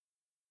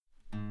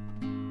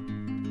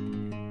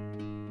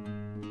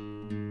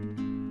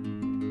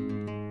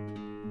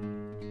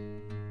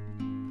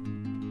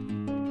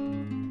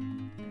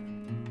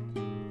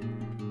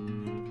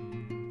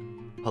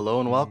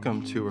Hello and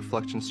welcome to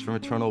Reflections from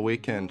Eternal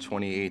Weekend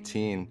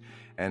 2018,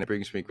 and it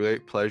brings me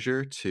great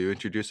pleasure to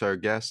introduce our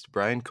guest,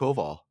 Brian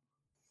Koval.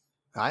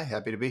 Hi,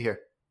 happy to be here.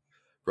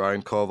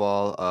 Brian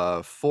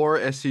Koval, 4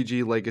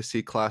 SCG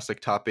Legacy Classic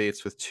top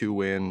 8s with 2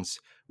 wins,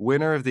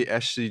 winner of the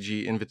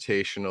SCG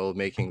Invitational,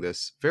 making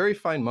this very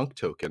fine monk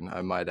token,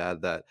 I might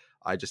add, that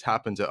I just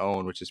happen to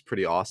own, which is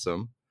pretty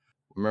awesome.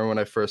 Remember when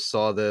I first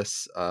saw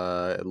this,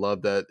 I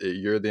love that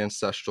you're the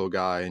ancestral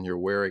guy and you're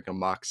wearing a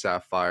mock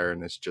sapphire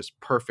and it's just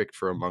perfect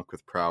for a monk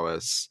with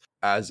prowess.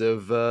 As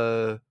of,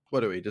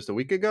 just a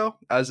week ago?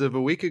 As of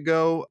a week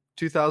ago,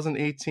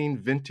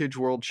 2018 Vintage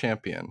World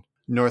Champion.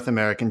 North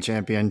American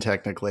champion,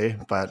 technically,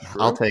 but True.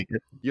 I'll take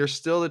it. You're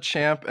still the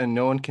champ and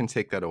no one can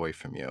take that away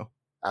from you.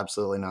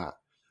 Absolutely not.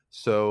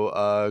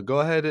 So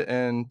go ahead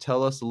and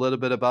tell us a little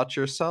bit about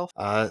yourself.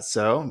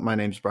 So my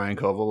name's Brian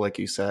Koval, like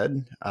you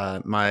said.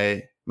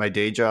 My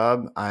day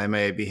job, I'm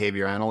a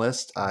behavior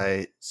analyst.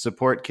 I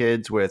support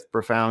kids with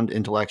profound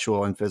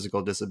intellectual and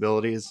physical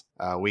disabilities.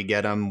 We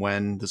get them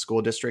when the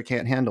school district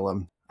can't handle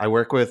them. I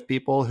work with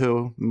people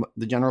who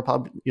the general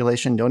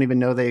population don't even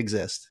know they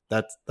exist.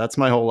 That's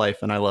my whole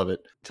life, and I love it.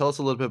 Tell us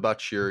a little bit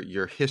about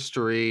your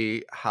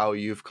history, how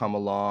you've come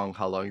along,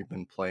 how long you've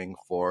been playing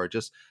for.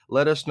 Just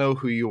let us know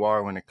who you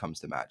are when it comes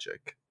to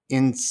Magic.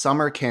 In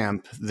summer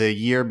camp, the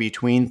year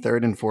between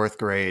third and fourth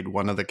grade,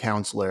 one of the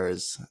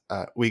counselors,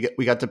 we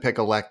got to pick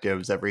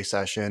electives every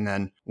session,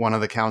 and one of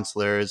the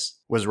counselors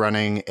was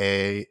running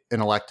an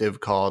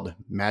elective called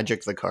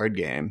Magic the Card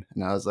Game,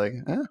 and I was like,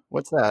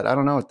 "What's that? I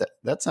don't know.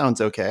 That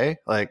sounds okay.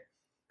 Like,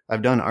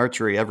 I've done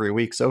archery every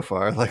week so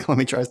far. Like, let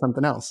me try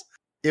something else."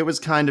 It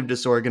was kind of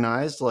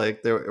disorganized.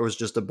 Like there was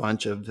just a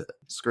bunch of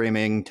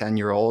screaming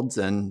 10-year-olds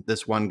and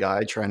this one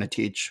guy trying to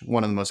teach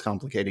one of the most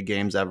complicated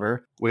games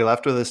ever. We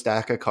left with a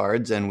stack of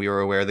cards and we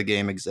were aware the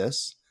game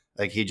exists.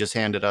 Like he just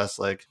handed us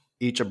like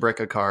each a brick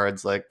of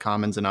cards, like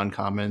commons and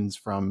uncommons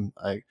from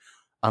like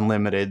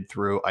unlimited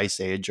through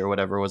Ice Age or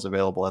whatever was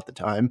available at the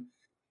time.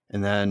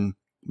 And then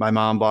my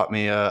mom bought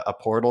me a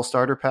Portal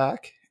starter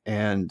pack.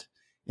 And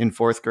in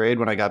fourth grade,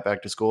 when I got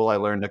back to school, I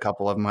learned a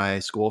couple of my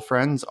school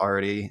friends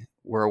already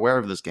were aware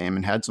of this game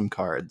and had some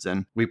cards.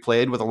 And we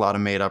played with a lot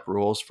of made up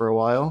rules for a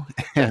while.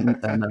 and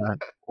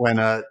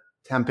when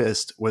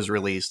Tempest was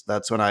released,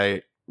 that's when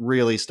I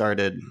really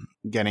started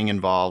getting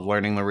involved,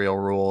 learning the real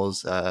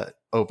rules,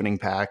 opening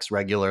packs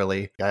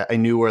regularly. I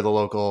knew where the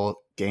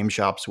local game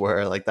shops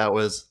were. Like that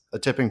was a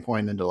tipping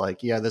point into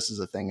like, yeah, this is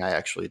a thing I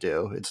actually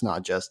do. It's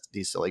not just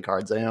these silly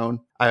cards I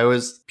own. I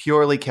was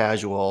purely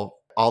casual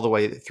all the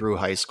way through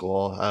high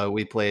school.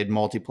 We played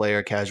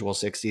multiplayer casual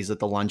 60s at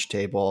the lunch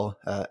table.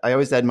 I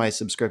always had my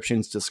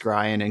subscriptions to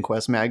Scry and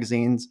Inquest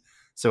magazines,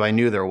 so I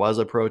knew there was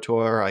a Pro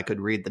Tour. I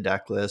could read the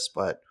deck list,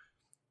 but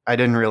I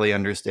didn't really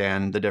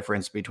understand the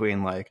difference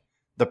between like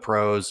the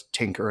pros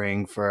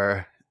tinkering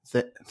for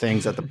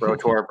things at the Pro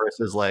Tour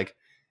versus like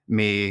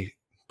me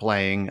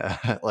playing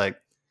like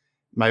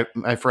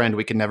my friend,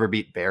 we could never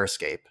beat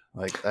Bearscape.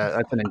 Like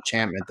that's an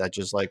enchantment that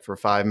just like for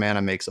 5 mana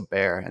makes a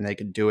bear, and they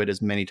could do it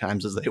as many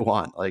times as they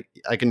want. Like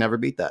I can never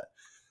beat that.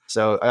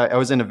 So I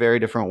was in a very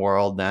different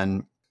world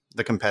than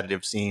the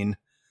competitive scene.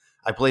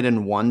 I played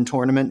in one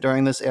tournament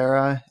during this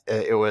era.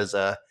 It was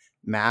a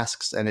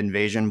Masks and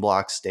Invasion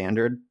Block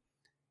Standard,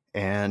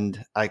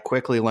 and I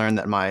quickly learned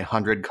that my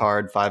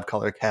 100-card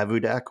 5-color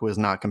Kavu deck was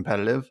not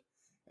competitive,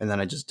 and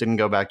then I just didn't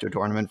go back to a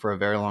tournament for a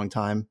very long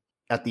time.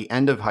 At the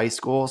end of high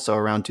school, so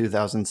around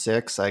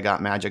 2006, I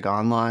got Magic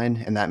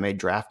Online, and that made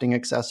drafting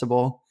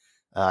accessible.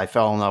 I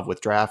fell in love with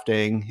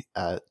drafting.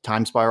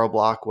 Time Spiral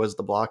block was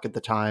the block at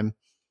the time,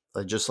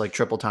 just like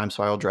triple Time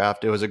Spiral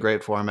draft. It was a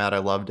great format. I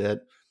loved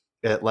it.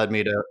 It led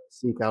me to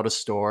seek out a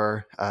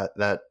store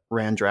that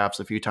ran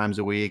drafts a few times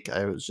a week.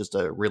 I was just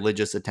a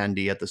religious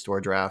attendee at the store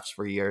drafts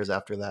for years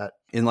after that.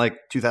 In like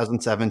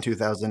 2007,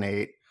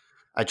 2008,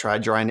 I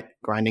tried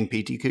grinding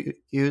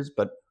PTQs,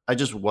 but I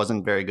just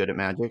wasn't very good at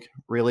Magic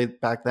really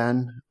back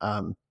then.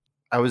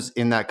 I was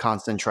in that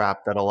constant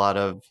trap that a lot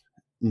of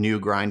new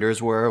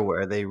grinders were,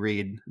 where they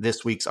read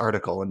this week's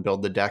article and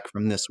build the deck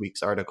from this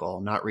week's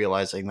article, not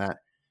realizing that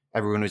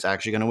everyone who's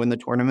actually going to win the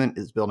tournament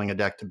is building a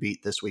deck to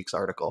beat this week's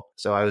article.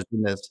 So I was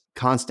in this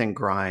constant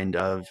grind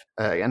of,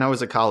 and I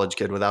was a college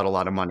kid without a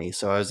lot of money.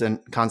 So I was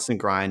in constant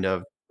grind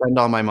of spend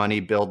all my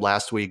money, build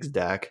last week's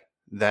deck,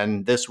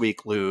 then this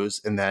week lose,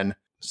 and then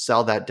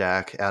sell that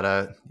deck at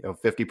a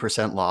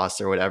 50%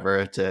 loss or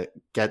whatever to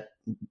get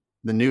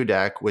the new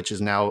deck, which is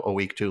now a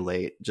week too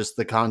late. Just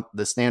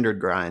the standard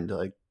grind.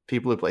 Like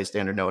people who play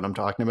standard know what I'm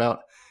talking about,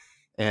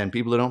 and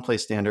people who don't play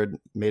standard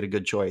made a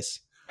good choice.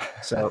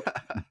 So,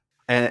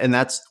 and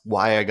that's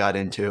why I got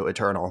into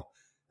Eternal.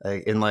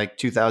 In like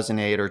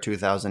 2008 or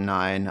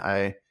 2009,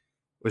 I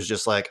was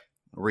just like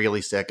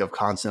really sick of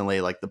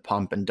constantly like the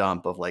pump and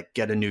dump of like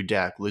get a new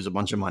deck, lose a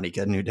bunch of money,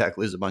 get a new deck,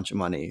 lose a bunch of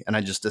money, and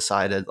I just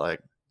decided like,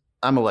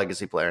 I'm a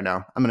Legacy player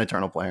now. I'm an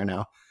Eternal player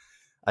now.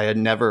 I had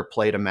never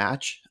played a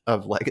match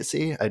of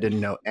Legacy. I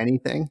didn't know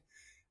anything.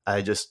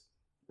 I just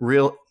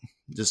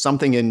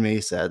something in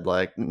me said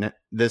like,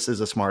 this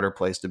is a smarter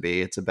place to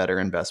be. It's a better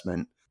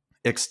investment.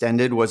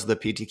 Extended was the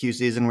PTQ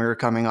season we were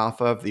coming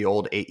off of. The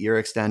old 8-year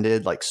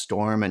extended, like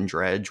Storm and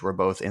Dredge were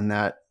both in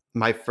that.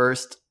 My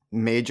first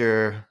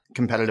major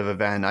competitive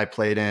event, I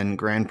played in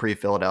Grand Prix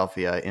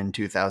Philadelphia in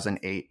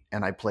 2008,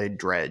 and I played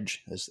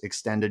Dredge, this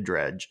extended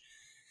Dredge.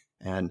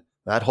 And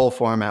that whole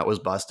format was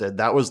busted.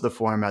 That was the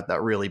format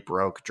that really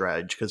broke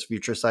Dredge because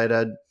Future Sight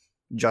had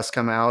just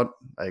come out.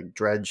 Like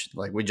Dredge,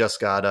 like we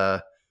just got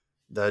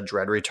the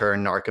Dread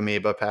Return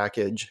Narcomoeba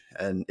package,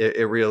 and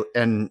it real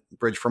and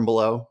Bridge from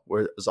Below,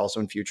 where it was also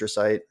in Future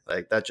Sight.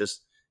 Like that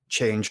just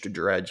changed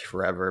Dredge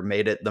forever,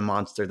 made it the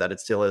monster that it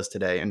still is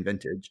today in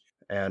Vintage.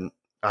 And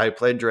I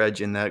played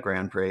Dredge in that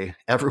Grand Prix.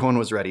 Everyone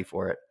was ready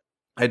for it.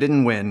 I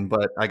didn't win,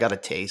 but I got a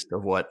taste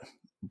of what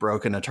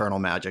broken Eternal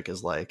Magic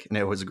is like, and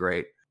it was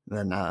great.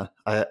 Then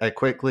I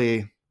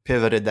quickly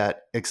pivoted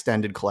that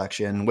extended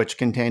collection, which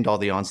contained all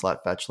the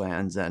Onslaught fetch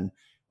lands and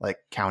like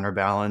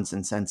Counterbalance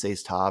and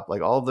Sensei's Top.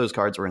 Like all of those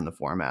cards were in the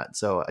format.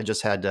 So I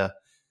just had to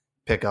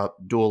pick up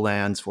Dual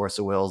Lands, Force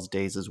of Wills,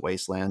 Daze's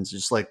Wastelands,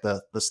 just like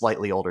the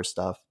slightly older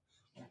stuff.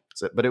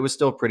 So, but it was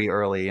still pretty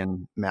early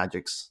in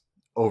Magic's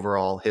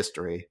overall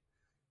history.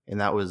 And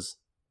that was,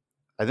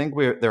 I think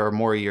there are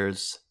more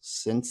years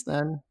since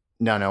then.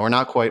 No, we're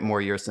not quite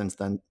more years since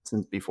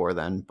before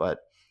then, but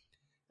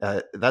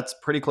that's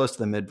pretty close to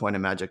the midpoint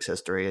of Magic's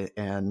history.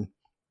 And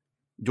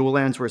Dual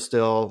Lands were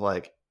still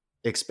like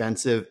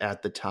expensive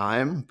at the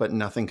time, but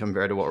nothing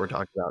compared to what we're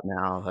talking about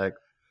now. Like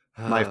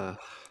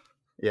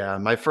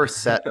my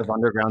first set of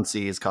Underground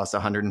Seas cost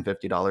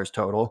 $150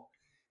 total.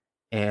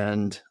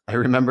 And I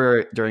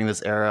remember during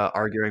this era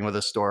arguing with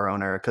a store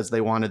owner because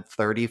they wanted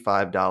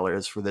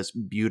 $35 for this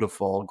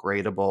beautiful,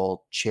 gradable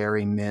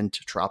cherry mint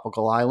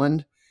tropical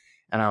island.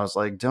 And I was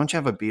like, don't you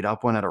have a beat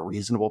up one at a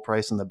reasonable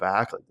price in the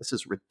back? Like, this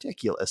is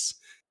ridiculous.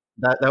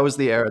 That was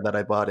the era that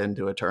I bought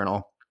into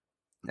Eternal.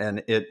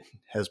 And it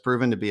has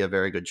proven to be a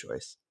very good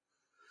choice.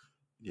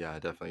 Yeah,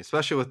 definitely.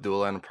 Especially with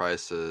dual end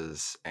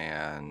prices.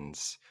 And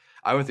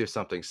I went through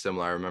something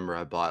similar. I remember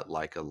I bought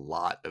like a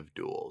lot of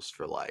duels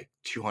for like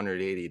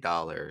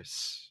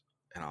 $280.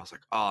 And I was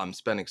like, oh, I'm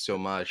spending so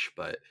much,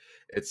 but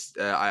it's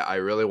I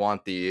really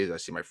want these. I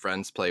see my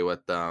friends play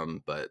with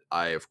them, but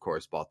I of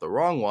course bought the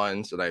wrong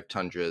ones, and I have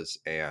tundras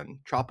and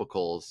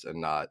tropicals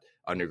and not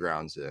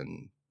undergrounds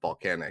and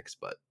volcanics.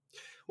 But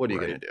what are you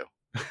gonna do?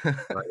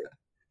 Right.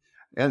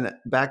 And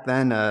back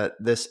then,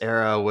 this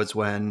era was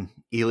when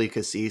Ely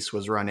Cassis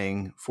was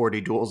running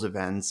 40 duels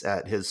events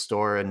at his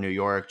store in New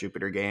York,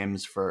 Jupiter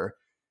Games, for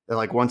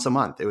like once a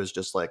month. It was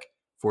just like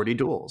 40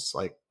 duels.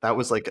 Like that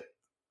was like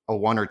a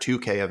 1 or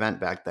 2K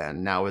event back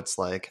then. Now it's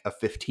like a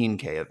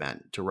 15K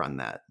event to run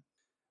that.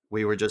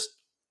 We were just,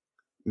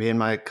 me and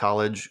my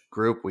college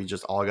group, we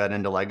just all got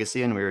into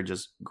Legacy, and we were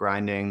just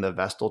grinding the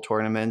Vestal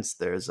tournaments.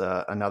 There's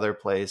another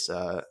place,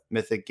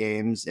 Mythic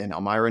Games in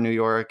Elmira, New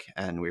York,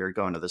 and we were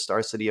going to the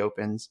Star City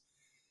Opens.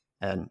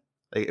 And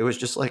it was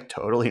just like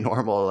totally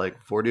normal, like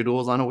 40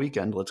 duels on a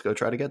weekend. Let's go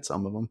try to get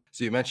some of them.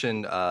 So you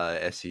mentioned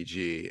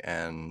SCG,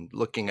 and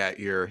looking at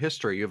your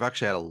history, you've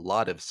actually had a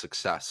lot of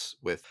success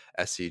with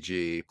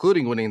SCG,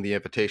 including winning the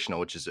Invitational,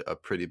 which is a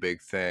pretty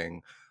big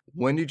thing.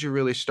 When did you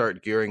really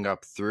start gearing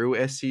up through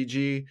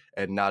SCG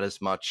and not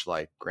as much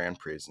like Grand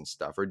Prix and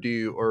stuff?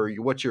 Or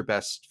what's your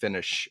best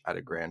finish at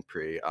a Grand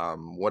Prix?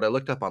 What I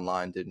looked up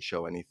online didn't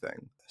show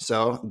anything.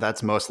 So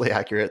that's mostly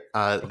accurate.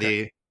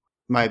 Okay.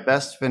 My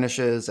best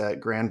finishes at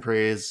Grand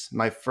Prix,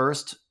 my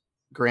first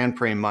Grand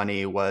Prix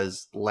money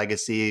was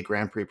Legacy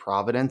Grand Prix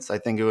Providence. I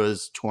think it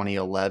was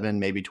 2011,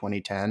 maybe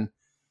 2010.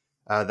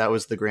 That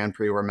was the Grand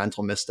Prix where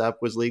Mental Misstep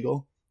was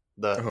legal.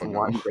 The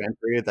one Grand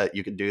Prix that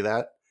you could do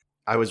that.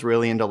 I was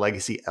really into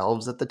Legacy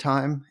Elves at the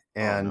time,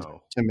 and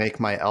to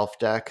make my elf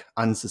deck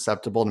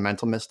unsusceptible to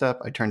Mental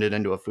Misstep, I turned it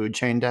into a food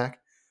chain deck.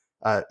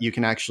 You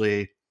can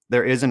actually,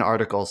 there is an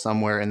article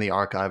somewhere in the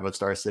archive of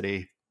Star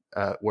City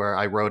where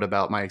I wrote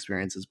about my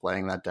experiences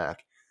playing that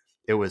deck.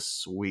 It was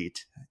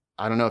sweet.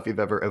 I don't know if you've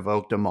ever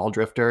evoked a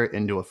Muldrifter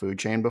into a food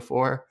chain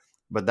before,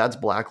 but that's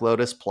Black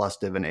Lotus plus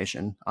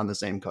Divination on the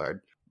same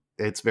card.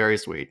 It's very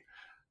sweet.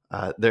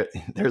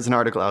 There's an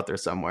article out there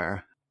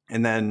somewhere.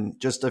 And then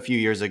just a few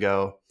years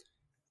ago,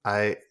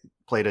 I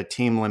played a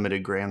team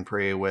limited Grand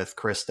Prix with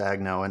Chris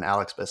Stagno and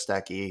Alex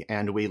Bestecki,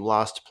 and we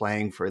lost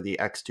playing for the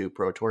X2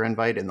 Pro Tour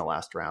invite in the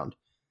last round.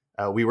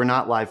 We were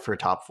not live for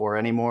top 4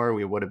 anymore.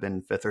 We would have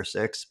been 5th or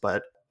 6th,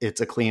 but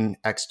it's a clean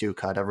X2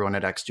 cut. Everyone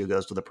at X2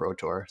 goes to the Pro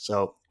Tour.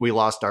 So we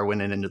lost our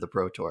win into the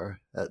Pro Tour.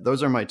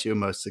 Those are my 2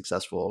 most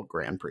successful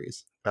Grand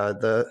Prix.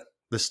 The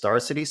Star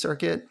City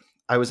circuit,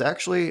 I was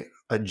actually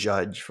a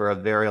judge for a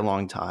very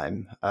long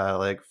time.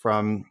 Like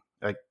from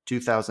like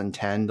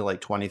 2010 to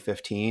like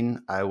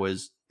 2015,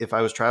 if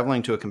I was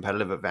traveling to a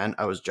competitive event,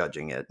 I was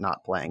judging it,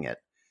 not playing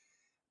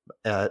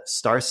it.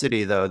 Star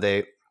City, though,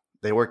 they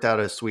worked out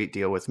a sweet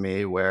deal with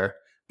me where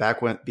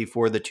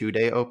before the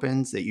 2-day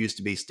opens, it used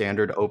to be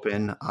Standard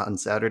Open on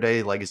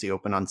Saturday, Legacy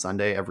Open on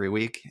Sunday every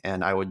week,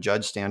 and I would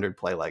judge Standard,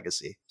 play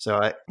Legacy. So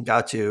I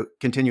got to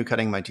continue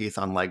cutting my teeth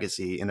on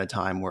Legacy in a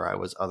time where I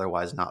was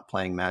otherwise not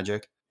playing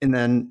Magic. And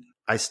then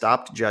I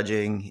stopped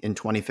judging in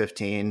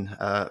 2015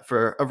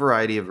 for a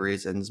variety of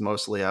reasons.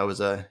 Mostly, I was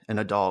an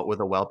adult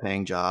with a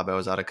well-paying job. I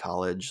was out of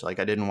college. Like,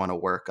 I didn't want to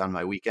work on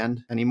my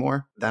weekend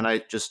anymore. Then I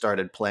just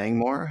started playing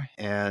more,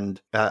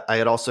 and I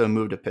had also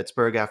moved to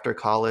Pittsburgh after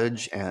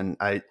college, and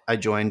I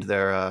joined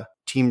their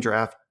team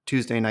draft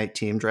Tuesday night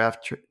team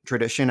draft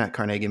tradition at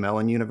Carnegie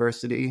Mellon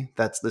University.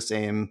 That's the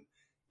same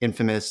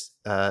infamous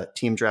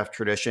team draft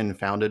tradition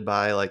founded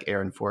by like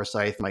Aaron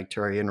Forsythe, Mike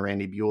Turian,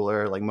 Randy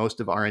Bueller, like most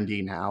of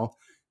R&D now.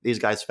 These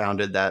guys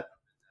founded that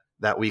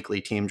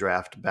weekly team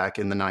draft back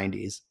in the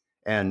 90s,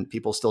 and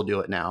people still do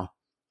it now.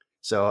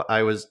 So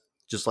I was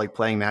just like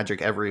playing Magic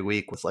every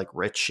week with like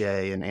Rich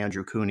Shea and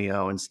Andrew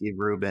Cuneo and Steve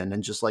Rubin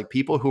and just like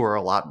people who are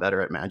a lot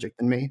better at Magic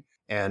than me.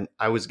 And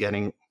I was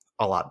getting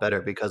a lot better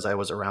because I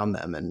was around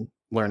them and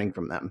learning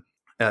from them.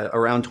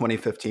 Around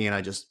 2015,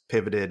 I just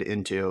pivoted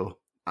into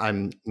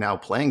I'm now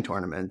playing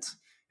tournaments,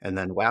 and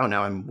then wow,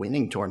 now I'm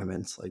winning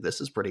tournaments. Like,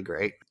 this is pretty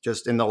great.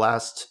 Just in the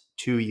last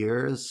 2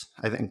 years,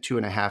 I think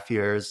 2.5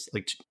 years,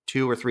 like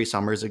 2 or 3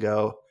 summers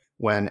ago,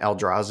 when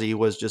Eldrazi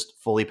was just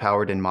fully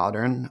powered in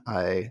Modern,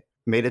 I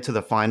made it to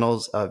the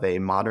finals of a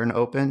Modern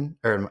Open,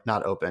 or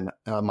not Open,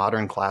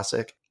 Modern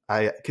Classic.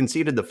 I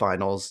conceded the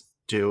finals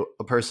to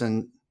a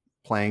person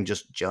playing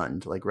just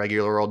Jund, like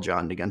regular old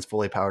Jund against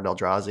fully powered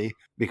Eldrazi,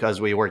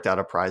 because we worked out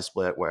a prize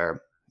split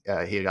where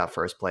he got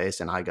first place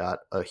and I got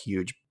a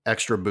huge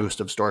extra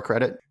boost of store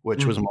credit,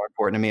 which was more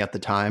important to me at the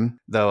time.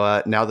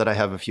 Though now that I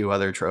have a few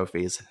other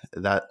trophies,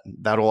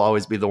 that'll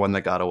always be the one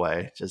that got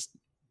away.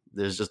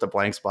 There's just a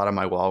blank spot on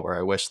my wall where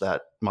I wish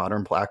that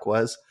Modern plaque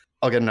was.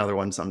 I'll get another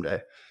one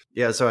someday.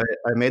 Yeah, so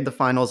I made the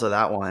finals of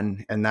that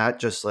one, and that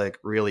just like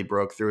really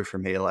broke through for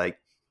me. Like,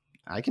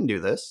 I can do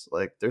this.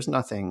 Like, there's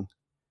nothing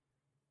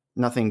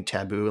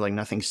taboo, like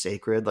nothing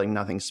sacred, like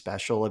nothing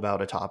special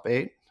about a top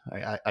 8.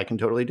 I can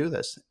totally do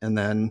this. And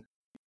then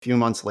a few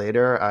months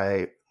later,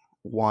 I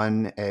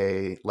won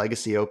a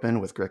Legacy Open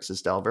with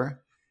Grixis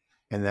Delver.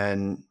 And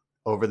then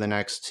over the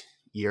next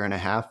year and a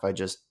half, I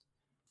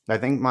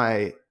think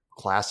my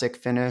classic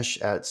finish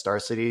at Star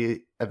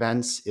City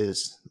events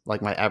is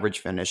like my average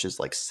finish is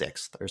like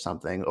 6th or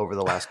something over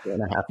the last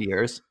 2.5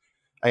 years.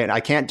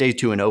 I can't day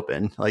 2 an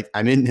Open. Like,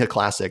 I'm in the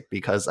classic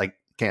because I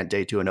can't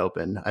day 2 an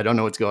Open. I don't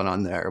know what's going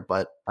on there,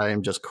 but I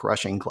am just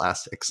crushing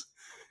classics.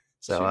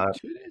 So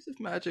 2 days of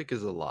Magic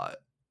is a lot.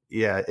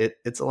 Yeah,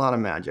 it's a lot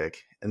of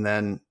Magic. And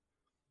then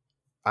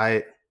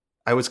I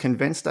was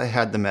convinced I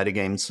had the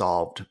metagame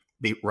solved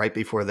right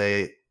before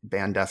they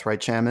banned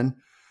Deathrite Shaman.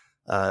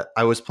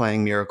 I was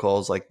playing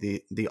Miracles, like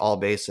the all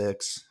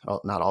basics,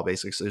 well, not all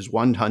basics. There's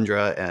 1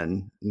 Tundra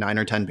and 9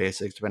 or 10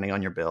 basics, depending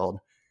on your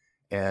build,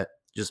 and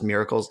just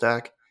Miracles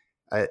deck.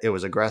 It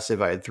was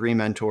aggressive. I had 3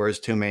 mentors,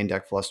 2 main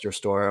deck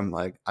Flusterstorm.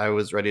 Like, I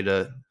was ready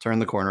to turn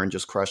the corner and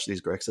just crush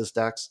these Grixis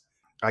decks.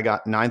 I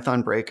got 9th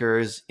on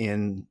Breakers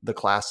in the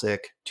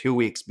Classic 2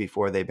 weeks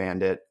before they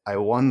banned it. I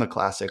won the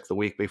Classic the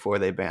week before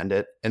they banned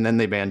it, and then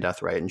they banned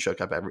Deathrite and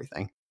shook up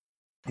everything.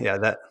 Yeah,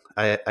 that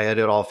I had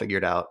it all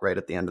figured out right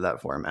at the end of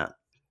that format.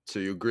 So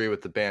you agree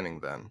with the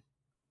banning then?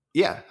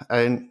 Yeah,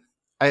 and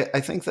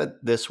I think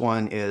that this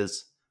one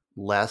is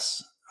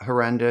less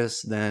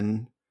horrendous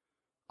than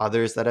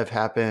others that have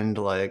happened.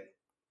 Like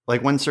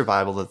when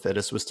Survival of the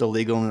Fittest was still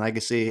legal in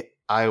Legacy,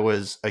 I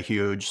was a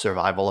huge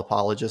survival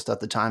apologist at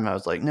the time. I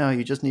was like, no,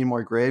 you just need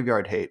more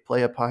graveyard hate.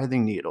 Play a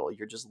Pithing Needle.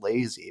 You're just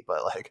lazy.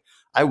 But like,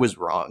 I was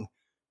wrong.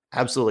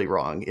 Absolutely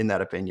wrong in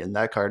that opinion.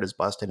 That card is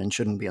busted and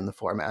shouldn't be in the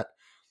format.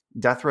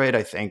 Deathrite,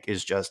 I think,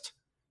 is just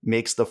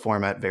makes the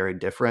format very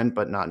different,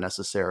 but not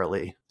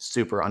necessarily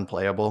super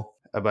unplayable.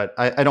 But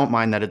I don't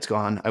mind that it's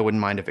gone. I wouldn't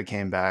mind if it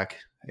came back.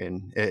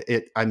 And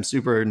I'm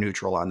super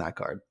neutral on that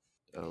card.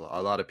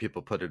 A lot of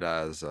people put it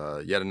as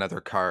yet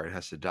another card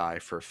has to die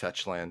for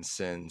fetch land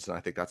sins, and I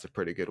think that's a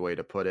pretty good way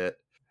to put it.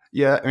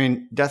 Yeah, I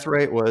mean,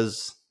 Deathrite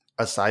was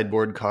a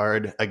sideboard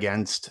card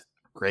against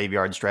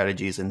graveyard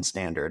strategies in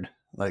Standard.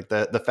 Like,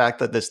 the fact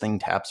that this thing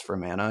taps for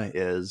mana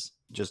is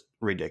just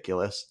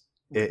ridiculous.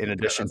 In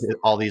addition to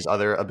all these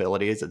other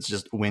abilities, it's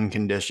just win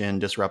condition,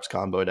 disrupts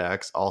combo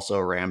decks, also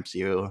ramps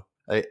you.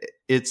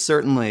 It's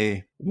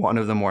certainly one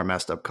of the more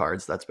messed up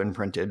cards that's been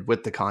printed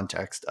with the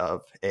context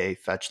of a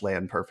fetch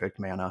land perfect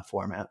mana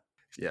format.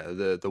 Yeah,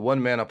 the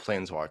 1 mana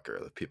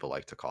planeswalker that people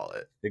like to call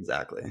it.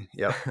 Exactly.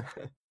 Yep.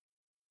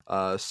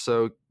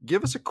 So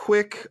give us a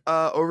quick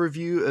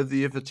overview of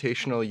the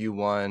Invitational you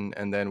won,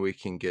 and then we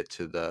can get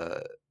to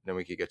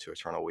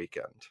Eternal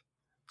Weekend.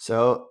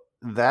 So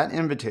that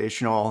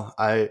Invitational,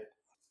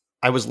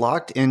 I was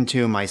locked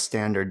into my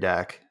Standard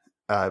deck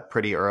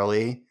pretty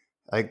early.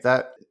 Like,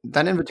 that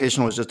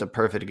Invitational was just a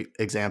perfect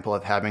example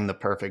of having the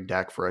perfect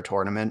deck for a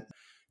tournament.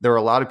 There were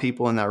a lot of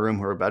people in that room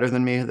who were better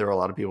than me. There were a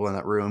lot of people in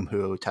that room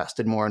who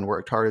tested more and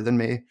worked harder than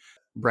me.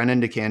 Brennan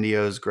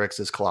DeCandio's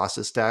Grixis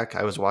Colossus deck,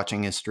 I was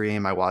watching his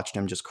stream. I watched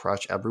him just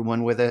crush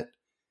everyone with it.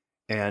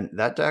 And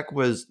that deck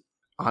was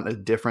on a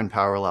different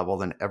power level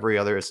than every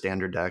other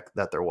Standard deck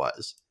that there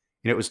was.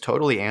 And it was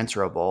totally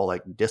answerable.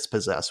 Like,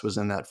 Dispossess was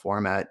in that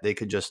format. They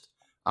could just,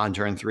 on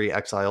turn 3,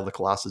 exile the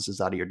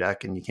Colossuses out of your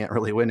deck, and you can't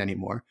really win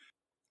anymore.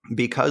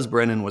 because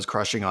Brennan was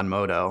crushing on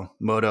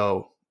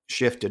Moto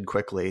shifted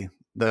quickly.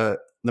 The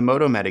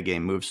Moto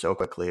metagame moves so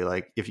quickly.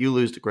 Like if you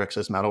lose to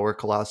Grixis Metalwork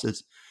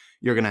Colossus,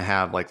 you're going to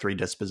have like 3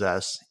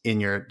 Dispossess in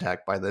your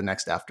deck by the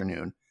next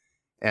afternoon.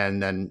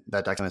 And then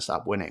that deck's going to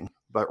stop winning.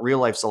 But real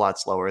life's a lot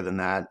slower than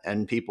that.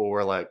 And people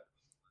were like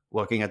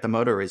looking at the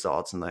Moto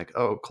results and like,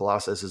 oh,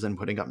 Colossus isn't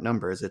putting up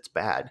numbers. It's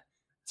bad.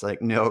 It's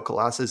like, no,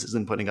 Colossus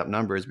isn't putting up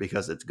numbers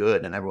because it's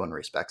good and everyone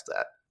respects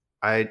that.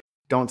 I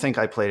don't think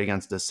I played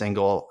against a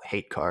single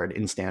hate card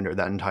in standard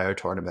that entire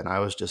tournament. I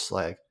was just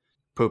like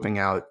pooping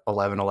out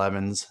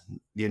 11-11s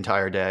the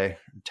entire day,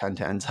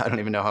 10-10s. I don't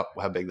even know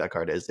how big that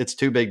card is. It's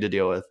too big to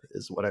deal with,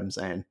 is what I'm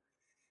saying.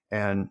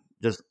 And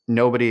just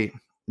nobody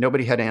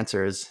had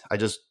answers. I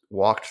just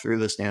walked through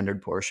the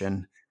standard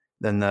portion,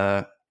 then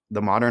the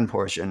modern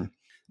portion.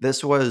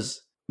 This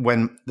was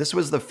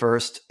the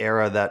first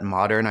era that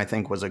modern, I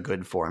think, was a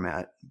good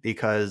format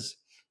because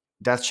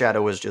Death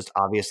Shadow was just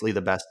obviously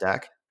the best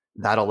deck.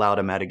 That allowed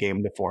a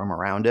metagame to form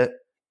around it.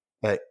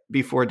 But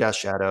before Death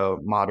Shadow,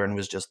 modern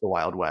was just the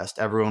Wild West.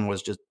 Everyone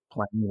was just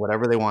playing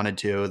whatever they wanted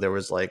to. There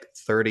was like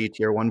 30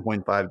 tier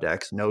 1.5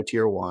 decks, no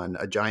tier 1,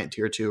 a giant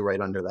tier 2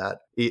 right under that.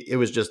 It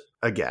was just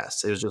a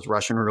guess. It was just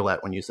Russian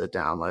roulette when you sit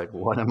down. Like,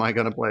 what am I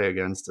going to play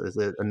against? Is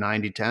it a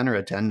 90-10 or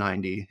a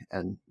 10-90?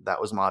 And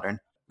that was modern.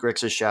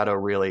 Grixis Shadow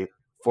really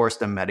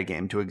forced a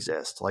metagame to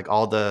exist. Like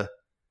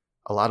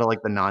a lot of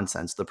like the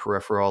nonsense, the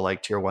peripheral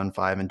like tier 1,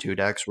 5, and 2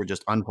 decks were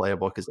just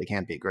unplayable because they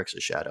can't beat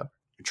Grixis Shadow.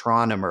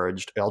 Tron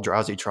emerged,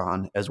 Eldrazi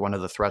Tron, as one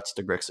of the threats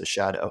to Grixis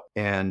Shadow.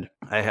 And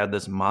I had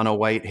this mono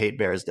white Hate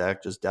Bears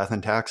deck, just Death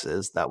and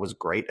Taxes, that was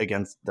great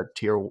against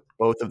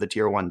both of the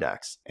tier 1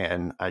 decks.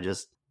 And I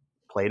just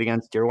played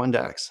against tier 1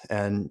 decks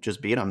and just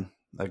beat them.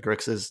 Like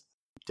Grixis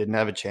didn't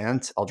have a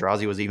chance.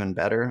 Eldrazi was even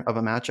better of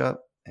a matchup.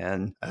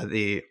 And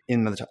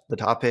in the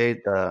top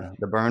 8,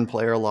 the Burn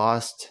player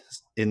lost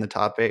in the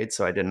top 8,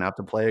 so I didn't have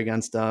to play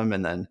against them.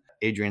 And then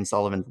Adrian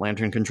Sullivan's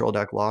Lantern Control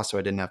deck lost, so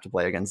I didn't have to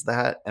play against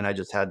that. And I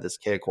just had this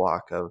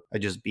cakewalk of I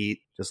just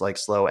beat just like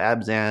slow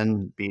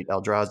Abzan, beat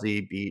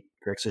Eldrazi, beat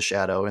Grixis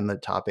Shadow in the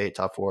top 8,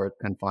 top 4,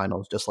 and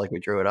finals, just like we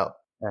drew it up.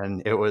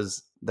 And it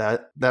was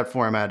that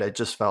format. It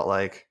just felt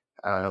like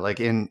like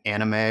in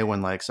anime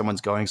when like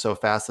someone's going so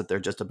fast that they're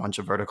just a bunch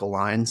of vertical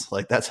lines.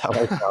 Like that's how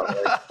I felt.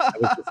 Like,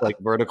 it was just like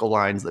vertical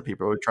lines that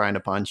people were trying to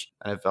punch,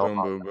 and it felt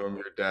boom, boom, boom,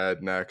 you're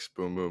dead next.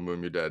 Boom, boom,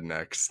 boom, you're dead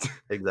next.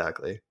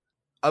 Exactly.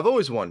 I've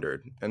always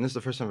wondered, and this is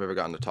the first time I've ever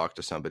gotten to talk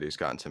to somebody who's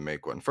gotten to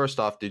make one. First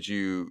off, did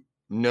you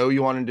know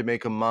you wanted to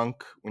make a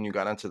monk when you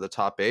got into the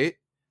top 8?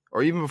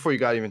 Or even before you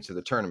got even to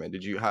the tournament?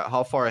 Did you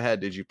how far ahead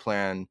did you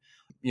plan,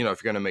 if you're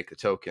going to make the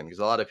token? Because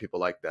a lot of people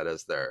like that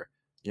as their,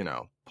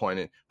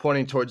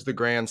 pointing towards the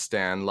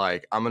grandstand,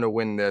 like, I'm going to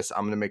win this,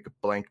 I'm going to make a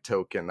blank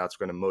token, that's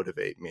going to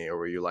motivate me. Or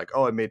were you like,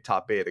 oh, I made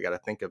top 8, I got to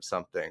think of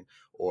something.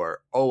 Or,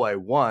 oh, I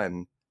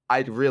won,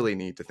 I'd really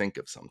need to think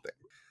of something.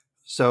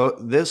 So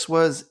this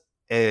was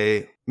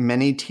a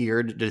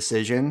many-tiered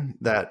decision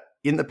that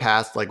in the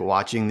past, like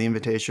watching the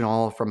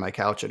Invitational from my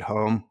couch at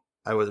home,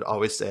 I would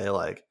always say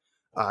like,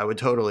 I would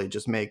totally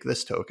just make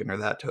this token or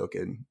that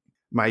token.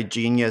 My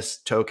genius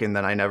token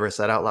that I never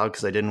said out loud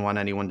because I didn't want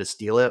anyone to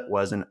steal it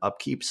was an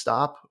upkeep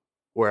stop,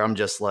 where I'm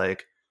just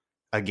like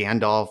a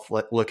Gandalf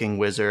looking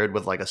wizard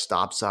with like a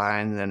stop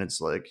sign, and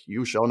it's like,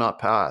 you shall not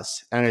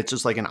pass. And it's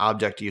just like an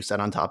object you set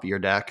on top of your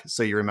deck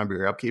so you remember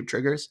your upkeep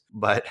triggers.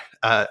 But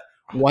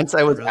once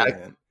I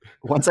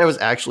was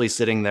actually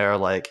sitting there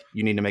like,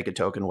 you need to make a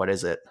token, what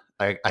is it?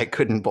 I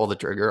couldn't pull the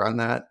trigger on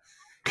that.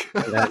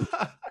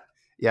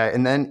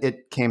 And then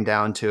it came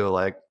down to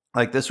like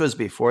this was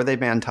before they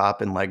banned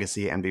Top and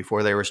Legacy and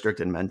before they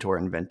restricted Mentor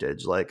and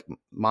Vintage. Like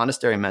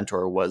Monastery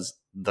Mentor was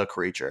the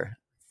creature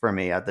for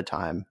me at the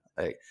time.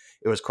 Like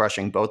it was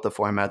crushing both the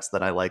formats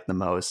that I liked the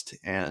most.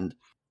 And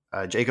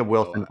Jacob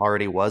Wilson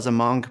already was a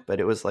monk, but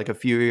it was like a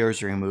few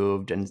years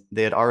removed and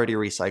they had already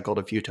recycled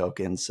a few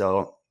tokens.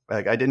 So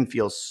like I didn't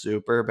feel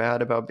super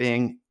bad about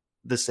being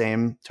the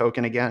same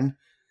token again.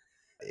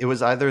 It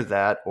was either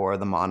that or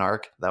the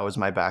Monarch. That was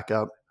my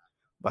backup.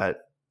 But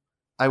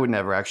I would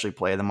never actually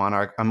play the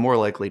Monarch. I'm more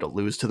likely to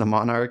lose to the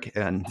Monarch,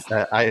 and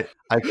I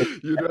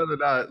You'd rather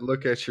not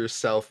look at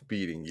yourself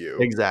beating you.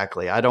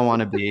 Exactly. I don't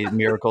want to be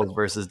Miracles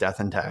versus Death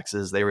and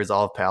Taxes. They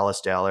resolve Palace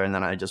Jailer, and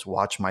then I just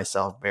watch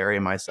myself bury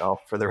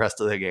myself for the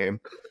rest of the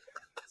game.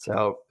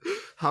 So,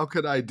 how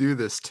could I do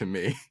this to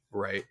me?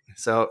 Right.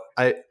 So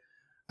I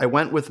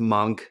went with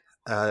Monk.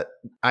 I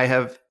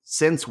have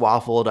since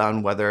waffled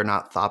on whether or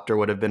not Thopter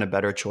would have been a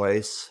better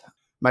choice.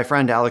 My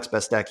friend Alex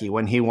Bestecki,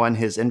 when he won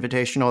his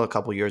Invitational a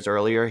couple years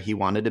earlier, he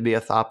wanted to be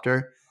a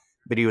Thopter,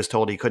 but he was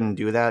told he couldn't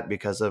do that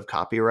because of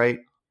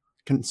copyright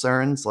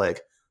concerns. Like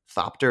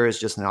Thopter is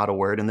just not a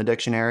word in the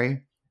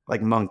dictionary.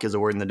 Like monk is a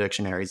word in the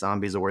dictionary,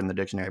 zombie is a word in the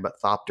dictionary,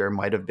 but Thopter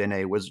might have been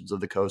a Wizards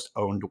of the Coast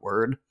owned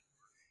word.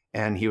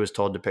 And he was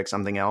told to pick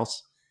something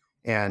else.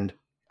 And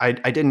I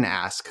didn't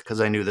ask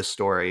because I knew the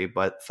story,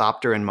 but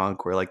Thopter and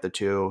Monk were like the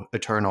two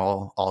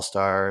eternal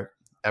all-star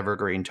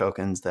evergreen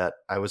tokens that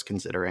I was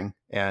considering.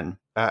 And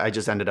I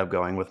just ended up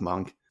going with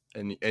Monk.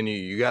 And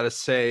you got to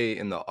say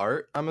in the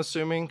art, I'm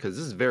assuming, because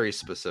this is very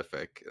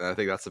specific, and I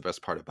think that's the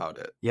best part about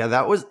it. Yeah,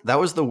 that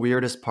was the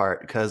weirdest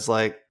part because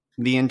like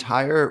the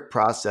entire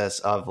process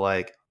of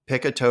like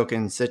pick a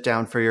token, sit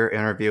down for your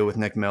interview with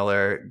Nick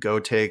Miller, go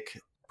take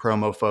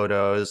promo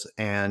photos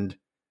and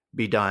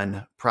be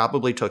done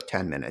probably took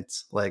 10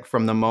 minutes. Like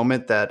from the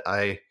moment that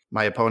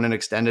my opponent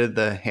extended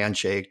the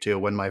handshake to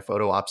when my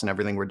photo ops and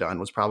everything were done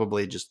was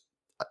probably just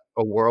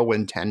a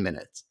whirlwind 10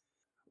 minutes.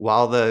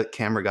 While the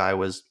camera guy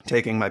was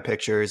taking my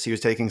pictures, he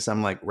was taking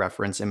some like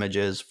reference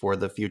images for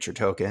the future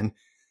token.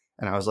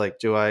 And I was like,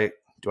 do I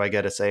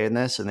get a say in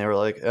this? And they were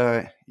like,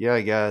 yeah,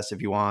 I guess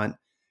if you want.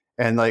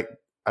 And like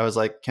I was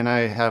like, can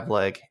I have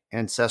like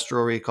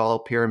ancestral recall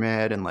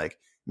pyramid and like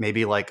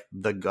maybe like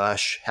the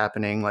gush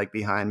happening like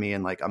behind me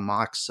and like a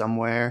mock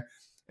somewhere?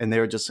 And they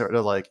were just sort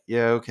of like,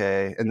 yeah,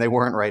 okay. And they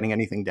weren't writing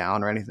anything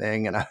down or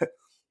anything.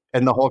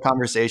 And the whole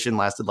conversation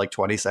lasted like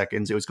 20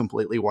 seconds. It was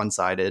completely one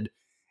sided.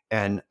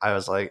 And I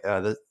was like,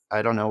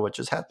 I don't know what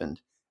just happened.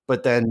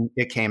 But then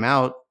it came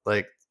out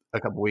like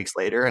a couple weeks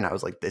later, and I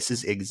was like, this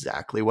is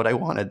exactly what I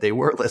wanted. They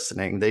were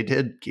listening, they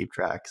did keep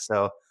track.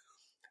 So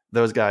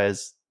those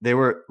guys, they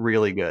were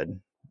really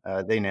good.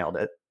 They nailed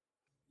it.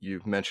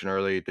 You mentioned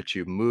earlier that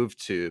you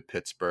moved to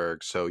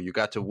Pittsburgh, so you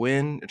got to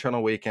win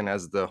Eternal Weekend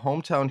as the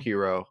hometown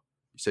hero.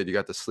 You said you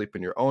got to sleep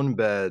in your own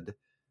bed.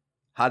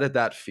 How did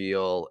that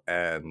feel?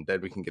 And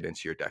then we can get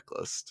into your deck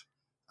list.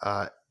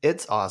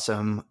 It's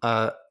awesome.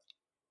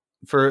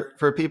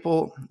 For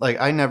people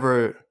like I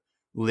never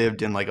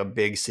lived in like a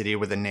big city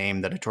with a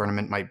name that a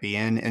tournament might be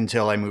in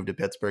until I moved to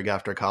Pittsburgh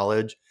after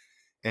college.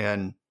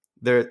 And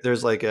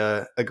there's like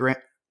a grand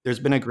there's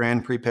been a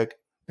Grand Prix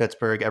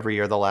Pittsburgh every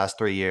year the last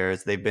 3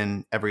 years. They've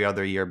been every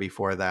other year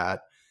before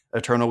that.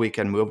 Eternal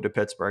Weekend moved to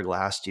Pittsburgh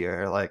last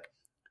year. Like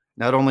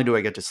not only do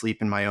I get to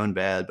sleep in my own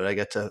bed, but I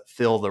get to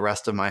fill the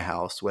rest of my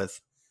house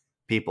with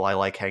people I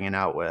like hanging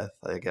out with.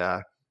 Like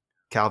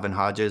Calvin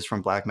Hodges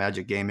from Black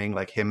Magic Gaming,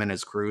 like him and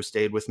his crew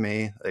stayed with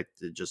me. Like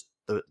just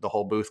the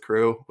whole booth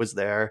crew was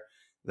there.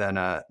 Then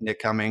Nick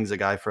Cummings, a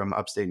guy from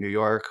upstate New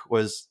York,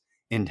 was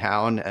in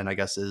town, and I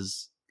guess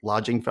his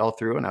lodging fell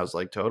through. And I was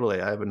like,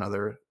 totally, I have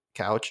another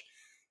couch.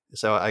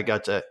 So I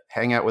got to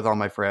hang out with all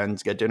my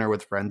friends, get dinner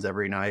with friends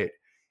every night,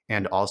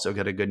 and also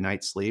get a good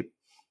night's sleep.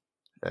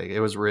 Like,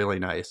 it was really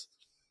nice.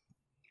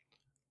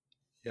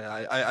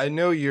 Yeah, I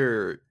know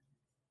you're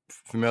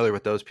familiar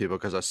with those people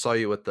because I saw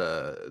you with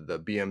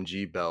the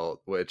BMG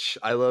belt, which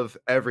I love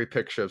every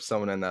picture of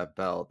someone in that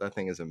belt. That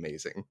thing is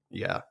amazing.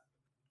 Yeah.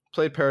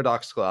 Played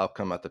Paradoxical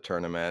Outcome at the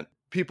tournament.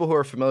 People who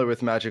are familiar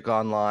with Magic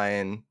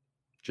Online,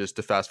 just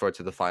to fast forward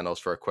to the finals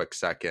for a quick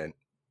second,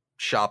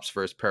 Shops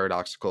versus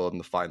Paradoxical in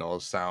the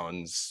finals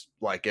sounds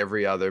like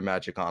every other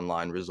Magic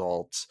Online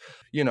result.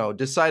 You know,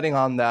 deciding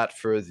on that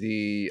for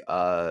the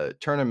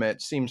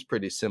tournament seems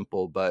pretty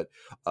simple, but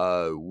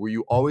were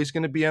you always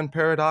going to be on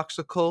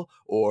Paradoxical,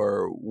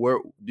 or where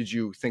did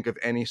you think of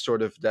any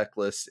sort of deck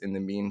list in the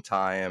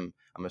meantime?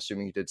 I'm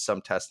assuming you did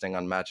some testing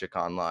on Magic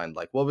Online.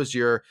 Like, what was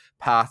your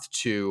path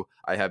to,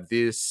 I have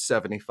these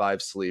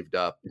 75 sleeved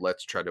up,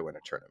 let's try to win a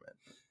tournament?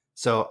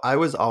 So I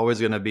was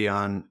always going to be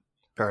on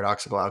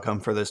Paradoxical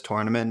Outcome for this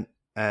tournament.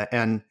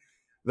 And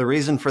the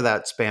reason for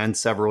that spanned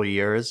several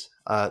years.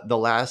 The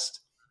last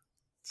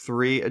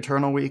 3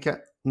 Eternal Weekend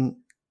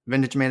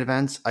Vintage Main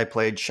events, I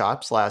played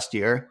Shops last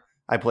year.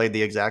 I played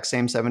the exact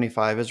same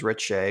 75 as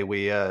Rich Shea.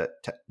 We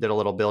did a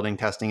little building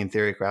testing and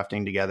theory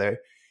crafting together.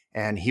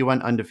 And he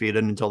went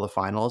undefeated until the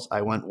finals.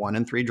 I went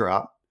 1-3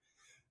 drop.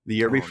 The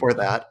year before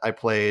that, I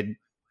played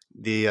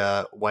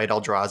the White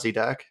Eldrazi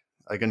deck,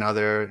 like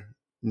another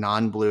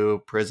non-blue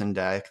prison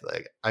deck.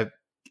 Like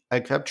I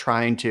kept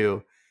trying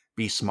to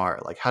be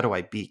smart. Like, how do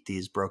I beat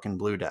these broken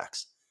blue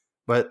decks?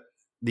 But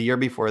the year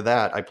before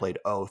that, I played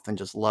Oath and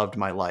just loved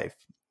my life.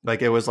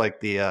 Like it was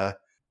like the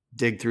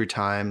dig through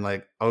time.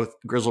 Like Oath,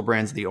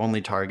 Grizzlebrand's the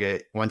only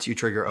target. Once you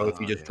trigger Oath,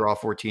 you just draw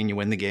 14, you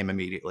win the game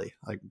immediately.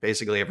 Like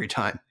basically every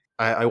time.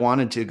 I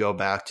wanted to go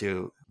back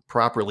to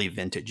properly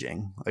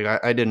vintaging.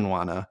 Like I didn't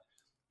want to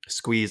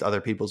squeeze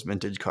other people's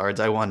vintage cards.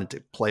 I wanted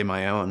to play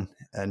my own.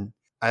 And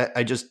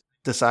I just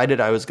decided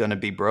I was going to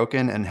be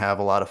broken and have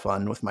a lot of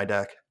fun with my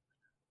deck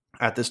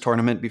at this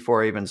tournament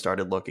before I even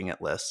started looking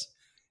at lists.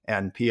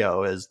 And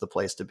PO is the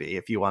place to be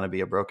if you want to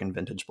be a broken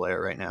vintage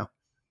player right now.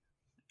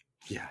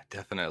 Yeah,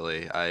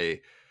 definitely.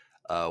 I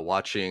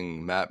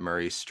watching Matt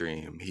Murray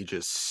stream, he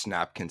just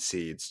snap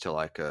concedes to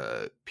like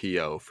a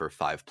PO for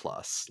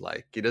 5+.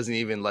 Like he doesn't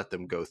even let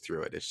them go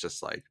through it. It's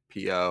just like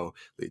PO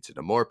leads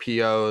into more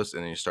POs,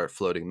 and then you start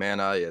floating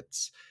mana.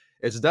 It's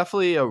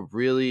definitely a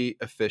really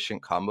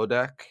efficient combo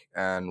deck,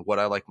 and what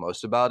I like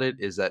most about it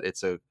is that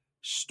it's a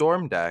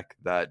storm deck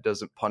that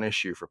doesn't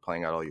punish you for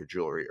playing out all your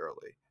jewelry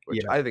early,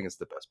 which I think is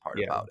the best part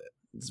about it.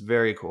 It's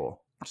very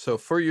cool. So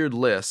for your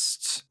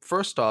list,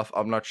 first off,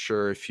 I'm not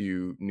sure if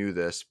you knew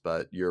this,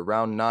 but your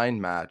round 9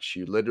 match,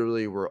 you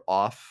literally were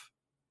off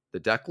the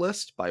deck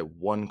list by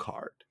 1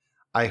 card.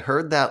 I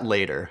heard that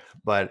later,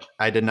 but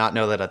I did not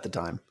know that at the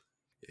time.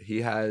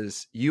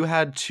 You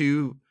had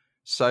 2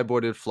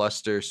 sideboarded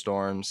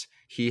Flusterstorms.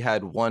 He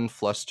had one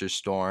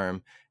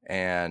Flusterstorm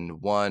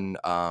and one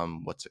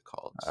what's it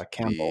called? The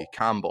Campbell.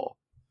 Combo.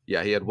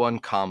 Yeah, he had one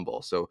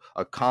combo. So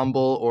a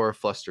combo or a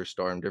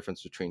Flusterstorm,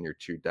 difference between your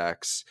two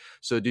decks.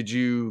 So did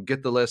you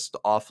get the list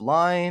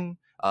offline?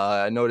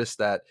 I noticed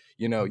that,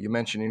 you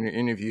mentioned in your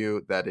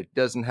interview that it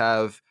doesn't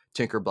have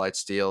Tinker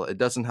Blightsteel. It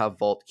doesn't have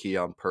Vault Key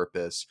on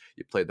purpose.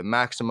 You play the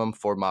maximum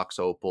for Mox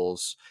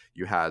Opals.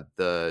 You had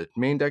the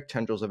main deck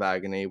Tendrils of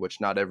Agony, which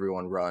not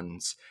everyone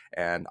runs.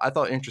 And I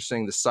thought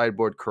interesting the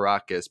sideboard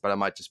Karakas, but I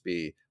might just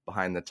be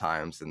behind the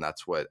times, and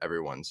that's what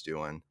everyone's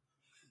doing.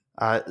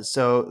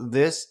 So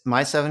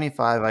my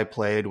 75 I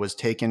played was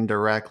taken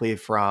directly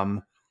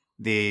from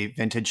the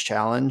Vintage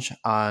Challenge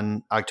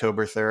on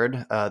October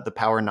 3rd, the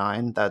Power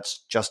 9. That's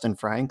Justin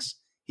Franks.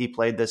 He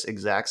played this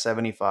exact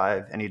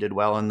 75 and he did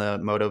well in the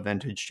Moto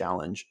Vintage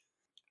Challenge.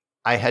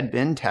 I had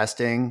been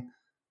testing,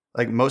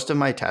 like most of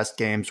my test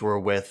games were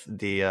with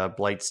the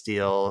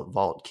Blightsteel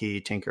Vault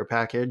Key Tinker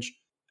package.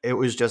 It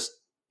was just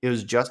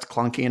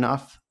clunky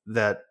enough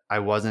that I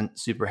wasn't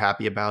super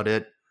happy about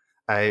it.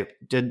 I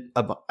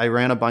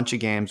ran a bunch of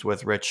games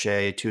with Rich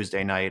Shea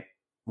Tuesday night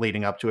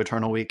leading up to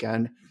Eternal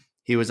Weekend.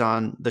 He was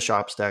on the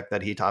Shops deck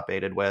that he top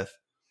aided with.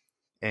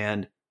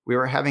 And we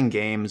were having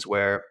games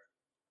where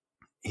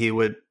he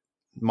would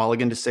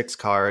mulligan to 6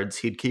 cards.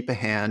 He'd keep a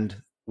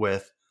hand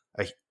with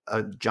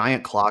a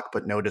giant clock,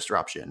 but no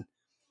disruption.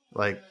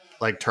 Like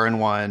turn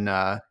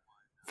 1,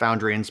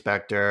 Foundry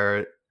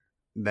Inspector,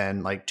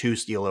 then like 2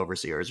 Steel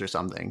Overseers or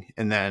something.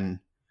 And then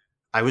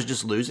I was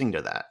just losing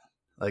to that.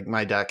 Like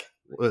my deck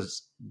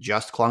was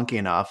just clunky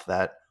enough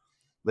that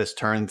this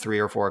turn 3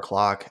 or 4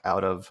 o'clock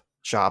out of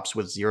Shops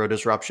with 0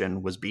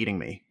 disruption was beating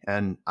me.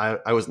 And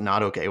I was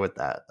not okay with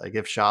that. Like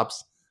if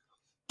Shops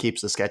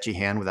keeps a sketchy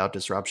hand without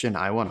disruption,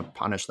 I want to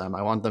punish them.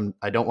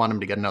 I don't want them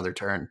to get another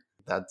turn.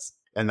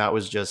 That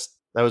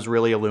was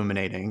really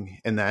illuminating.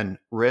 And then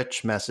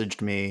Rich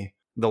messaged me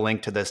the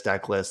link to this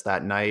deck list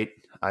that night.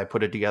 I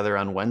put it together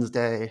on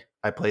Wednesday.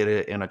 I played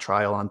it in a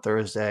trial on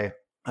Thursday.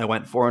 I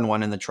went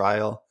 4-1 in the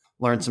trial,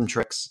 learned some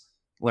tricks,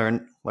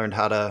 learned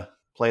how to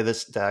play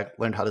this deck,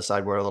 learned how to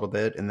sideboard a little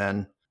bit, and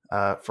then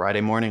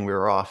Friday morning we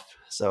were off.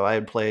 So I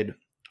had played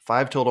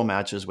 5 total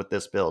matches with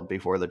this build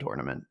before the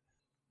tournament,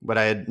 but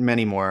I had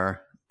many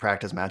more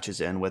practice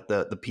matches in with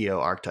the PO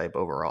archetype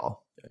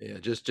overall. Yeah,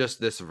 just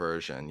this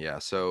version. Yeah.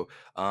 So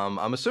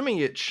I'm assuming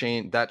it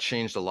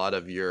changed a lot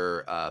of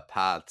your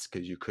paths,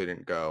 because you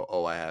couldn't go,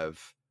 oh, I have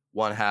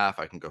one half,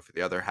 I can go for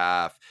the other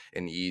half,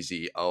 and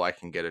easy, oh, I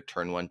can get a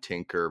turn 1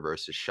 Tinker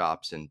versus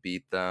Shops and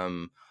beat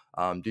them.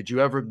 Did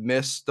you ever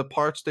miss the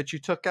parts that you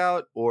took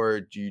out,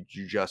 or do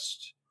you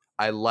just,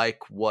 I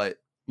like what,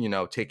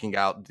 taking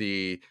out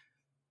the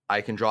I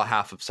can draw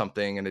half of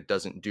something and it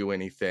doesn't do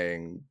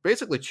anything.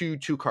 Basically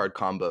two card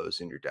combos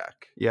in your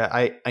deck. Yeah,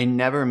 I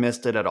never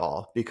missed it at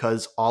all,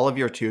 because all of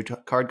your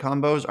 2-card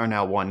combos are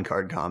now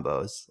 1-card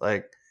combos.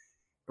 Like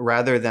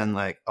rather than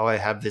like, oh, I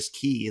have this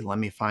key, let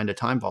me find a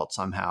Time Vault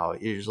somehow.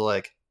 You're just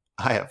like,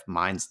 I have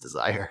Mind's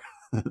Desire.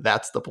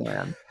 That's the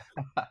plan.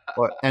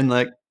 And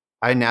like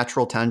I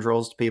natural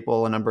tendrils to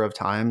people a number of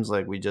times.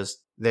 Like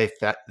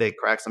they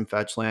crack some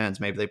fetch lands.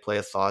 Maybe they play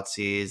a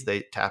Thoughtseize.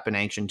 They tap an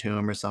Ancient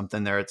Tomb or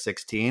something. They're at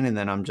 16, and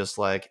then I'm just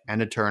like,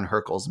 end of turn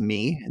Hercules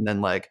me, and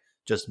then like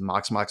just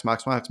mox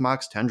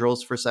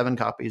tendrils for 7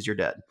 copies. You're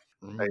dead.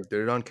 I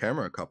did it on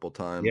camera a couple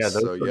times. Yeah,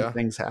 those sort of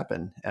things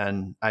happen,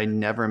 and I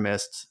never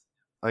missed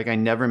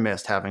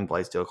having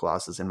Blightsteel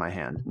Colossus in my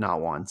hand,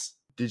 not once.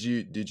 Did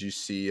you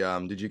see?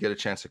 Did you get a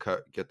chance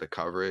to get the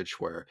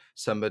coverage where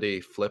somebody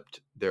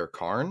flipped their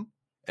Karn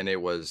and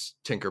it was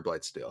Tinker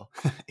Blightsteel?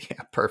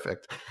 Yeah,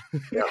 perfect.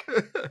 Yeah.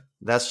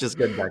 That's just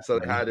good. So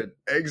they had an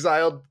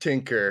exiled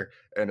Tinker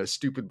and a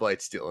stupid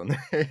Blightsteel in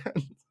their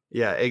hand.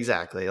 Yeah,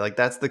 exactly. Like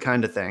that's the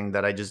kind of thing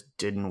that I just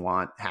didn't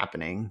want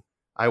happening.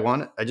 I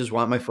just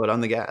want my foot on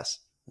the gas.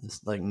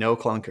 It's like no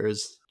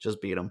clunkers,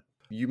 just beat them.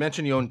 You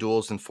mentioned you own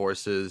Duels and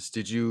Forces.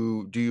 Do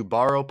you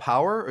borrow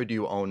power or do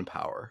you own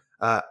power?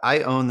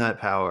 I own that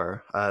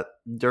power.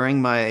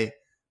 During my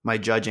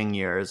judging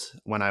years,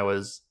 when I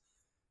was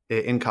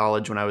in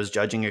college, when I was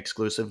judging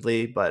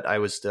exclusively, but I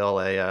was still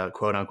a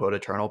quote unquote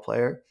eternal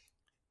player.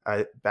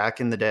 Back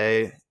in the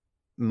day,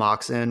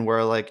 Moxen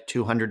were like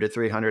 $200 to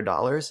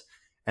 $300,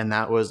 and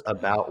that was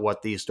about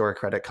what the store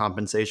credit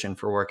compensation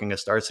for working a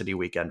Star City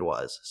weekend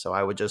was. So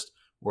I would just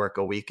work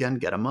a weekend,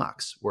 get a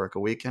Mox. Work a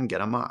weekend,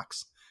 get a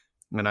Mox.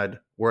 And I'd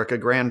work a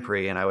Grand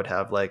Prix, and I would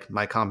have like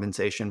my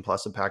compensation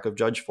plus a pack of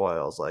Judge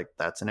foils. Like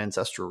that's an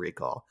Ancestral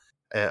Recall.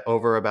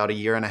 Over about a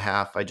year and a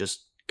half, I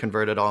just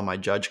converted all my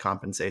Judge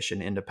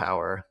compensation into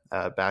power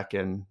back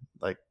in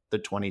like the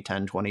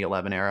 2010,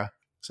 2011 era.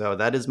 So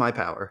that is my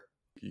power.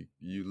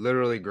 You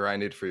literally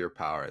grinded for your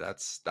power.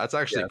 That's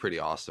actually pretty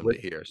awesome to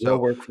hear. So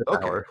we'll work for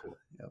power. Cool.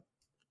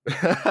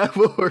 Yep.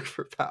 We'll work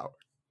for power.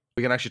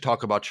 We can actually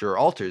talk about your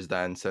altars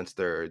then, since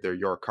they're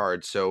your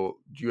cards. So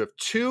do you have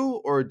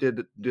 2, or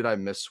did I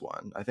miss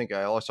one? I think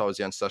I also was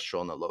the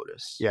Ancestral and the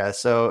Lotus. Yeah,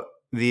 so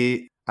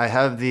I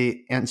have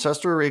the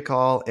Ancestral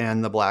Recall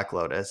and the Black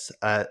Lotus.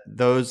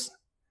 Those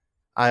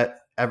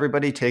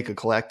Everybody take a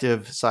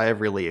collective sigh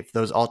of relief.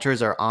 Those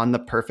altars are on the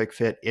perfect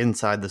fit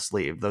inside the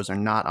sleeve. Those are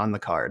not on the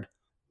card.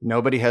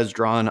 Nobody has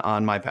drawn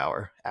on my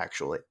power,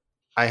 actually.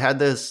 I had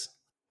this,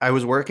 I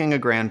was working a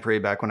Grand Prix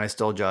back when I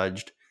still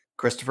judged.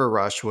 Christopher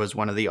Rush was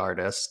one of the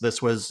artists.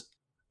 This was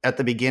at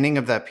the beginning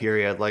of that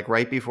period, like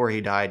right before he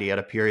died. He had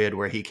a period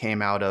where he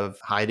came out of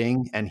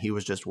hiding and he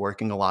was just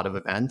working a lot of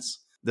events.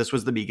 This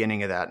was the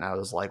beginning of that. And I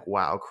was like,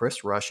 wow,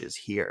 Chris Rush is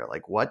here.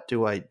 Like, what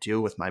do I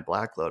do with my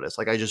Black Lotus?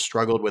 Like, I just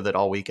struggled with it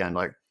all weekend.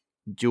 Like,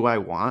 do I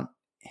want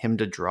him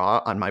to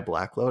draw on my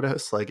Black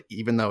Lotus? Like,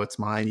 even though it's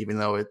mine, even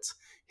though it's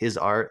his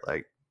art,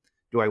 like,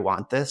 do I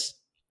want this?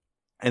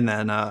 And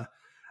then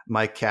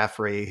Mike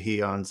Caffrey,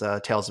 he owns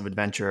Tales of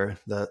Adventure,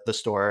 the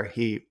store.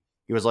 He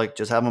was like,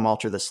 just have him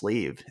alter the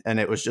sleeve, and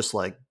it was just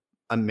like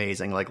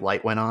amazing. Like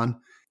light went on.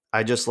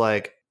 I just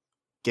like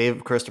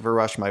gave Christopher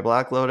Rush my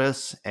Black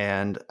Lotus,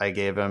 and I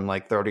gave him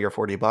like $30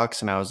 or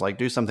 $40, and I was like,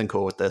 do something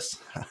cool with this.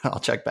 I'll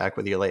check back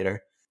with you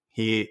later.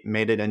 He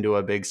made it into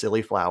a big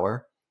silly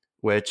flower,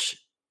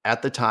 which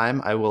at the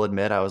time I will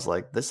admit I was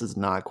like, this is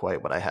not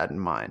quite what I had in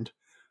mind,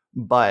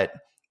 but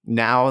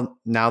now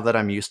that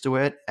I'm used to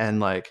it, and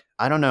like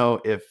I don't know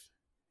if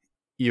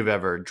you've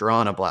ever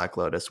drawn a Black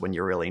Lotus when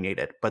you really need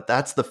it, but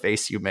that's the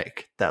face you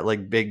make, that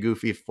like big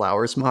goofy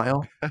flower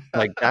smile.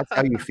 Like that's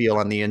how you feel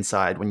on the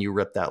inside when you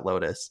rip that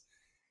lotus.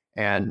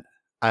 And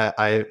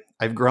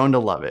I've grown to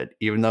love it,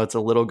 even though it's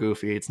a little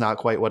goofy. It's not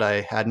quite what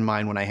I had in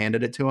mind when I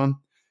handed it to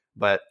him,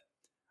 but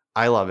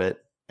I love it,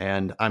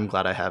 and I'm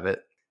glad I have it.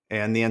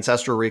 And the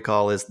Ancestral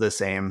Recall is the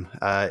same.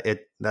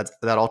 That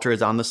altar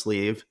is on the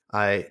sleeve.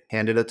 I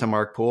handed it to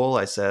Mark Poole.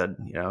 I said,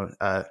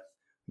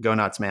 go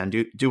nuts, man.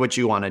 Do what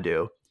you want to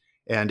do.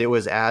 And it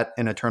was at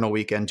an Eternal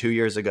Weekend 2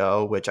 years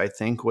ago, which I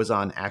think was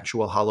on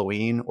actual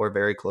Halloween or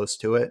very close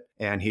to it.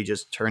 And he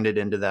just turned it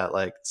into that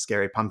like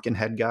scary pumpkin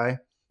head guy.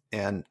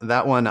 And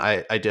that one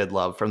I did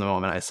love from the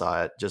moment I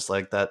saw it, just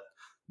like that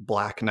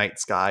black night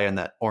sky and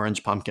that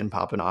orange pumpkin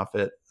popping off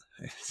it.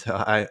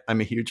 So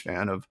I'm a huge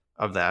fan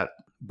of that.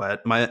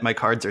 But my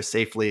cards are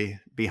safely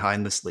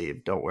behind the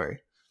sleeve. Don't worry.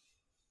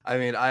 I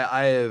mean,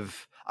 I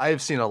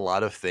have seen a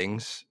lot of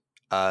things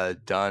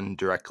done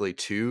directly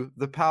to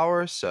the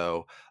power.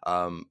 So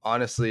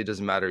honestly, it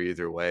doesn't matter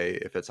either way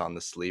if it's on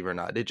the sleeve or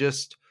not. It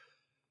just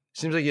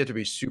seems like you have to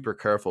be super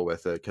careful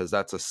with it because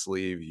that's a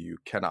sleeve you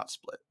cannot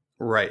split.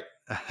 Right.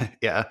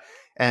 Yeah.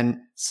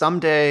 And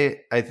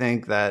someday I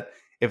think that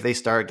if they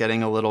start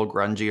getting a little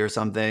grungy or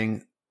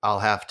something, I'll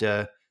have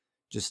to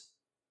just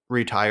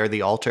retire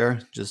the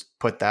altar, just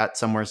put that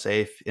somewhere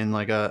safe in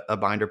like a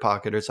binder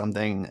pocket or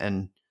something.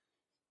 And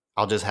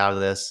I'll just have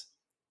this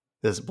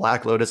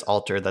Black Lotus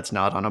altar that's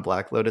not on a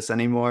Black Lotus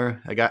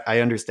anymore.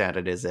 I understand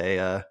it is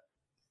a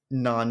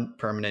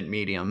non-permanent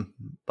medium,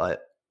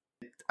 but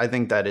I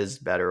think that is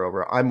better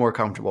over. I'm more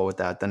comfortable with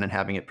that than in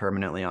having it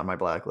permanently on my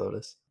Black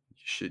Lotus.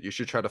 You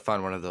should try to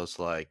find one of those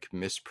like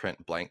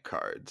misprint blank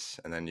cards,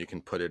 and then you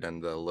can put it in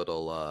the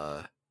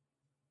little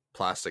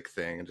plastic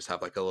thing and just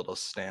have like a little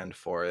stand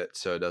for it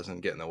so it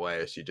doesn't get in the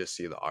way, so you just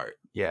see the art.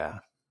 Yeah,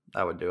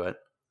 that would do it.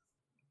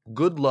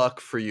 Good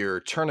luck for your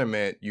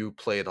tournament. You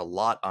played a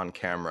lot on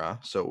camera,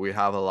 so we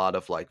have a lot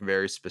of like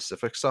very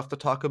specific stuff to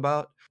talk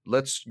about.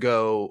 Let's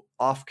go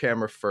off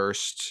camera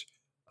first.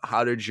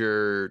 How did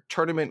your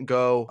tournament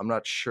go? I'm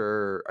not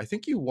sure. I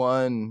think you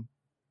won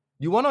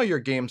all your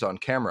games on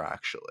camera,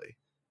 actually.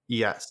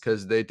 Yes.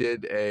 Because they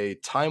did a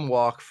time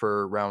walk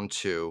for round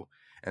 2,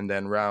 and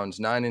then rounds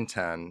 9 and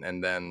 10,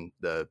 and then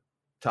the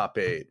top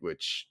 8,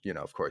 which,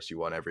 of course, you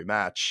won every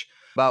match.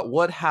 About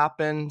what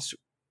happens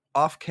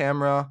off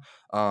camera,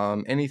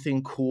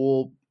 anything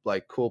cool,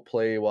 like cool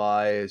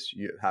play-wise,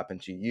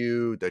 happened to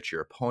you that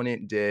your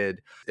opponent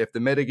did, if the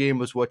metagame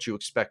was what you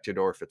expected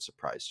or if it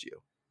surprised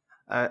you.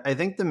 I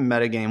think the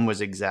metagame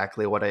was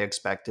exactly what I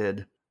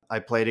expected. I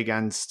played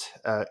against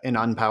an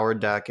unpowered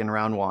deck in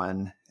round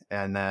 1,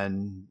 and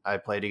then I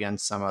played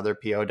against some other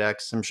PO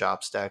decks, some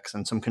shops decks,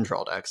 and some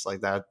control decks like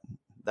that.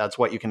 That's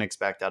what you can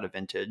expect out of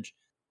Vintage.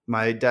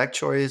 My deck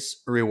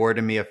choice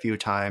rewarded me a few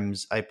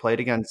times. I played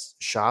against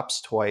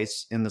shops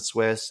twice in the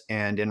Swiss,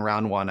 and in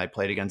round 1, I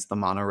played against the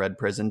mono red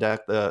prison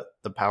deck, the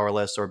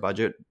powerless or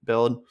budget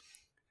build,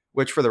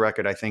 which for the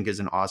record, I think is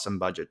an awesome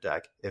budget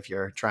deck. If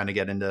you're trying to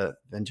get into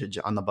Vintage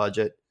on the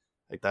budget,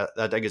 like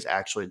that deck is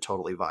actually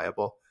totally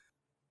viable.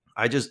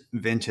 I just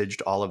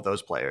vintaged all of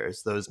those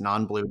players, those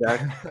non-blue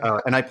decks.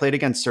 And I played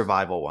against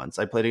Survival once.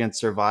 I played against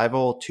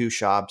Survival, 2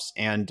 shops,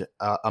 and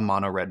a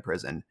mono red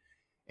prison.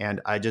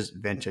 And I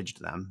just vintaged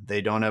them.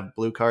 They don't have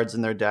blue cards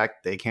in their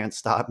deck. They can't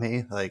stop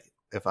me. Like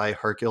if I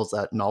Hercules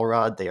that Null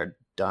Rod, they are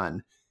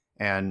done.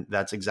 And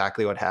that's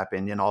exactly what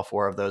happened in all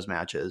 4 of those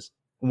matches.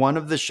 One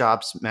of the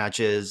shops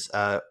matches,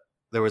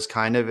 there was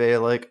kind of a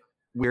like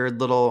weird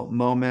little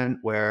moment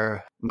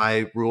where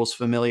my rules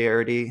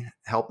familiarity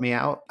helped me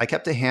out. I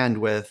kept a hand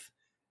with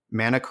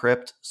Mana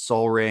Crypt,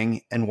 Soul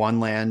Ring, and 1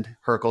 land,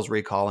 Hercules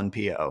Recall, and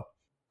PO.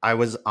 I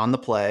was on the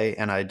play,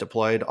 and I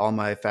deployed all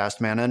my fast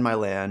mana in my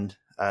land.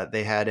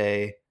 They had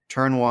a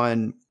turn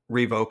 1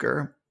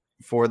 Revoker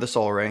for the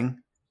Soul Ring,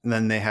 and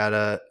then they had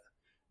a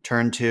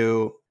Turn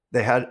 2,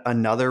 they had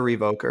another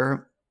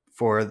Revoker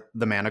for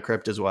the Mana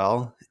Crypt as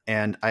well,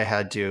 and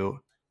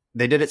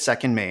they did it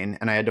second main,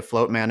 and I had to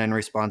float mana in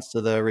response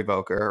to the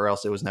Revoker, or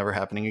else it was never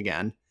happening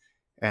again.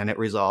 And it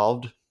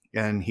resolved,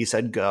 and he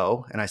said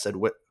go, and I said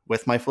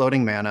with my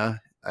floating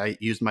mana, I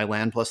used my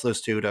land plus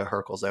those 2 to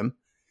Hercules him.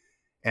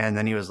 And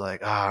then he was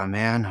like, "Ah,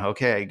 man,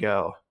 okay,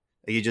 go."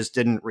 He just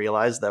didn't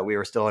realize that we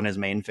were still in his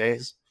main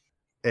phase.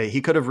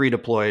 He could have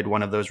redeployed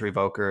one of those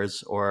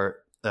Revokers or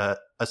a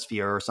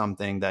sphere or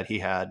something that he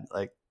had.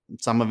 Like,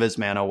 some of his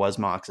mana was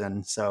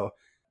Moxen, so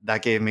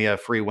that gave me a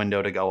free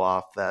window to go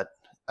off that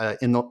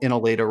in a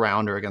later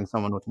round or against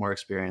someone with more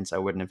experience I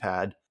wouldn't have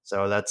had.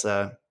 So that's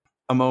a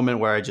moment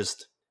where I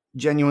just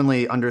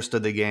genuinely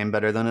understood the game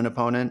better than an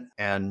opponent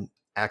and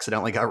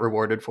accidentally got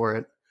rewarded for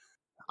it.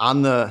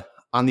 On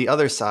the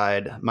other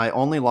side, my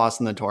only loss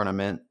in the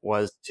tournament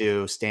was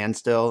to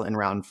Standstill in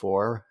round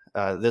 4.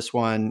 This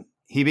one,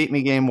 he beat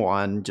me game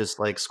 1, just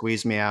like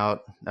squeezed me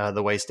out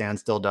the way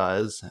Standstill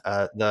does.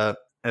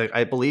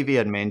 I believe he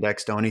had main deck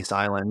Stony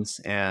Silence,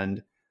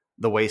 and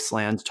the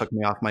Wastelands took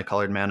me off my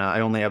colored mana. I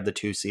only have the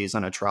 2 Cs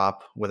on a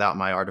Trop without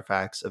my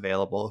artifacts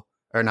available.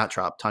 Or not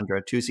Trop,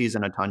 Tundra. 2 Cs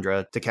and a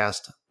Tundra to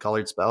cast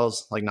colored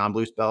spells, like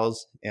non-blue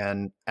spells.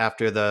 And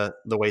after the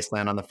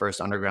Wasteland on the first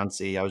Underground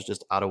Sea, I was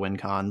just out of win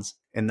cons.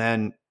 And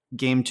then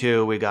game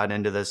 2, we got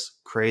into this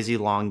crazy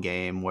long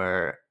game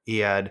where he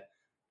had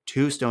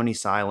 2 Stony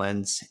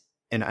Silence,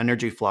 an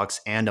Energy Flux,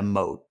 and a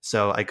Moat.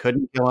 So I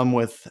couldn't kill him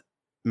with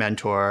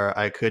Mentor.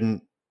 I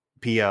couldn't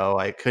PO.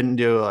 I couldn't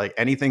do like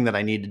anything that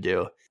I need to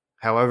do.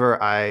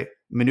 However, I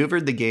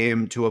maneuvered the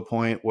game to a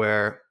point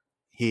where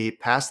he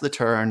passed the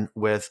turn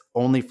with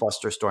only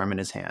Flusterstorm in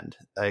his hand.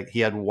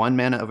 He had 1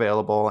 mana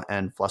available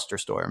and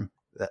Flusterstorm.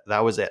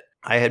 That was it.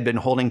 I had been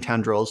holding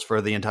Tendrils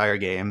for the entire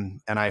game,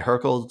 and I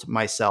Hercled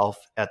myself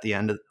at the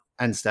end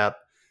step.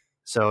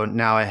 So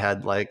now I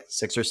had like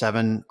 6 or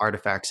 7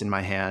 artifacts in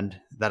my hand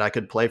that I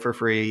could play for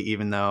free,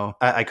 even though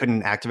I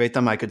couldn't activate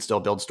them. I could still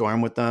build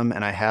Storm with them.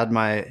 And I had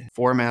my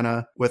 4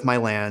 mana with my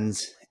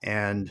lands,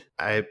 and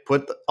I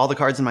put all the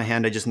cards in my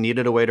hand. I just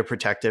needed a way to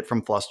protect it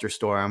from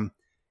Flusterstorm.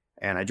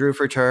 And I drew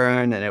for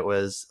turn, and it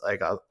was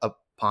like a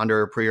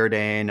Ponder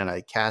Preordain, and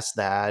I cast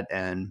that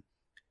and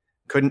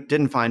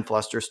didn't find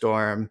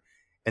Flusterstorm.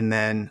 And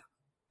then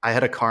I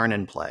had a Karn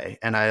in play,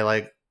 and I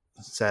like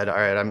said, all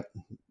right,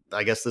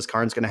 I guess this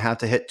Karn's going to have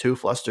to hit 2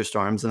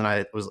 Flusterstorms. And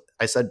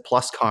I said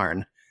plus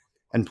Karn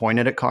and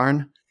pointed at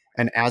Karn.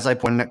 And as I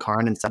pointed at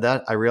Karn and said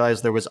that, I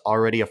realized there was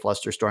already a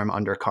Flusterstorm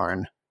under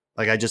Karn.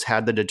 Like, I just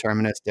had the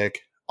deterministic,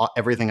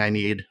 everything I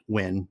need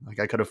win. Like,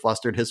 I could have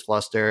flustered his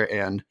Fluster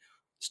and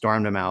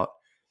stormed him out.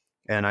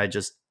 And I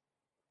just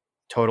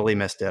totally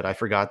missed it. I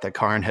forgot that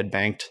Karn had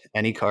banked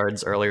any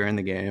cards earlier in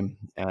the game.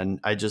 And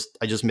I just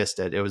missed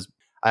it.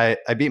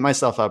 I beat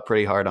myself up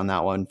pretty hard on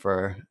that one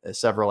for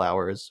several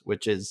hours,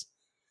 which is,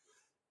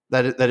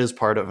 that is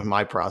part of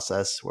my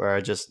process where I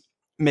just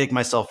make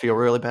myself feel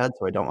really bad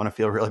so I don't want to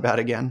feel really bad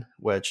again,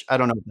 which I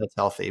don't know if that's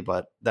healthy,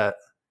 but that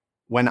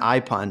when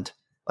I punt,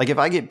 like if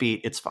I get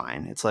beat, it's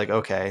fine. It's like,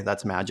 okay,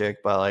 that's magic.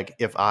 But like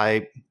if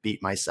I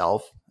beat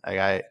myself,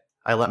 like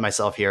I let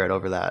myself hear it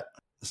over that.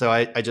 So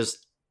I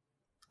just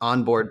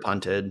on board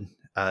punted.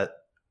 That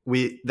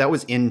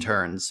was in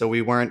turns. So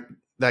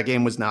that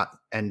game was not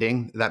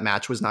ending. That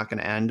match was not going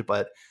to end,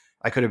 but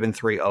I could have been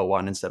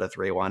 3-0-1 instead of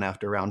 3-1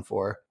 after round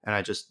 4, and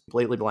I just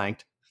completely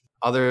blanked.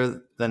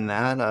 Other than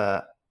that,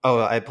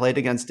 I played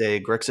against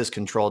a Grixis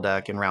control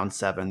deck in round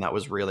 7. That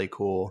was really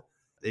cool.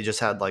 They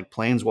just had like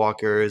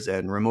planeswalkers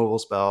and removal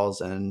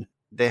spells, and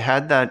they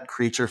had that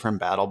creature from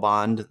Battle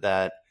Bond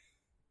that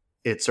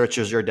it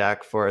searches your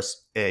deck for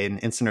an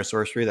instant or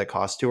sorcery that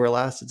costs 2 or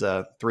less. It's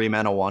a 3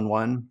 mana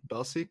 1/1.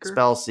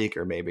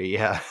 Spellseeker, maybe.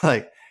 Yeah,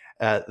 like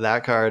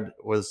that card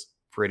was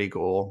pretty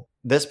cool.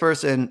 This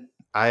person,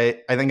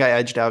 I think I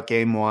edged out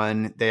game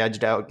 1. They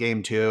edged out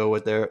game 2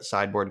 with their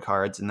sideboard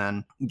cards. And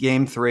then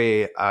game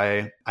 3,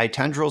 I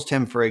Tendrils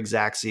him for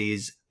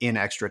Xaxes in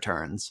extra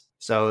turns.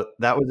 So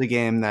that was a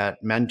game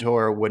that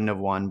Mentor wouldn't have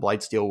won.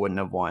 Blightsteel wouldn't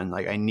have won.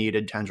 Like, I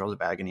needed Tendrils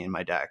of Agony in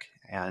my deck.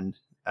 And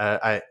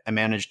I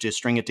managed to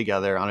string it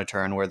together on a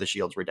turn where the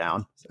shields were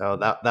down. So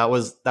that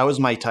was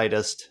my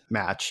tightest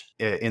match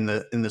in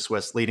the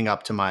Swiss leading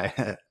up to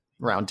my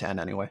round 10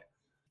 anyway.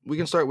 We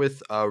can start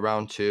with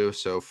round 2.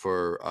 So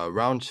for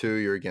round 2,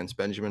 you're against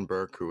Benjamin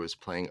Burke, who was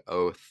playing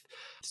Oath.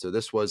 So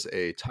this was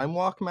a time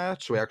walk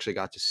match. So we actually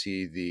got to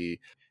see the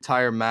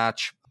entire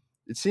match.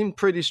 It seemed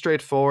pretty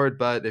straightforward,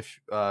 but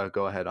if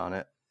go ahead on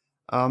it.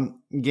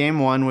 Game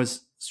 1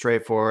 was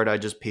straightforward. I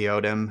just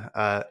PO'd him.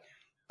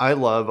 I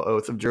love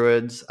Oath of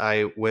Druids.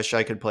 I wish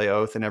I could play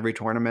Oath in every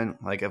tournament.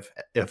 Like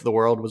if the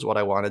world was what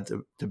I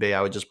wanted to be,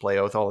 I would just play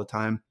Oath all the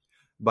time.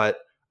 But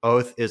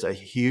Oath is a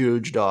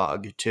huge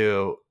dog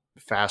to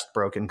fast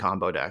broken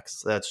combo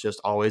decks. That's just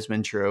always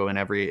been true in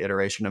every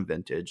iteration of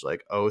Vintage.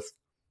 Like, Oath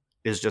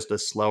is just a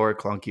slower,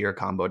 clunkier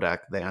combo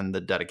deck than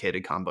the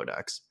dedicated combo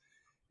decks.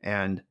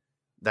 And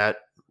that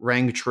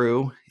rang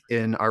true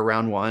in our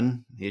round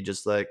 1. He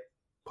just like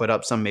put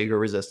up some meager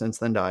resistance,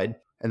 then died.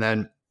 And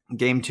then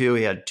Game 2,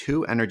 he had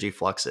 2 energy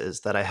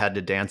fluxes that I had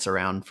to dance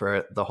around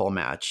for the whole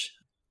match.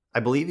 I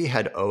believe he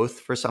had Oath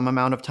for some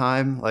amount of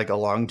time, like a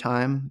long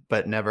time,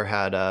 but never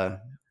had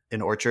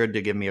an Orchard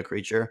to give me a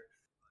creature.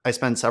 I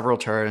spent several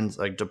turns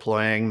like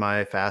deploying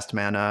my fast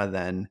mana,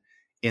 then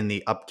in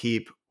the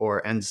upkeep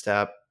or end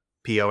step,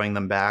 POing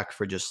them back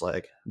for just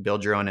like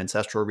build your own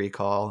ancestral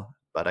recall.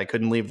 But I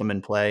couldn't leave them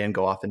in play and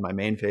go off in my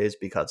main phase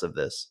because of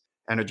this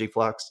energy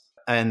flux.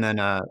 And then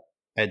I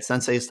had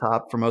Sensei's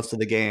Top for most of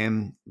the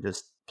game,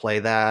 just play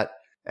that.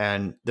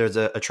 And there's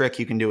a trick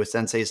you can do with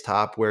Sensei's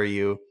Top where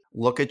you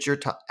look at your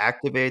top,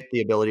 activate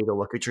the ability to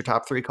look at your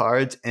top 3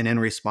 cards, and in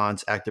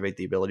response, activate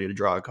the ability to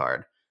draw a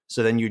card.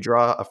 So then you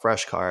draw a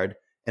fresh card,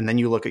 and then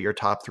you look at your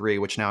top 3,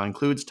 which now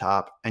includes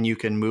top, and you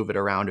can move it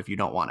around if you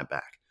don't want it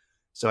back.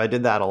 So I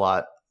did that a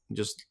lot,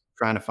 just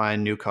trying to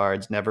find new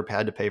cards, never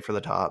had to pay for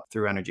the top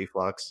through Energy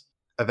Flux.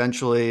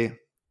 Eventually,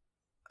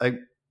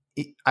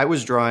 I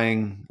was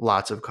drawing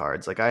lots of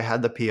cards. Like I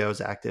had the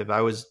POs active.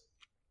 I was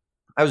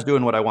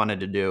doing what I wanted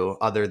to do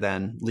other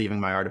than leaving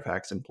my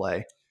artifacts in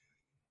play.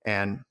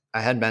 And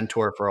I had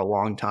Mentor for a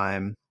long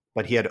time,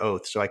 but he had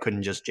Oath, so I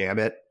couldn't just jam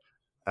it.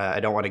 I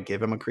don't want to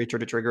give him a creature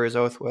to trigger his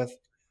Oath with.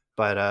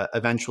 But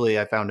eventually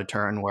I found a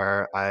turn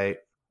where I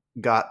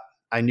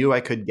knew I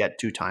could get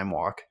to Time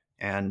Walk,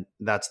 and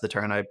that's the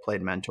turn I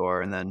played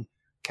Mentor and then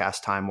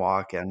cast Time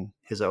Walk, and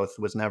his Oath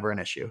was never an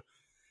issue.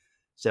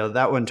 So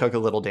that one took a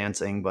little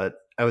dancing, but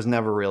I was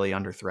never really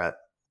under threat.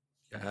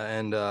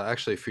 And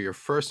actually, for your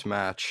first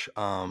match,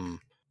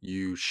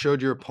 you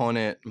showed your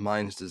opponent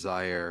Mind's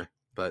Desire,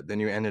 but then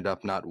you ended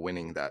up not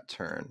winning that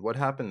turn. What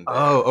happened there?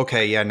 Oh,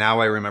 okay. Yeah,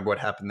 now I remember what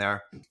happened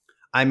there.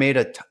 I made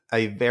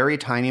a very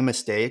tiny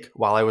mistake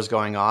while I was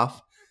going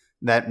off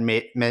that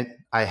meant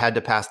I had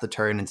to pass the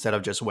turn instead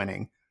of just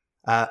winning.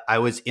 I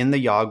was in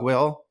the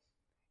Yogg-Will,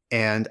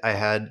 and I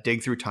had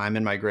Dig Through Time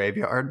in my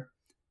graveyard,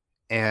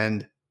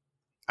 and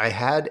I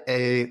had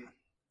I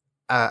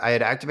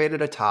had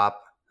activated a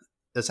top,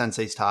 the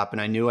Sensei's Top,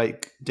 and I knew I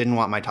didn't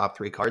want my top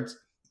 3 cards,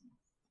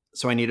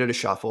 so I needed a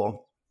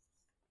shuffle.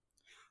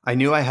 I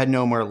knew I had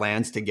no more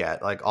lands to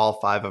get, like all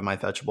 5 of my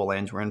fetchable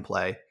lands were in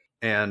play,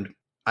 and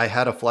I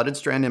had a Flooded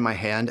Strand in my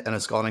hand and a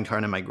Scalding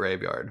Tarn in my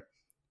graveyard.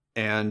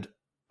 And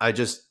I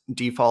just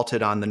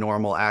defaulted on the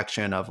normal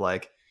action of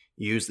like,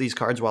 use these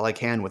cards while I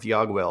can with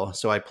Yogg-Will.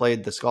 So I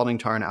played the Scalding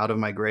Tarn out of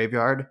my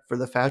graveyard for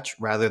the fetch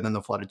rather than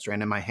the Flooded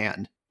Strand in my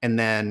hand. And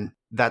then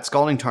that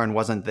Scalding Tarn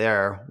wasn't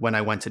there when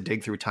I went to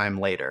Dig Through Time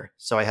later.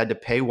 So I had to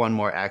pay 1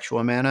 more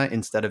actual mana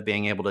instead of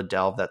being able to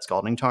delve that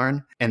Scalding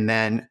Tarn. And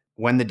then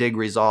when the dig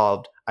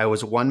resolved, I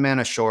was 1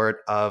 mana short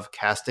of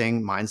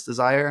casting Mind's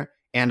Desire,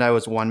 and I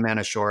was 1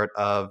 mana short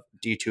of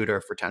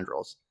Detutor for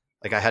Tendrils.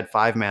 Like I had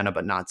 5 mana,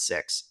 but not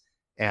 6.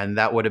 And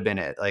that would have been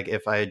it. Like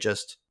if I had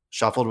just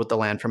shuffled with the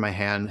land from my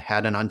hand,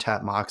 had an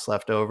untapped Mox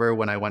left over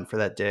when I went for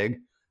that dig,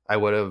 I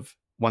would have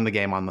won the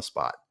game on the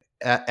spot.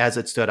 As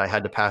it stood, I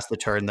had to pass the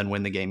turn, then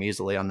win the game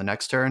easily on the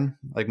next turn.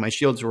 Like my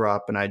shields were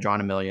up and I had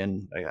drawn a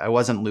million. I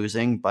wasn't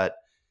losing, but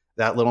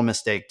that little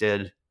mistake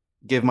did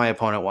give my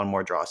opponent 1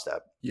 more draw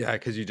step. Yeah,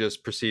 because you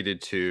just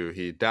proceeded to,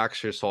 he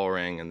Dax your Sol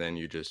Ring, and then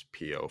you just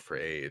PO for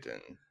 8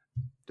 and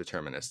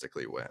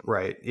deterministically win.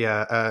 Right.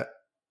 Yeah.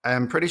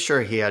 I'm pretty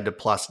sure he had to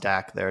plus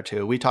DAC there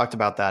too. We talked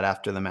about that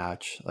after the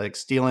match. Like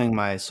stealing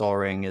my Sol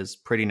Ring is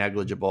pretty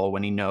negligible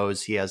when he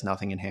knows he has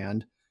nothing in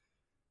hand.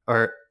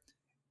 Or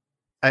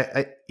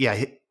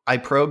I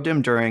probed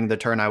him during the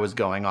turn I was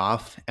going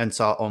off and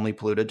saw only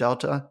Polluted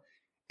Delta,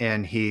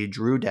 and he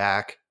drew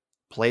DAC,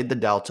 played the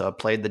Delta,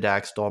 played the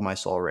DAC, stole my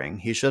Sol Ring.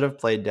 He should have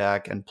played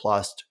DAC and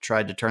plus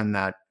tried to turn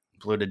that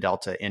Polluted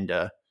Delta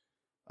into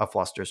a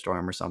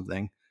Flusterstorm or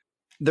something.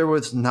 There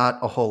was not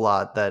a whole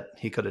lot that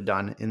he could have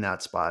done in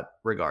that spot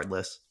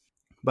regardless.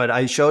 But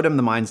I showed him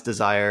the Mind's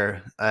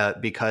Desire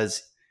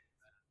because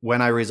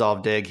when I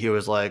resolved Dig, he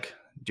was like,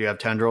 do you have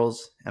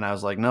Tendrils? And I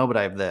was like, no, but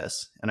I have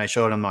this. And I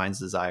showed him Mind's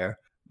Desire.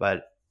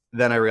 But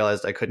then I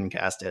realized I couldn't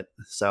cast it.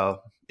 So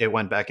it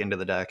went back into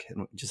the deck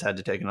and just had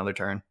to take another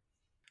turn.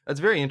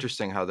 That's very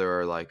interesting how there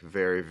are like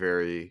very,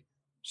 very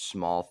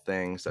small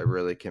things that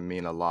really can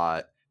mean a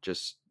lot.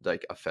 Just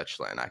like a fetch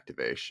land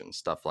activation,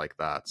 stuff like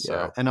that. So,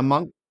 yeah. And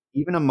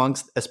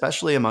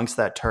especially amongst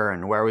that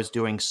turn where I was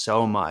doing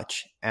so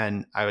much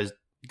and I was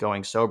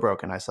going so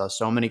broken, I saw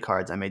so many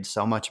cards, I made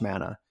so much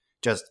mana,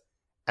 just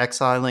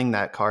exiling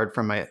that card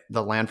from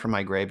the land from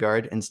my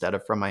graveyard instead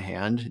of from my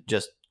hand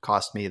just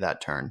cost me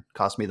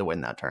the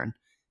win that turn.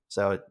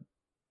 So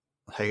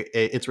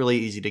it's really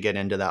easy to get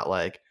into that,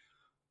 like,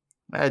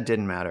 it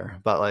didn't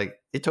matter, but like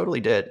it totally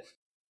did.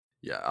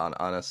 Yeah,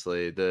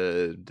 honestly,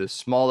 the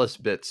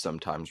smallest bits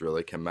sometimes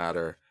really can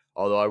matter.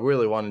 Although I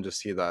really wanted to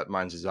see that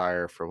Mind's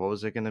Desire for, what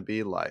was it going to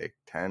be, like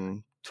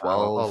 10,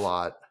 12?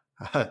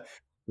 A lot.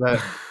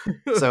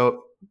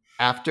 So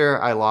after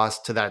I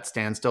lost to that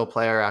standstill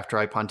player, after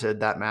I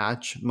punted that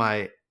match,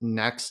 my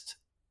next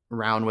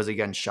round was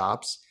against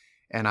Shops,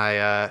 and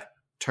I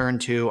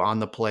turned 2 on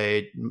the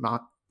play,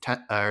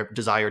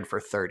 desired for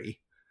 30.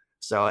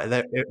 So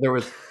there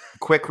was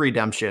quick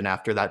redemption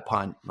after that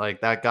punt. Like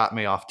that got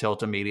me off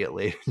tilt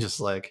immediately. Just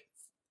like,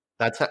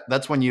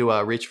 That's when you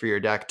reach for your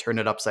deck, turn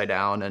it upside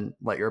down, and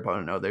let your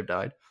opponent know they've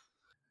died.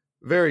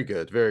 Very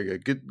good, very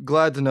good.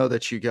 Glad to know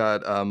that you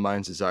got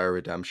Mind's Desire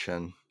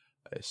Redemption.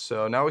 Okay,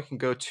 so now we can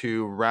go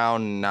to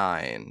round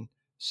 9.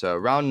 So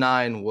round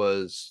 9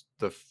 was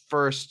the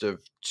first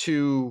of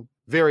 2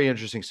 very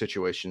interesting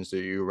situations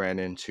that you ran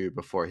into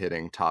before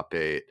hitting top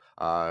 8.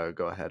 Go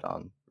ahead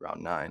on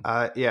round 9.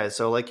 Yeah,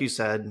 so like you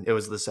said, it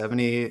was the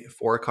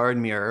 74 card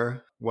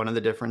mirror. One of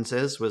the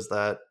differences was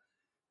that,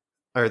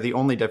 or the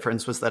only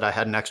difference was that I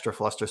had an extra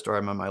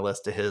Flusterstorm on my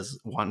list to his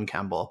 1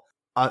 Kemble.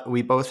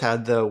 We both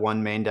had the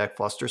 1 main deck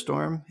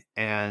Flusterstorm,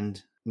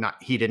 and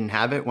he didn't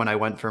have it when I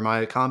went for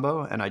my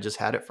combo, and I just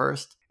had it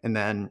first. And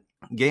then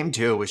game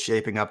 2 was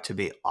shaping up to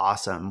be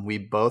awesome. We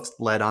both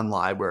led on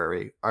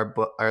library.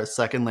 Our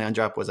second land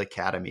drop was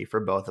Academy for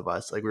both of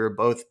us. Like, we were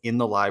both in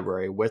the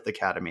library with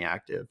Academy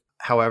active.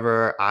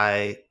 However,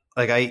 I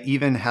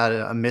even had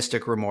a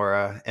Mystic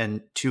Remora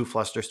and 2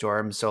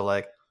 Flusterstorms. So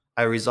like,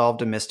 I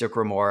resolved a Mystic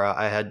Remora.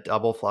 I had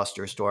double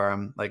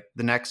Flusterstorm. Like,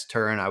 the next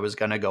turn, I was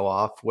going to go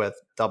off with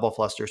double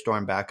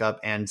Flusterstorm backup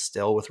and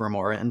still with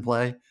Remora in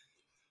play.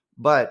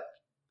 But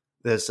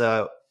this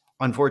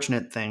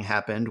unfortunate thing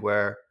happened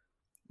where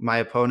my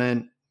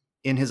opponent,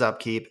 in his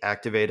upkeep,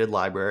 activated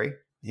Library.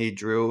 He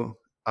drew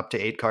up to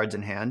 8 cards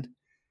in hand,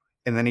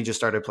 and then he just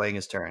started playing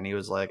his turn. He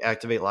was like,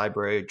 activate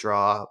Library,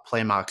 draw,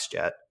 play Mox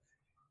Jet.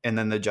 And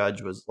then the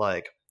judge was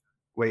like,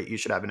 wait, you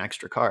should have an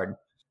extra card.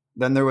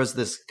 Then there was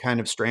this kind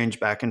of strange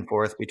back and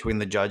forth between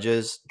the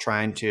judges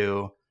trying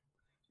to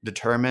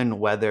determine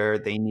whether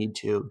they need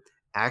to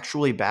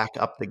actually back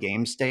up the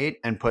game state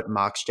and put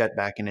Mox Jet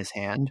back in his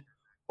hand,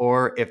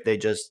 or if they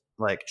just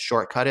like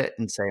shortcut it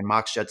and say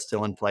Mox Jet's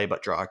still in play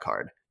but draw a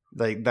card.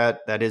 Like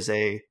that is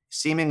a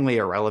seemingly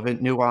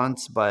irrelevant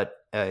nuance, but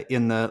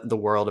in the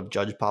world of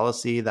judge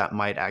policy, that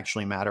might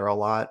actually matter a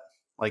lot.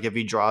 Like, if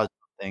he draws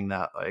something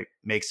that like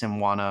makes him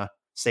want to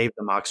save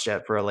the Mox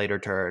Jet for a later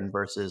turn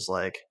versus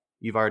like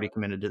you've already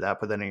committed to that,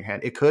 put that in your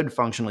hand, it could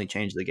functionally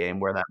change the game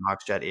where that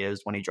Mox Jet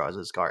is when he draws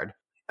his card.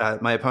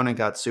 My opponent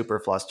got super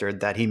flustered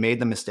that he made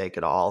the mistake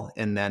at all,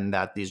 and then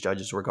that these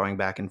judges were going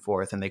back and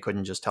forth and they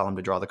couldn't just tell him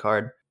to draw the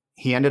card.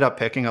 He ended up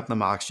picking up the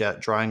Mox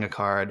Jet, drawing a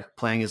card,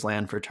 playing his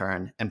land for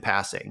turn, and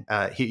passing.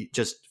 He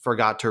just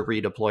forgot to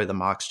redeploy the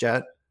Mox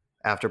Jet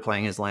after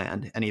playing his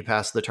land, and he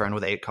passed the turn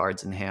with 8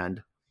 cards in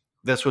hand.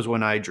 This was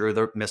when I drew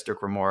the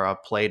Mystic Remora,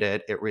 played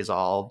it, it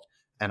resolved,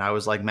 and I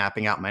was like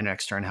mapping out my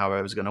next turn, how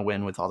I was going to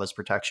win with all this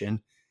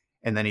protection.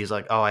 And then he's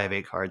like, oh, I have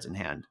 8 cards in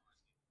hand.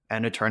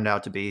 And it turned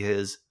out to be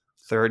his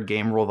 3rd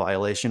game rule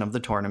violation of the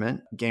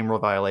tournament. Game rule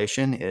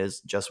violation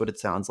is just what it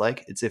sounds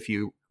like. It's if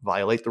you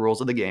violate the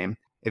rules of the game.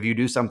 If you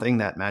do something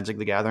that Magic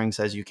the Gathering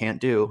says you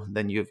can't do,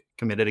 then you've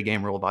committed a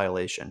game rule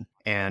violation.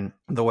 And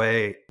the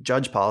way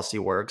judge policy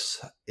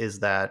works is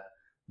that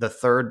the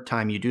 3rd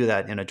time you do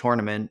that in a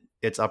tournament,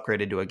 it's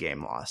upgraded to a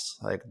game loss.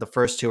 Like, the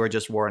first 2 are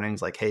just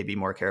warnings, like, hey, be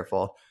more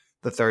careful.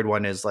 The 3rd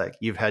one is like,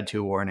 you've had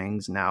 2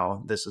 warnings.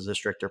 Now this is a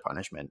stricter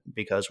punishment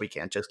because we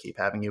can't just keep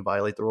having you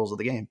violate the rules of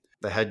the game.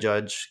 The head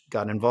judge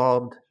got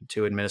involved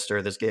to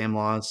administer this game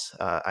loss.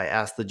 I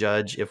asked the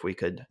judge if we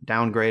could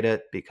downgrade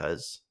it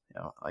because,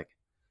 like,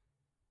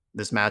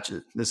 this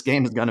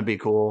game is going to be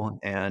cool.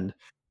 And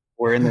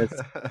we're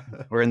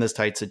in this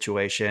tight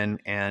situation.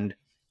 And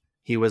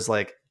he was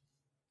like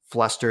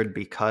flustered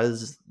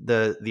because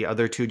the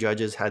other 2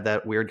 judges had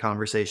that weird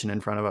conversation in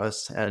front of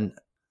us. And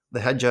the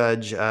head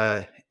judge,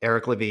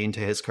 Eric Levine, to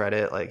his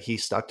credit, like, he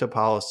stuck to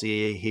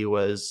policy. He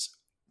was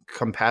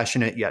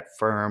compassionate yet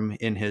firm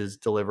in his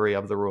delivery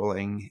of the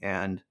ruling.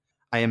 And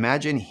I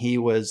imagine he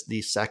was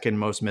the second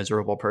most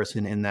miserable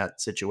person in that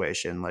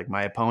situation. Like,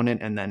 my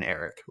opponent and then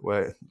Eric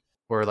were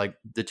like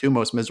the 2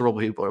 most miserable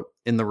people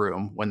in the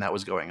room when that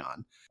was going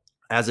on.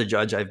 As a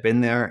judge, I've been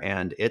there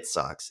and it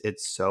sucks.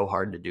 It's so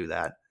hard to do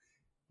that.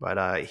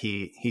 But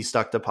he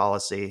stuck to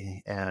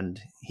policy and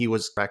he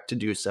was correct to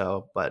do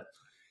so. But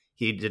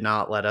he did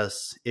not let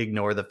us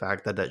ignore the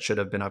fact that that should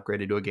have been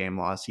upgraded to a game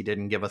loss. He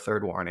didn't give a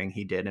 3rd warning.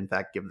 He did, in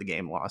fact, give the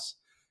game loss.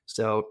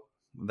 So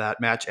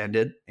that match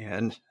ended,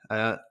 and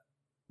that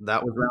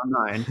was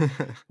round 9,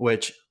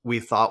 which we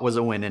thought was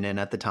a win-in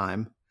at the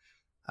time.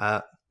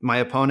 My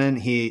opponent,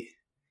 he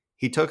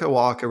took a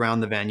walk around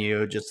the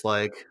venue, just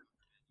like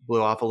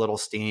blew off a little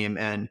steam,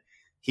 and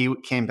he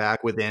came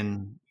back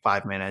within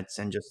 5 minutes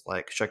and just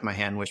like shook my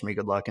hand, wished me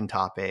good luck in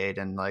top 8,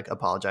 and like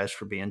apologized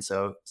for being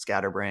so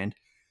scatterbrained.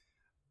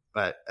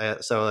 But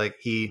so like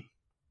he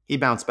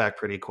bounced back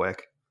pretty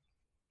quick.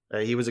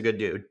 He was a good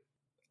dude.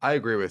 I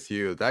agree with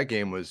you. That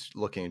game was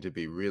looking to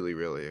be really,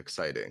 really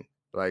exciting.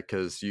 Like,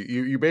 because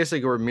you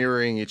basically were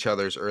mirroring each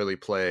other's early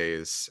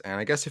plays, and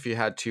I guess if you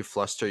had 2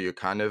 fluster, you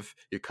kind of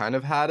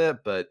had it.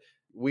 But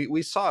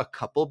we saw a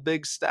couple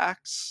big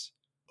stacks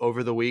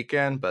over the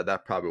weekend, but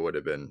that probably would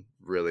have been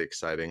really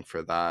exciting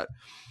for that.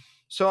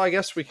 So I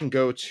guess we can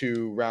go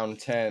to round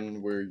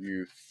 10 where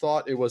you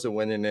thought it was a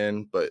winning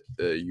in, but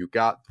you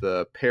got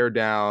the pair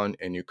down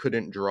and you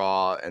couldn't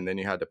draw, and then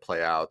you had to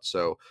play out.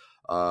 So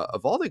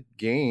of all the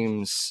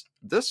games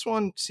this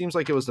one seems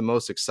like it was the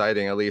most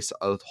exciting. At least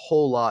a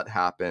whole lot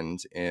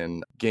happened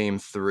in game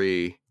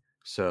 3.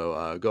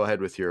 So go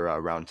ahead with your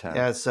round 10.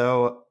 Yeah,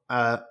 so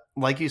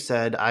like you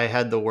said, I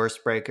had the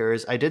worst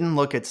breakers. I didn't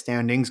look at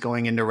standings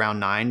going into round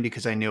 9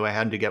 because I knew I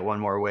had to get one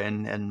more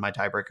win and my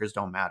tiebreakers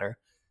don't matter.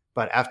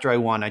 But after I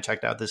won, I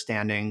checked out the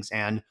standings,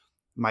 and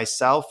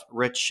myself,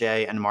 Rich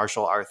Shea, and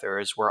Marshall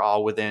Arthurs were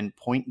all within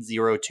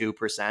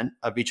 0.02%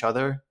 of each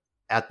other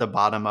at the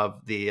bottom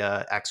of the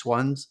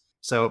X1s.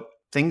 So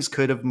things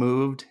could have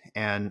moved,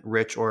 and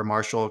Rich or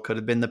Marshall could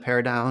have been the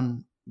pair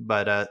down,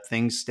 but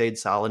things stayed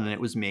solid, and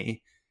it was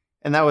me.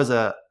 And that was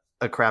a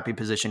crappy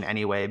position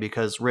anyway,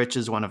 because Rich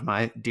is one of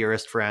my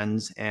dearest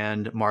friends,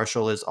 and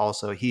Marshall is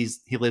also he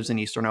lives in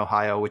Eastern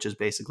Ohio, which is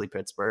basically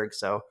Pittsburgh,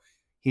 so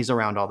he's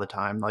around all the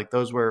time. Like,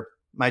 those were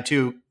my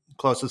two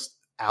closest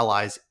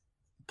allies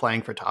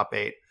playing for top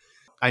 8.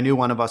 I knew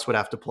one of us would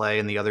have to play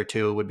and the other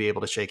two would be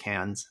able to shake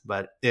hands,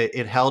 but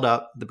it held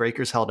up. The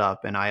breakers held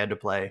up and I had to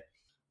play.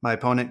 My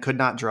opponent could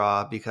not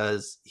draw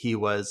because he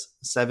was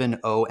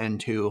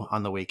 7-0-2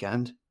 on the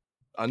weekend.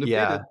 Undefeated.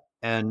 Yeah.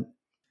 And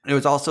it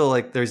was also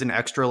like there's an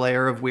extra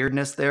layer of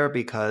weirdness there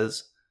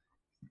because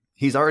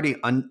he's already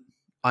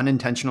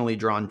unintentionally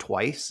drawn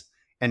twice.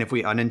 And if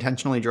we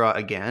unintentionally draw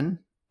again,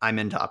 I'm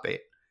in top 8.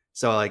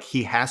 So like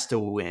he has to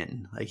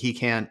win. Like he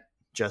can't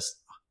just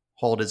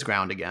hold his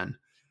ground again.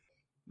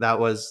 That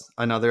was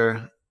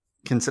another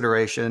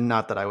consideration.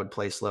 Not that I would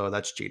play slow.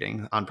 That's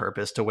cheating on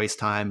purpose to waste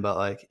time. But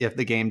like if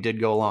the game did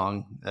go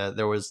long,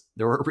 there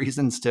were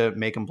reasons to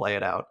make him play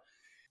it out.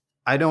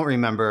 I don't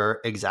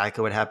remember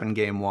exactly what happened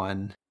game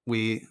 1.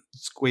 We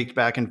squeaked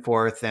back and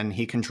forth and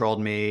he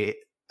controlled me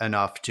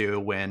enough to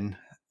win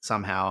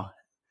somehow.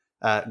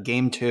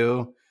 Game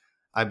 2,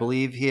 I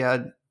believe he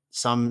had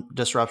some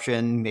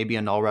disruption, maybe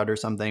a null rod or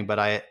something, but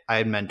I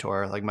had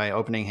mentor. Like my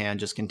opening hand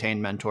just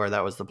contained mentor.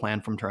 That was the plan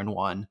from turn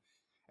 1.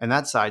 And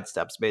that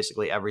sidesteps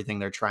basically everything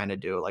they're trying to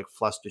do, like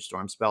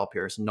Flusterstorm, Spell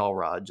Pierce, Null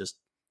Rod, just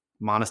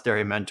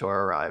Monastery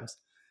Mentor arrives.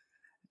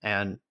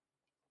 And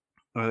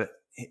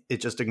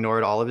it just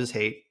ignored all of his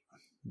hate.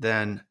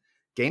 Then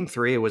game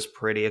 3 was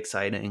pretty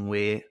exciting.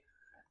 We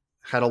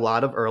had a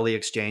lot of early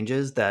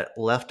exchanges that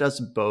left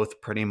us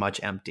both pretty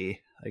much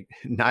empty.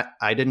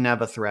 I didn't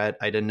have a threat.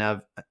 I didn't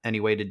have any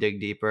way to dig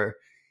deeper.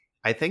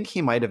 I think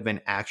he might have been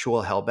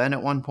actual Hellbent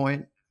at one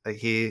point. I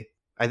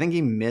think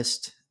he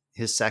missed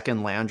his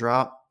second land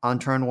drop on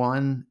turn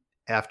 1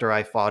 after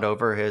I fought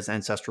over his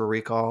Ancestral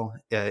Recall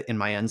in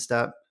my end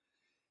step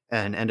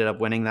and ended up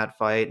winning that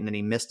fight. And then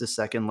he missed his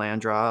second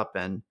land drop.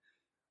 And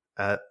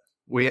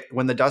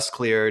when the dust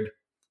cleared,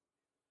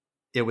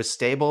 it was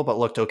stable but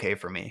looked okay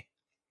for me.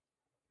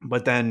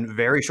 But then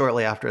very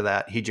shortly after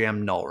that, he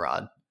jammed Null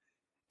Rod.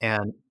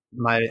 And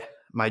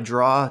my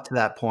draw to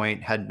that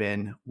point had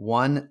been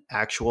one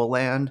actual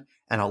land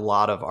and a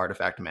lot of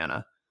artifact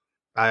mana.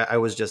 I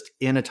was just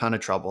in a ton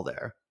of trouble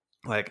there.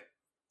 Like,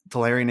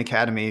 Tolarian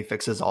Academy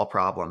fixes all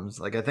problems.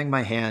 Like, I think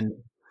my hand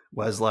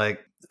was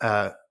like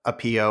a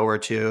PO or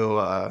two.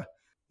 I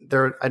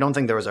don't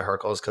think there was a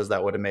Hercules because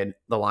that would have made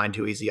the line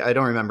too easy. I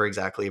don't remember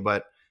exactly,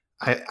 but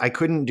I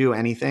couldn't do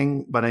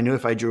anything. But I knew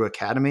if I drew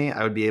Academy,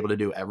 I would be able to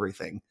do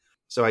everything.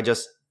 So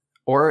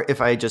or if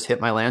I just hit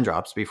my land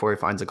drops before he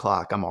finds a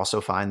clock, I'm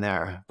also fine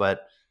there.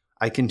 But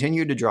I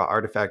continued to draw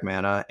artifact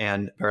mana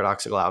and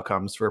paradoxical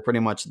outcomes for pretty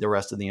much the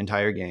rest of the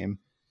entire game.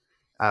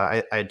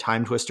 I had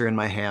Time Twister in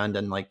my hand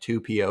and like 2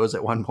 POs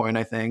at one point,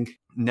 I think.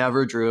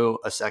 Never drew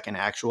a second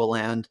actual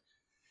land.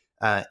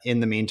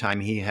 In the meantime,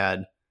 he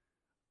had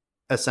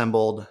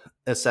assembled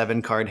a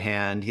 7-card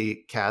hand.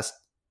 He cast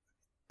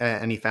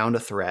and he found a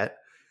threat.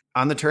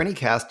 On the turn he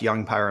cast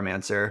Young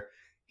Pyromancer.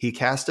 He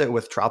cast it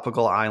with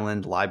Tropical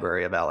Island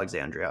Library of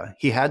Alexandria.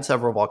 He had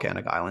several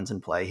volcanic islands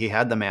in play. He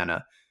had the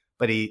mana,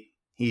 but he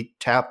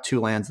tapped 2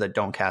 lands that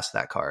don't cast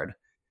that card.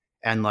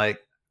 And like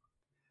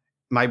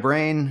my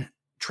brain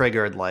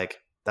triggered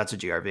like, that's a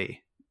GRV.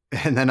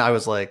 And then I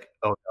was like,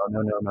 oh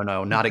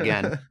no, not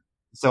again.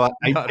 So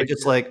I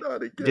just like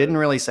didn't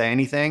really say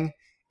anything.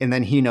 And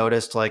then he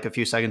noticed like a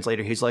few seconds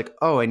later, he's like,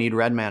 oh, I need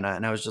red mana.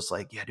 And I was just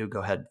like, yeah, dude,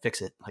 go ahead,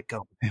 fix it. Like,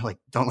 go. Like,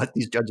 don't let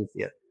these judges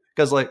see it.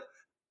 Because like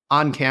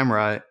on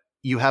camera,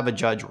 you have a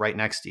judge right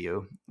next to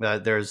you.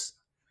 There's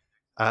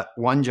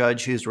one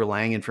judge who's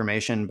relaying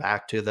information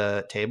back to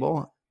the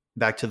table,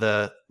 back to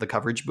the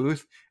coverage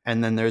booth.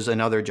 And then there's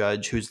another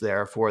judge who's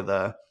there for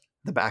the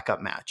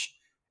backup match.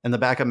 And the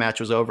backup match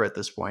was over at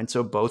this point.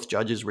 So both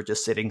judges were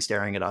just sitting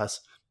staring at us.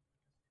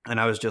 And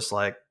I was just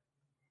like,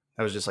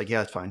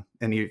 yeah, it's fine.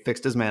 And he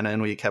fixed his mana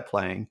and we kept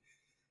playing.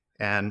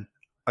 And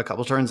a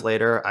couple turns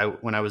later,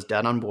 when I was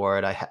dead on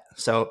board,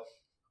 so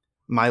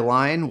my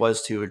line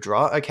was to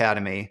draw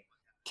Academy,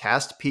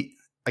 cast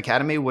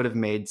Academy would have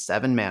made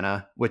 7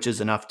 mana, which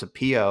is enough to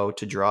PO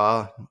to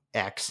draw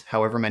X,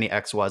 however many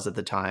X was at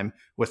the time,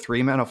 with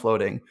 3 mana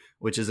floating,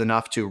 which is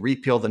enough to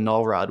repeal the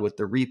Null Rod with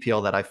the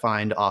repeal that I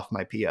find off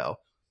my PO.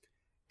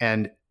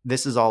 And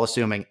this is all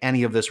assuming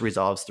any of this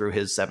resolves through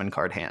his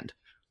 7-card hand,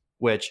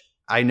 which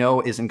I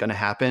know isn't going to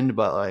happen,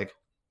 but like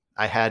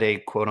I had a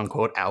quote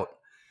unquote out.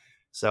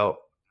 So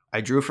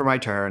I drew for my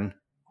turn.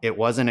 It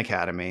was an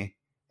academy,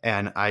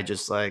 and I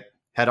just like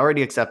had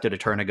already accepted a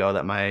turn ago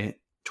that my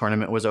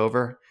tournament was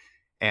over,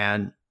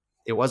 and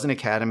it was an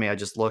academy. I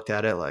just looked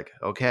at it like,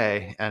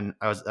 okay, and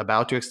I was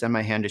about to extend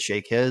my hand to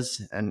shake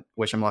his and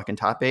wish him luck in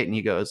top eight, and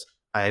he goes,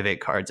 "I have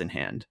 8 cards in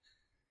hand,"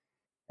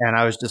 and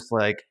I was just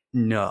like,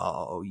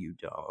 "No, you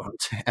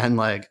don't," and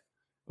like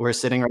we're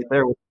sitting right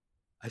there.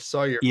 I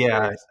saw your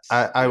Yeah, face.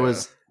 I Yeah.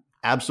 was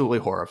absolutely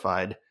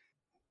horrified.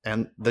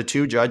 And the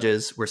two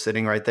judges were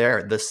sitting right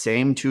there, the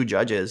same two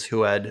judges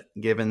who had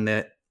given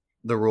the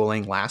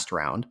ruling last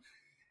round.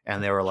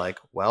 And they were like,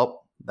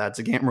 well, that's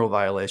a game rule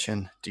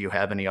violation. Do you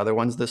have any other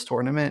ones this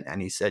tournament?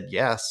 And he said,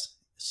 yes.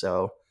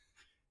 So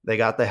they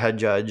got the head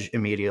judge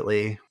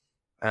immediately.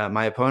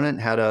 My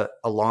opponent had a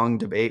long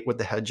debate with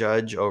the head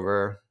judge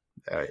over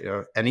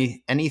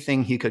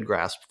anything he could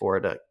grasp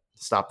for to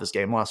stop this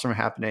game loss from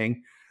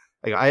happening.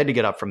 Like I had to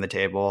get up from the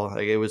table.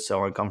 Like it was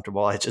so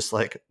uncomfortable. I just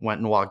like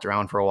went and walked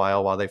around for a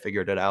while they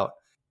figured it out.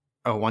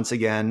 Once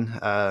again,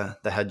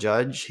 the head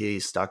judge, he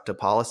stuck to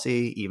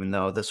policy, even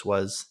though this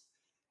was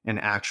an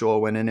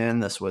actual win and in.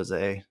 This was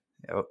a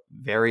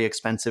very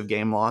expensive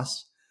game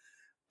loss,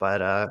 but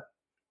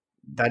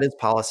that is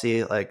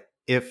policy. Like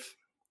if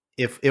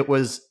it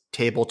was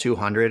table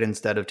 200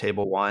 instead of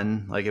table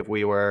one, like if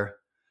we were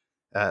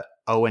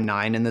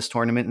 0-9 in this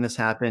tournament and this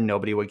happened,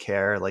 nobody would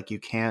care. Like you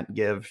can't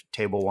give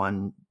table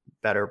one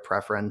better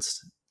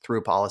preference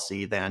through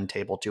policy than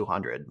table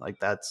 200. Like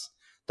that's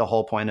the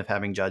whole point of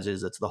having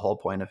judges. It's the whole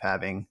point of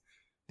having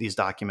these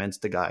documents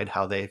to guide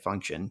how they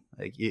function.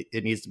 Like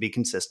it needs to be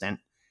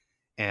consistent.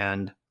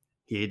 And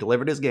he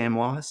delivered his game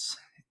loss.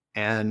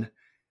 And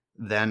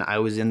then I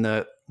was in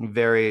the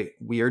very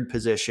weird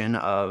position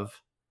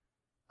of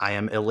I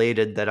am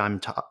elated that I'm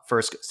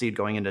first seed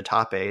going into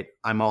top eight.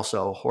 I'm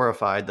also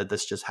horrified that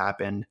this just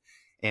happened.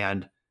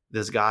 And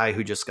this guy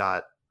who just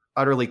got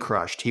utterly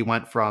crushed, he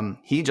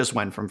just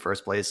went from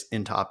first place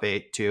in top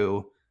eight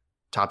to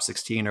top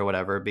 16 or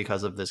whatever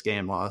because of this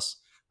game loss.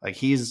 Like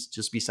he's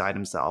just beside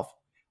himself.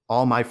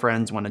 All my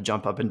friends want to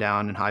jump up and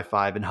down and high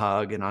five and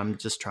hug. And I'm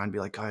just trying to be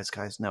like, guys,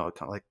 no,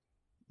 like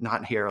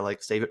not here.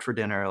 Like save it for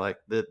dinner. Like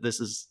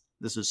this is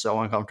so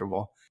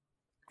uncomfortable.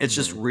 It's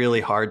just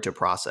really hard to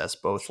process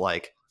both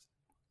like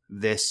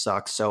this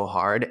sucks so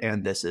hard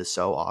and this is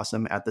so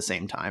awesome at the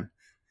same time.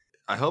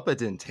 I hope it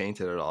didn't taint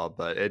it at all,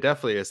 but it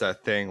definitely is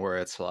that thing where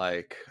it's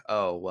like,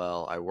 oh,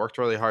 well, I worked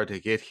really hard to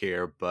get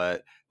here,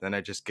 but then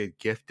I just get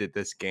gifted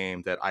this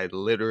game that I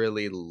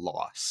literally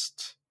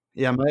lost.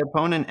 Yeah, my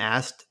opponent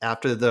asked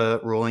after the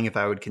ruling if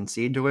I would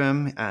concede to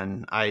him,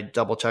 and I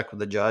double checked with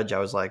the judge. I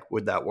was like,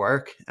 would that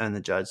work? And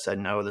the judge said,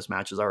 no, this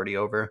match is already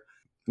over.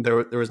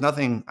 There was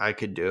nothing I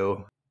could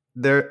do.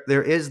 There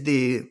is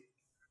the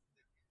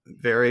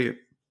very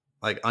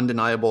like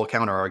undeniable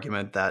counter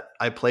argument that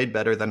I played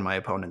better than my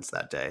opponents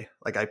that day.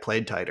 Like I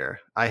played tighter.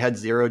 I had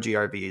 0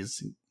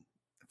 GRVs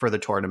for the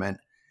tournament,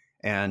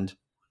 and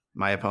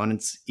my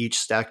opponents each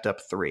stacked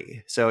up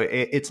 3. So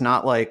it's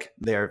not like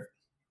they're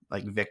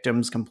like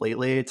victims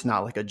completely. It's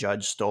not like a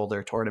judge stole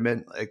their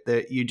tournament. Like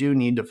you do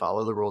need to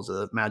follow the rules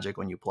of Magic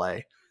when you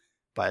play,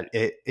 but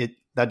it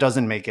that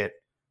doesn't make it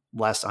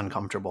less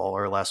uncomfortable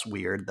or less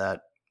weird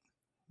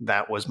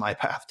that was my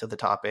path to the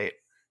top 8.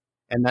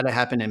 And that it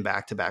happened in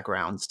back-to-back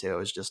rounds too. It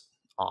was just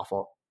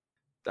awful.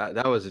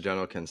 That was a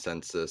general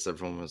consensus.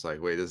 Everyone was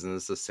like, wait, isn't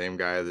this the same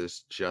guy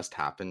this just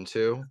happened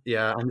to?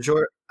 Yeah, I'm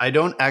sure. I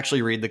don't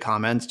actually read the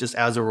comments. Just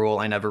as a rule,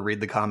 I never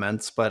read the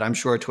comments, but I'm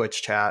sure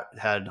Twitch chat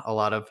had a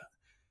lot of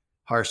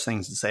harsh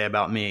things to say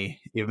about me,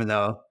 even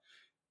though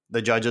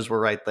the judges were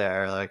right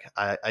there. Like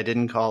I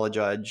didn't call a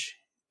judge.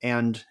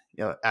 And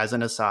as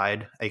an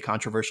aside, a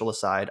controversial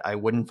aside, I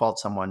wouldn't fault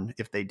someone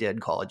if they did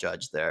call a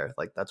judge there.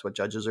 Like that's what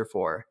judges are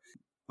for.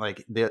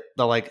 Like the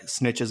like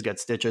snitches get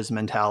stitches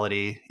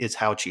mentality is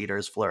how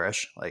cheaters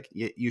flourish. Like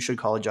you should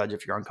call a judge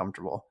if you're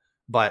uncomfortable.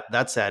 But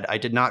that said, I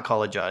did not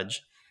call a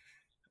judge.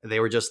 They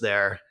were just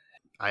there.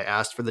 I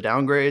asked for the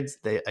downgrades.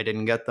 I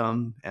didn't get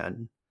them,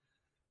 and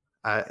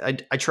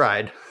I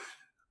tried.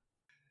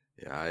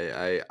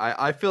 Yeah,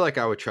 I feel like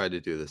I would try to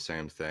do the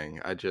same thing.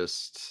 I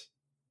just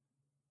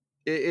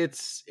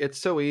it's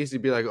so easy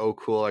to be like, oh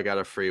cool, I got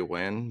a free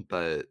win,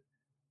 but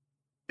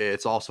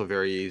it's also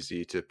very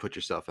easy to put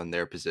yourself in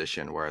their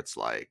position where it's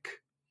like,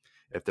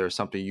 if there's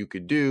something you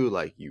could do,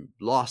 like you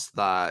lost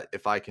that,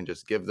 if I can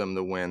just give them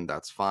the win,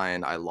 that's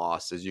fine. I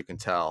lost, as you can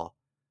tell.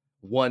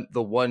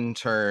 The one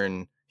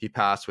turn he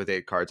passed with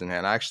 8 cards in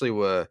hand. I actually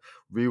was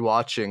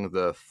rewatching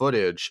the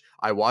footage.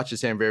 I watched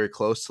his hand very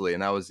closely,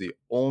 and that was the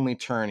only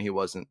turn he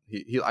wasn't.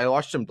 I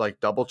watched him like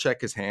double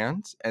check his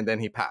hands, and then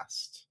he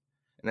passed.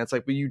 And that's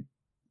like, but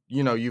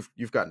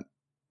you've got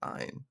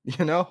 9.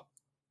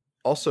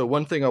 Also,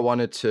 one thing I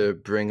wanted to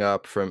bring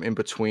up from in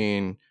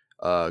between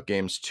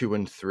games 2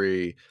 and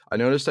 3, I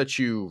noticed that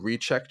you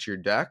rechecked your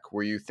deck.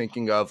 Were you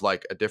thinking of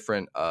like a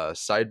different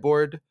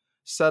sideboard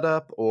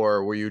setup,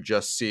 or were you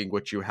just seeing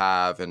what you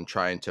have and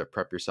trying to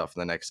prep yourself for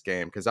the next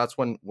game? Because that's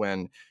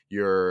when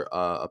your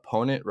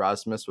opponent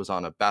Rasmus was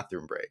on a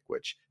bathroom break,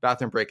 which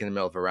bathroom break in the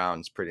middle of a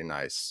round is pretty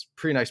nice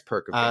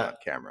perk of being on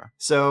camera.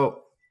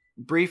 So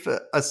brief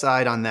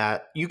aside on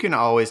that, you can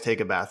always take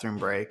a bathroom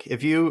break.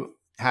 If you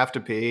have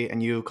to pee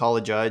and you call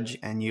a judge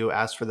and you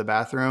ask for the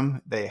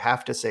bathroom, they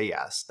have to say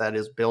yes. That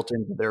is built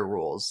into their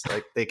rules.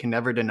 Like, they can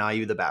never deny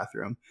you the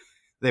bathroom.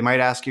 They might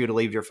ask you to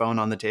leave your phone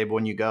on the table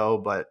when you go,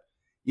 but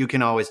you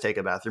can always take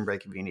a bathroom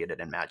break if you need it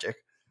in Magic.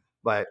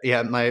 But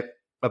yeah, my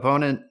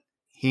opponent,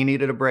 he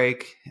needed a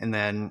break, and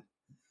then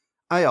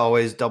I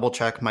always double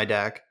check my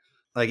deck.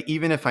 Like,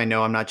 even if I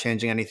know I'm not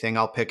changing anything,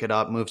 I'll pick it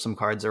up, move some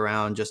cards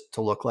around just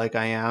to look like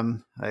I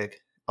am.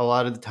 Like, a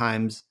lot of the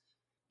times,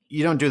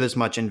 you don't do this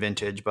much in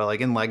Vintage, but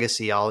like in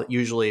Legacy, I'll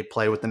usually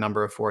play with the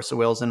number of Force of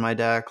Wills in my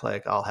deck.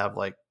 Like, I'll have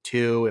like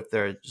 2 if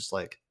they're just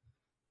like,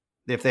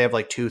 if they have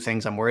like 2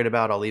 things I'm worried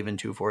about, I'll leave in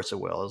 2 Force of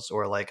Wills,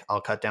 or like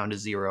I'll cut down to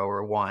 0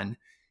 or 1.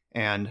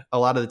 And a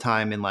lot of the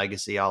time in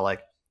Legacy, I'll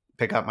like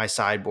pick up my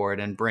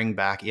sideboard and bring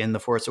back in the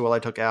Force of Will I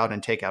took out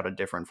and take out a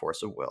different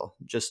Force of Will,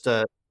 just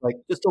to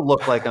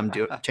look like I'm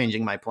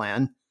changing my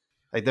plan.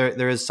 Like,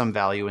 there is some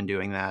value in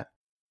doing that.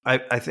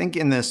 I think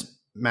in this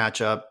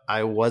matchup,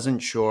 I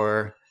wasn't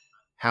sure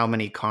how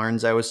many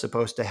Karns I was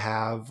supposed to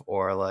have,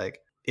 or like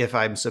if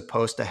I'm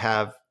supposed to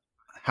have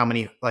how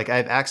many, like I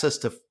have access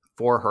to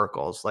 4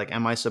 Hurkels. Like,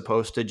 am I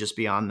supposed to just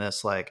be on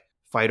this like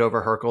fight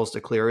over Hurkels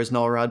to clear his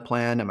Null Rod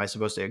plan? Am I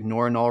supposed to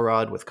ignore Null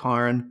Rod with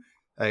Karn?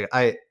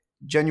 I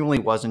genuinely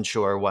wasn't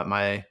sure what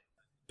my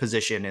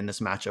position in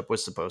this matchup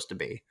was supposed to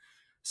be.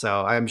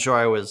 So I'm sure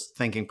I was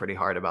thinking pretty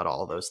hard about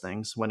all of those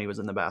things when he was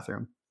in the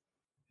bathroom.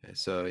 Okay,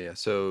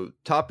 so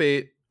top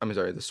 8, I'm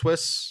sorry, the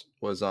Swiss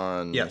was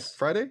on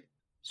Friday?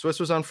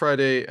 Swiss was on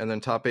Friday, and then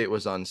top 8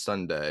 was on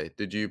Sunday.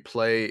 Did you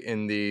play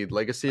in the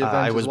Legacy event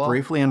I was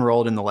briefly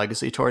enrolled in the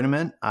Legacy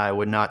tournament. I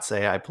would not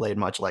say I played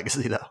much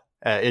Legacy, though.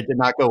 It did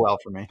not go well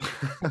for me.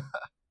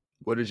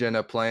 What did you end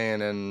up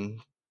playing? And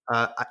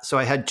so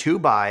I had 2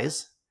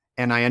 buys,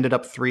 and I ended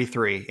up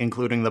 3-3,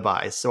 including the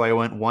buys. So I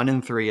went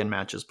 1-3 in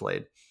matches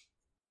played.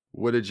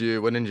 What did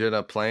you end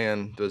up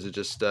playing? Was it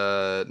just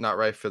not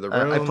right for the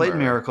room? I played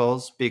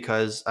Miracles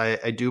because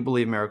I do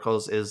believe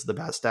Miracles is the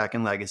best deck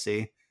in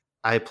Legacy.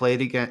 I played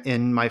again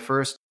in my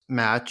first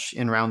match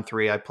in round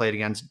 3. I played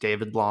against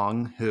David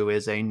Long, who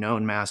is a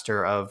known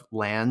master of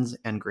lands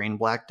and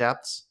green-black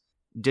depths.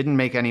 Didn't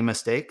make any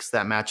mistakes.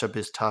 That matchup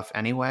is tough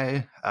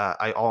anyway.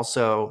 I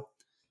also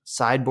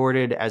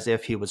sideboarded as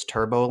if he was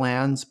Turbo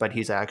Lands, but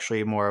he's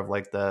actually more of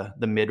like the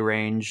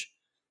mid-range,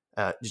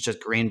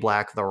 just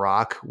green-black the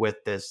rock with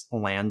this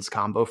lands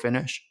combo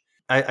finish.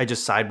 I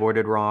just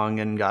sideboarded wrong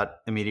and got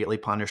immediately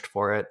punished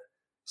for it.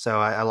 So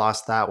I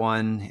lost that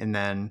one, and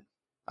then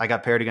I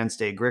got paired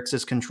against a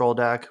Grixis control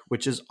deck,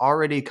 which is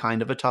already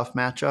kind of a tough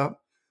matchup.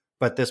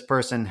 But this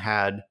person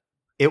had,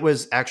 it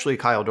was actually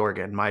Kyle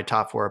Dorgan, my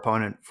top 4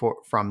 opponent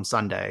from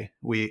Sunday.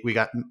 We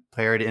got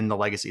paired in the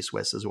Legacy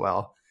Swiss as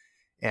well.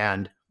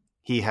 And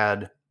he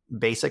had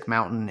Basic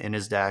Mountain in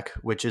his deck,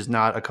 which is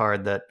not a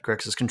card that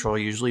Grixis control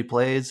usually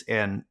plays.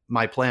 And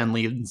my plan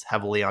leans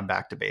heavily on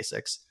back to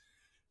basics.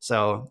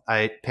 So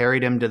I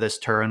parried him to this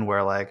turn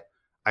where like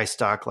I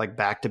stuck like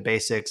back to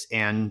basics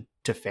and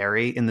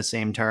Teferi in the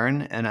same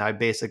turn, and I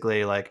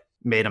basically like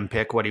made him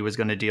pick what he was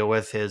going to deal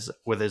with his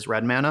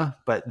red mana,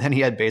 but then he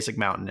had Basic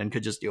Mountain and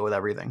could just deal with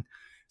everything.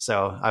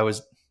 So I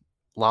was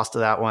lost to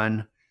that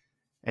one.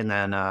 And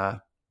then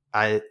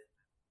I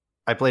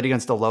played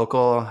against a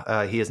local.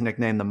 He is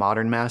nicknamed the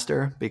Modern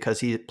Master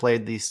because he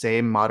played the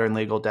same Modern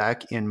Legal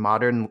deck in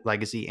Modern,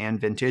 Legacy, and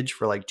Vintage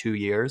for like 2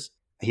 years.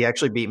 He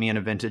actually beat me in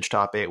a Vintage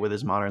top 8 with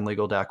his Modern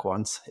Legal deck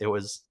once. It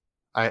was,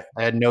 I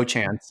had no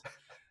chance.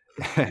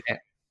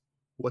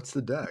 What's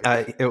the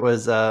deck? It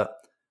was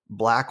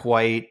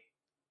black-white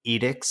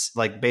edicts,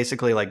 like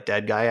basically like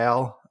Dead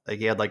Gael. Like,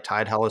 he had like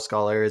Tide Hollow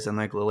Scholars and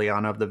like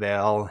Liliana of the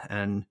Veil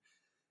and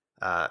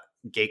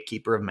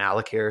Gatekeeper of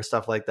Malakir,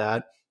 stuff like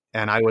that.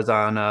 And I was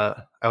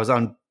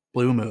on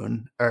Blue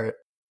Moon or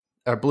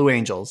Blue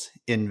Angels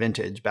in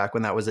Vintage back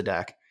when that was a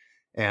deck.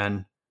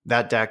 And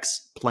that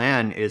deck's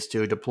plan is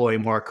to deploy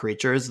more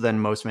creatures than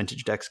most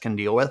Vintage decks can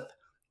deal with.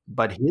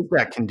 But his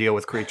deck can deal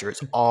with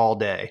creatures all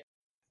day.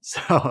 So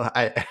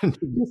I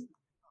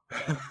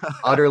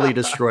utterly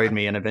destroyed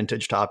me in a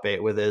Vintage top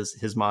 8 with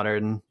his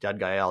Modern Dead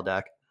Gael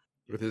deck.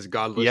 With his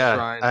Godless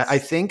Shrines. I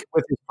think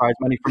with his prize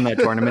money from that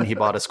tournament, he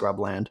bought a scrub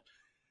land.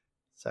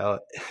 So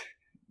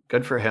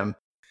good for him.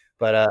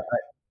 But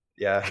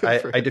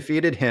I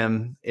defeated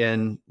him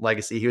in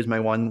Legacy. He was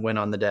my 1 win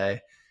on the day.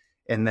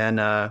 And then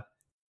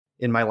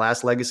in my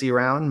last Legacy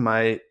round,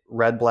 my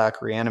red-black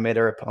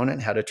Reanimator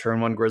opponent had a turn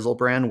 1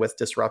 Grizzlebrand with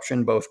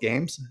Disruption both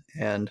games.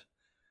 And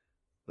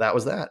that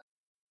was that.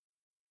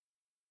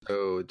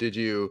 So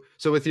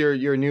with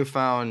your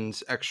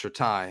newfound extra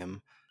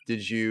time,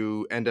 did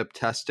you end up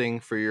testing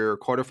for your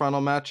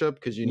quarterfinal matchup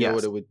because you knew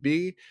what it would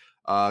be?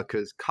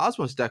 Because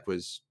Cosmos deck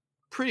was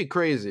pretty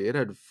crazy. It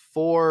had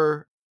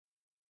 4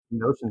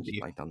 Notion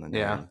Thief. On the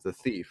name. The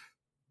Thief.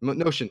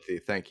 Notion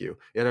Thief, thank you.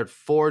 It had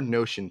 4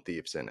 Notion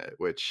Thieves in it,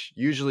 which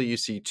usually you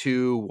see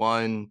 2,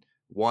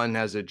 1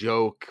 has a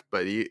joke,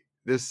 but he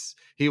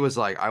was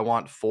like, I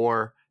want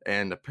 4,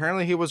 and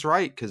apparently he was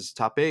right because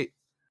top 8.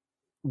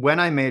 When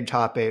I made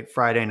top 8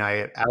 Friday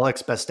night,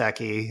 Alex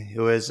Bestecki,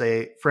 who is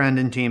a friend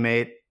and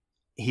teammate,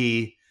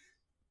 he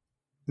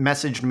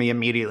messaged me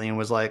immediately and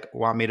was like,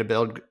 want me to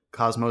build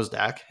Cosmo's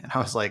deck? And I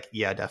was like,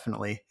 yeah,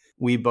 definitely.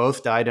 We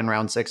both died in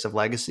round 6 of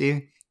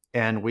Legacy,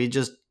 and we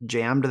just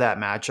jammed that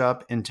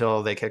matchup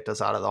until they kicked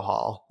us out of the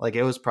hall. Like,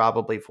 it was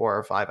probably 4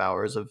 or 5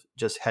 hours of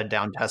just head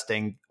down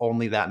testing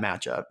only that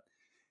matchup.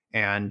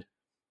 And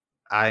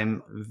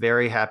I'm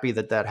very happy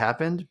that that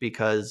happened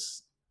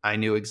because I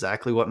knew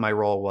exactly what my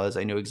role was.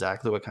 I knew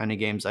exactly what kind of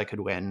games I could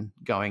win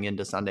going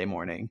into Sunday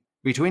morning.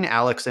 Between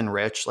Alex and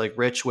Rich, like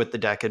Rich with the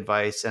deck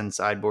advice and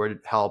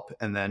sideboard help,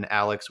 and then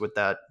Alex with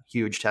that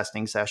huge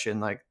testing session,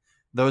 like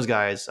those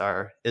guys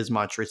are as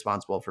much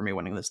responsible for me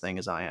winning this thing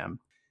as I am.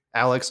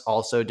 Alex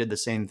also did the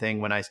same thing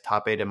when I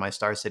top 8 in my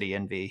Star City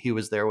Envy. He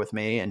was there with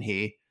me and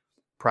he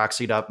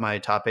proxied up my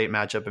top 8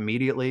 matchup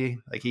immediately.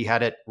 Like, he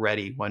had it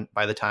ready when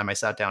by the time I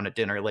sat down at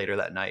dinner later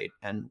that night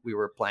and we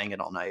were playing it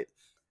all night.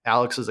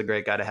 Alex is a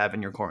great guy to have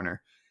in your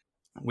corner.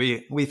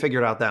 We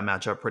figured out that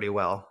matchup pretty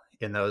well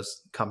in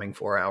those coming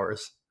 4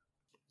 hours.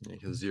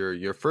 Because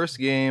your first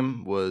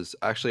game was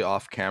actually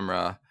off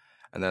camera,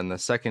 and then the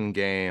second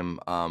game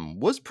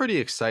was pretty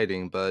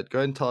exciting. But go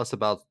ahead and tell us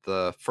about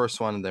the first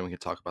one, and then we can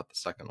talk about the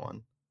second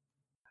one.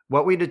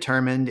 What we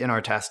determined in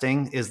our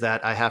testing is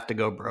that I have to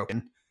go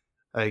broken.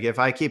 Like, if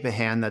I keep a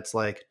hand that's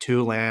like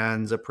 2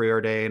 lands, a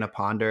preordain, a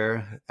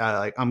ponder,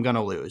 like I'm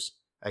gonna lose.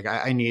 Like,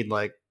 I need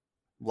like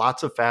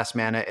lots of fast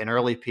mana, an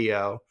early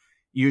PO,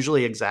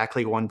 usually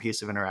exactly 1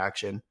 piece of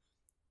interaction,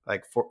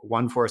 like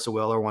 1 Force of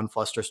Will or 1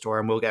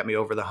 Flusterstorm will get me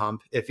over the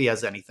hump if he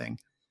has anything.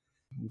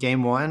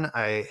 Game 1,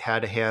 I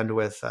had a hand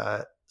with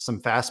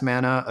some fast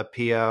mana, a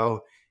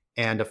PO,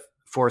 and a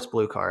Force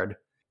Blue card.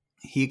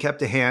 He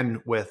kept a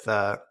hand with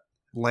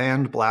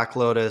land, Black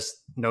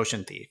Lotus,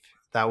 Notion Thief.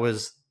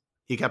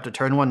 He kept a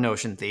turn 1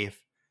 Notion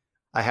Thief.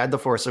 I had the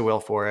Force of Will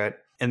for it,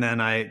 and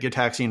then I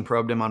Gitaxian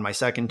probed him on my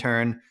second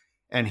turn,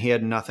 and he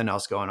had nothing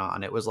else going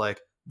on. It was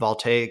like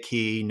Voltaic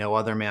Key, no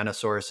other mana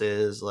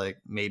sources, like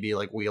maybe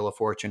like Wheel of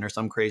Fortune or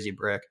some crazy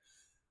brick.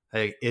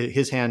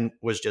 His hand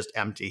was just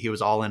empty. He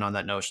was all in on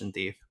that Notion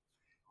Thief,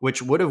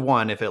 which would have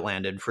won if it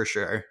landed for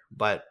sure.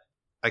 But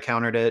I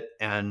countered it,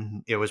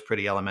 and it was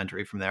pretty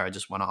elementary from there. I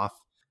just went off.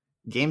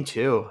 Game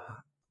 2.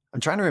 I'm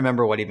trying to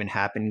remember what even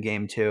happened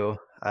game 2.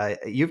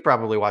 You've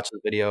probably watched the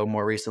video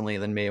more recently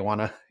than me.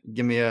 Want to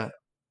give me a...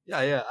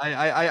 Yeah.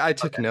 I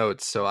took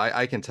notes, so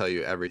I can tell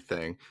you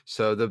everything.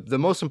 So the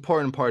most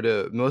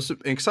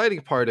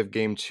exciting part of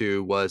game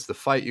 2 was the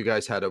fight you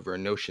guys had over a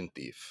Notion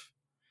Thief.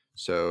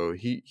 So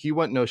he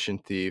went Notion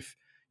Thief.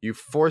 You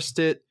forced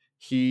it.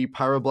 He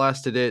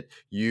pyroblasted it.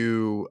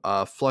 You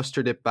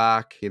flustered it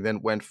back. He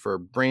then went for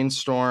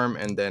Brainstorm,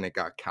 and then it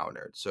got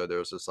countered. So there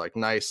was this like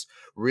nice,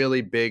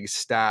 really big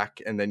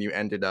stack, and then you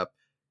ended up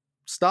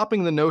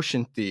stopping the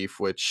Notion Thief,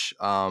 which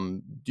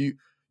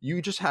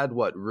you just had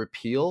what,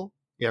 repeal?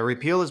 Yeah,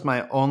 repeal is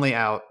my only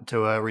out to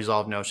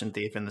resolve Notion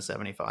Thief in the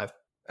 75.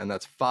 And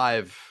that's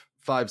 5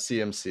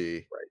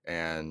 CMC, right,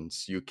 and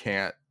you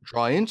can't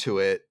draw into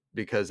it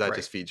because that right,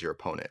 just feeds your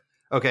opponent.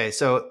 Okay,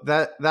 so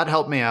that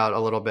helped me out a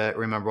little bit.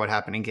 Remember what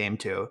happened in game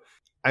 2.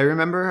 I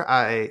remember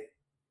I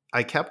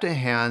kept a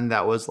hand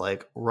that was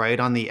like right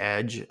on the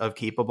edge of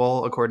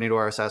keepable according to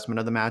our assessment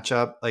of the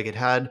matchup. Like, it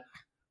had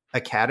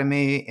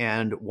Academy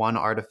and 1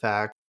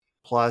 artifact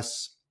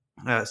plus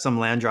some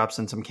land drops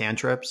and some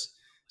cantrips.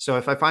 So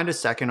if I find a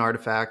second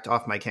artifact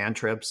off my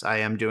cantrips, I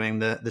am doing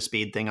the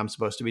speed thing I'm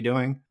supposed to be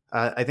doing.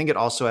 I think it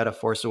also had a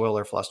Force of Will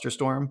or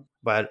Flusterstorm.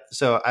 But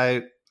so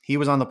he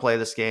was on the play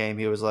this game.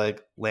 He was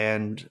like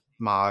land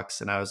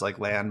Mox, and I was like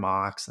land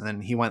Mox, and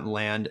then he went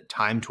land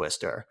Time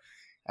Twister,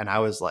 and I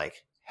was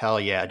like, hell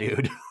yeah,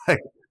 dude! Like,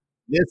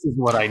 this is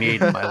what I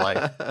need in my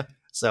life.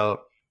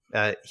 So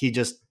he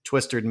just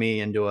twisted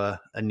me into a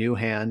new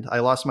hand. I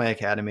lost my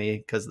Academy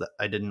because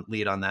I didn't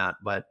lead on that,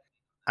 but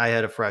I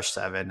had a fresh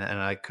 7, and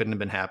I couldn't have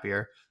been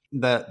happier.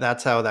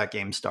 That's how that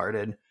game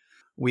started.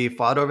 We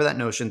fought over that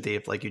Notion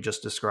Thief, like you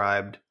just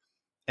described.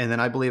 And then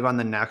I believe on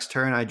the next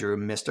turn, I drew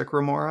Mystic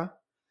Remora,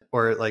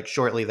 or like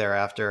shortly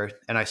thereafter,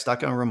 and I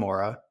stuck on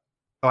Remora.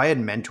 Oh, I had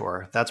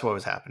Mentor. That's what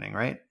was happening,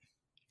 right?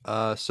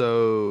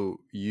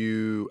 So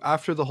you,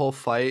 after the whole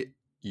fight,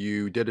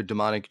 you did a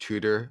Demonic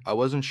Tutor. I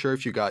wasn't sure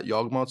if you got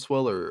Yawgmoth's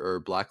Will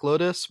or Black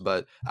Lotus,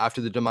 but after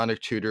the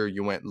Demonic Tutor,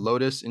 you went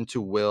Lotus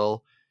into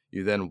Will.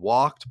 You then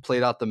walked,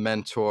 played out the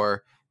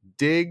Mentor,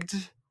 digged,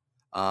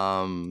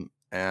 and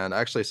I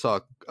actually saw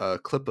a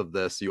clip of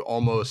this. You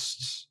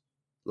almost,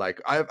 like,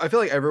 I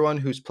feel like everyone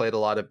who's played a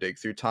lot of Dig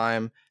Through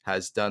Time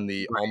has done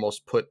the Right.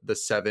 almost put the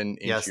 7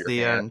 into your the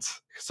hand.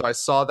 So I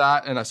saw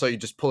that, and I saw you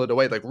just pull it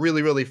away like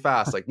really, really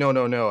fast. Like, no.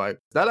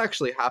 That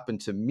actually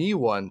happened to me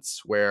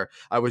once, where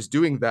I was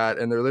doing that,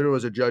 and there literally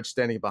was a judge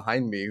standing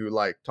behind me who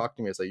like talked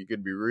to me. It's like, you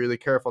could be really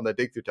careful on that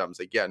Dig Through Time. It's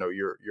like, yeah, no,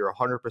 you're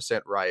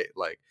 100% right.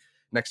 Like,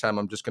 next time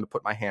I'm just going to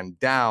put my hand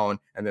down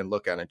and then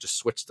look at it and just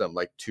switch them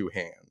like two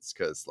hands,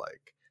 because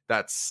like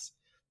that's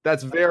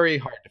very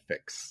hard to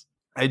fix.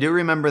 I do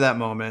remember that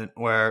moment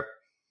where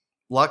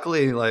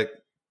luckily like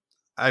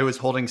I was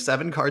holding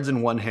 7 cards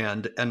in one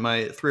hand and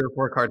my 3 or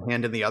 4 card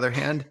hand in the other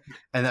hand,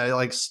 and I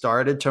like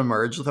started to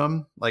merge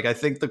them. Like I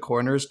think the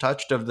corners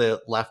touched of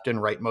the left and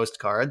rightmost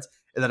cards,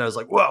 and then I was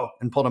like, "Whoa!"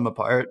 and pulled them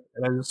apart.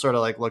 And I just sort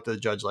of like looked at the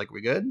judge like,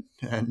 "We good?"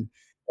 And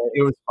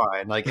it was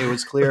fine. Like it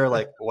was clear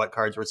like what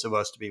cards were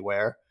supposed to be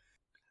where.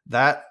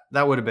 That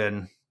would have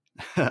been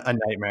a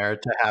nightmare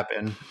to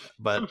happen,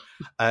 but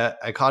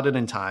I caught it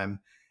in time.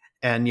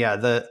 And yeah,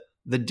 the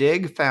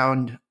dig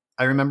found.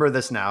 I remember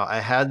this now. I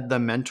had the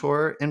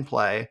mentor in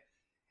play,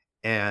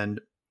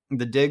 and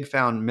the dig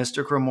found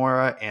Mystic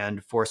Remora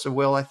and Force of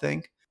Will, I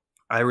think.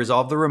 I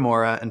resolved the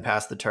Remora and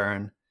passed the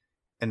turn,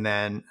 and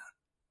then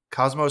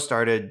Cosmo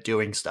started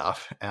doing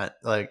stuff. And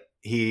like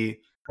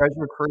he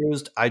treasure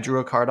cruised. I drew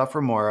a card off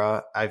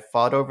Remora. I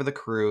fought over the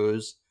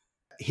cruise.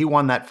 He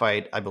won that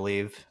fight, I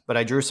believe. But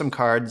I drew some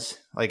cards,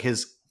 like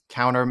his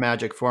counter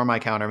magic for my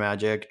counter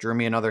magic, drew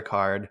me another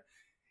card.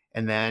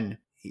 And then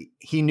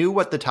he knew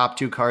what the top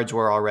 2 cards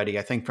were already,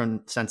 I think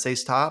from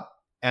Sensei's top.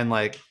 And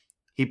like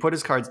he put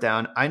his cards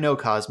down. I know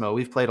Cosmo.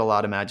 We've played a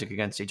lot of Magic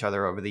against each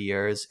other over the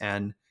years.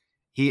 And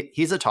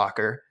he's a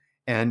talker.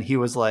 And he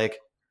was like,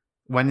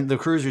 when the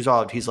cruise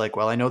resolved, he's like,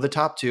 well, I know the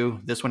top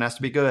 2. This one has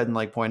to be good. And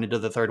like pointed to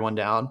the third one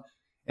down.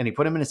 And he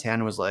put him in his hand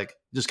and was like,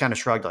 just kind of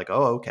shrugged like,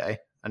 oh, okay.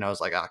 And I was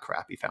like, ah,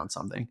 crap, he found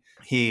something.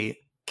 He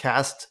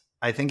cast,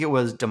 I think it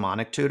was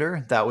Demonic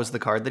Tutor. That was the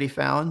card that he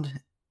found.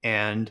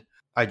 And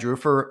I drew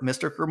for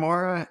Mystic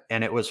Remora,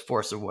 and it was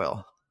Force of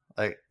Will.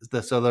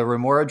 So the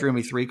Remora drew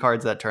me 3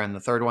 cards that turn.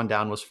 The third one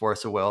down was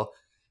Force of Will,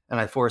 and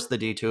I forced the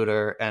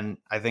D-Tutor, and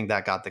I think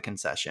that got the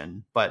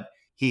concession. But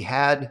he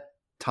had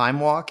Time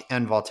Walk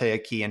and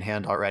Voltaic Key in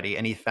hand already,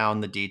 and he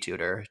found the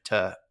D-Tutor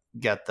to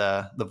get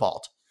the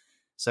vault.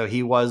 So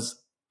he was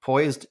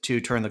poised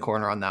to turn the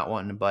corner on that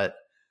one, but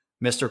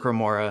Mystic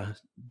Remora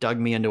dug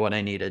me into what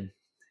I needed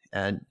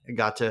and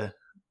got to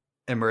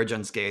emerge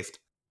unscathed.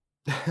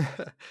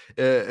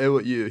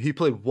 He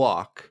played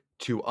Walk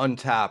to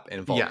untap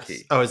and Vault Yes.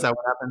 Key. Oh, is that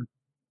what happened?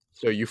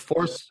 So you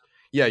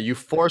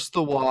forced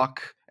the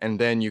Walk, and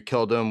then you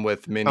killed him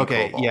with mini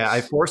Okay, Kobolds. yeah,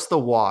 I forced the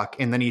Walk,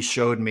 and then he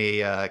showed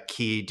me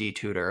Key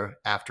D-Tutor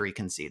after he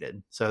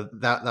conceded. So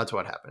that's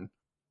what happened.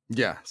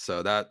 Yeah,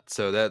 so that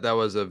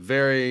was a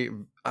very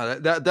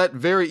that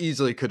very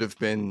easily could have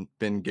been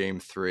game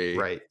 3.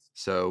 Right.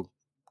 So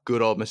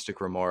good old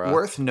Mystic Remora.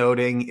 Worth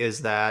noting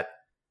is that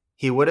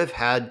he would have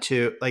had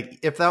to, like,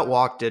 if that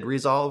Walk did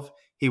resolve,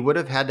 he would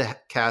have had to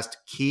cast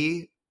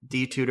Key,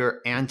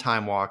 D-Tutor, and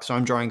Time Walk. So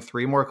I'm drawing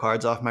 3 more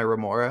cards off my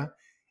Remora,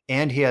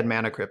 and he had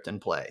Mana Crypt in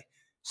play.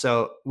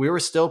 So we were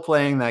still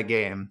playing that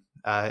game,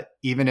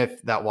 even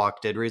if that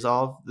Walk did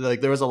resolve.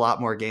 Like, there was a lot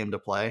more game to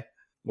play.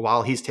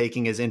 While he's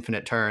taking his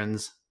infinite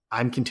turns,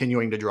 I'm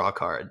continuing to draw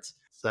cards.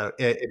 So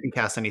if he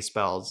casts any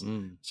spells.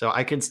 So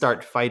I could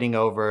start fighting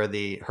over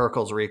the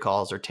Hurkyl's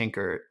Recalls or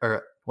Tinker,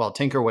 or, well,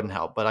 Tinker wouldn't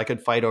help, but I could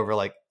fight over,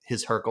 like,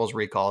 his Hurkyl's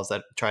Recalls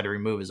that try to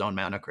remove his own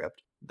Mana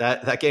Crypt.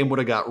 That game would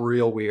have got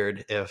real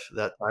weird if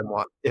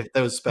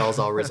those spells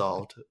all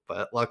resolved.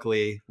 But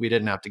luckily, we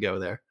didn't have to go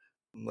there.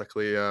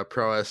 Luckily,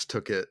 Prowess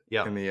took it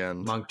in the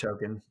end. Monk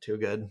token, too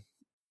good.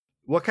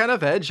 What kind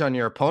of edge on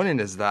your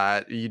opponent is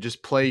that? You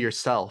just play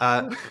yourself?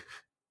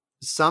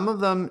 Some of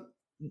them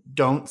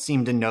don't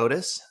seem to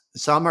notice.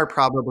 Some are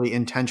probably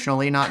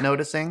intentionally not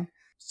noticing.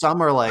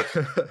 Some are like,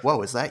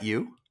 whoa, is that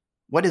you?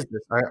 What is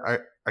this?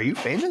 Are you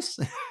famous?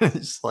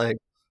 It's like...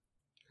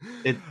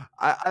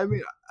 I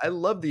mean, I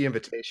love the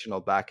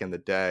Invitational back in the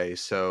day.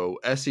 So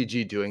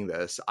SCG doing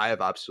this, I have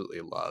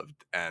absolutely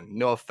loved. And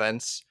no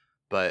offense,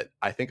 but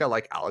I think I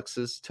like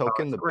Alex's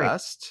token the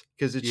best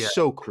because it's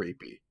so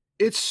creepy.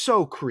 It's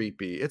so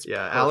creepy. It's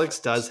perfect. Alex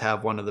does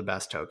have one of the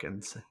best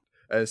tokens.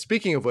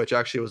 Speaking of which,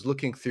 actually, I was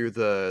looking through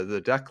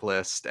the deck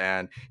list,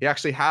 and he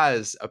actually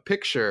has a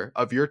picture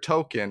of your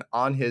token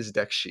on his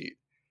deck sheet.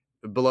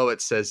 Below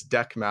it says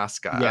deck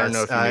mascot. Yes, I don't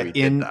know if you knew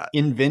he did that.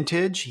 In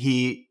Vintage,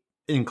 he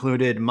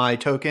included my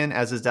token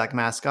as his deck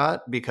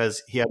mascot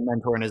because he had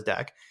Mentor in his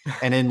deck.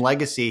 And in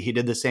Legacy, he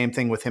did the same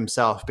thing with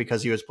himself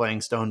because he was playing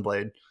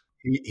Stoneblade.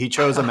 He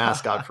chose a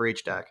mascot for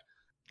each deck.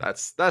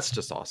 That's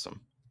just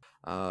awesome.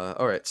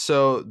 All right,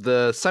 so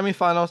the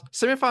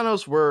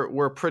semifinals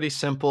were pretty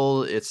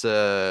simple. It's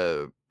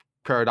a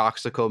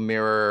Paradoxical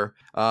Mirror,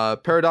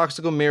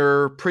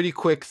 pretty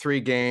quick 3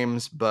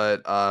 games,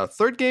 but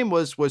third game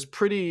was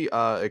pretty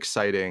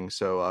exciting.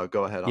 So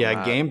go ahead on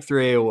that. Game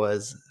 3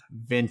 was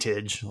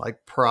vintage,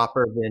 like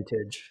proper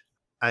vintage.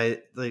 I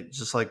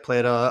just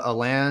played a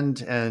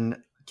land and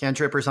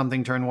cantrip or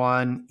something turn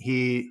 1.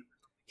 He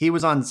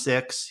was on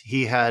 6.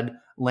 He had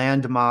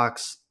land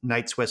Mox,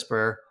 Night's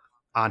Whisper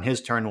on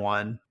his turn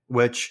 1,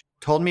 which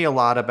told me a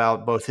lot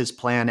about both his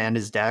plan and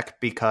his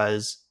deck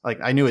because, like,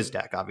 I knew his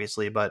deck,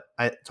 obviously, but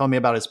it told me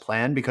about his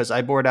plan because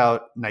I board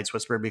out Night's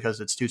Whisper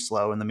because it's too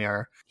slow in the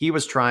mirror. He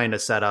was trying to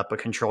set up a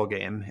control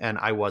game, and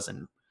I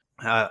wasn't.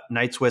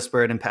 Night's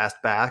Whispered and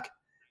passed back,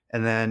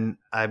 And then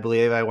I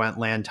believe I went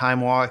land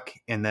time walk.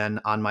 And then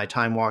on my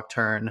time walk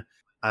turn,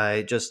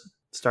 I just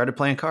started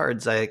playing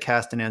cards. I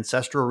cast an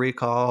Ancestral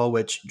Recall,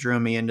 which drew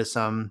me into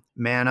some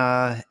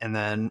mana. And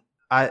then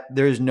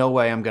there's no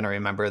way I'm going to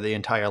remember the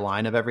entire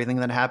line of everything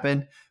that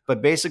happened.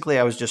 But basically,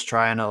 I was just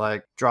trying to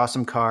like draw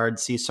some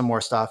cards, see some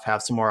more stuff,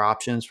 have some more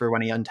options for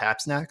when he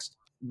untaps next.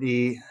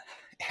 The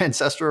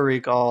Ancestral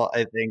Recall,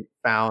 I think,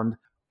 found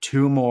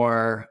 2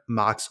 more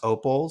Mox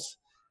Opals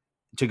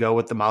to go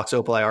with the Mox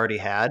Opal I already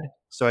had.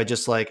 So I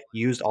just like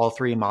used all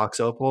 3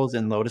 Mox Opals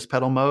in Lotus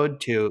Petal mode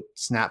to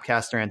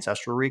Snapcaster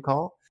Ancestral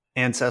Recall.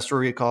 Ancestral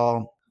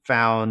Recall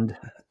found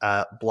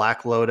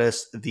Black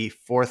Lotus, the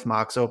 4th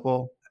Mox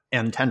Opal,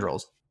 and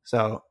Tendrils.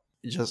 So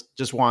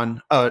just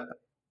one. Oh,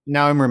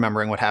 now I'm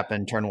remembering what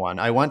happened turn 1.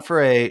 I went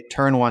for a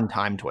turn 1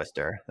 Time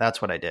Twister.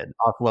 That's what I did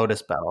off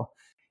Lotus Petal.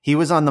 He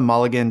was on the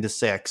mulligan to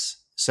 6.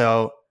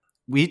 So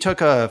we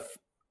took a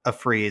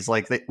freeze.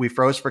 Like we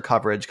froze for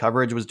coverage.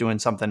 Coverage was doing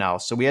something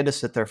else. So we had to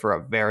sit there for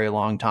a very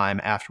long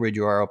time after we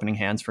drew our opening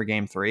hands for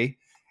game 3.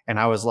 And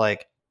I was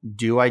like,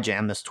 do I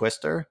jam this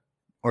Twister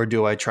or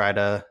do I try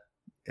to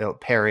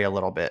parry a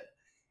little bit?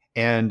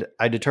 And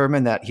I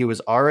determined that he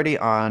was already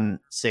on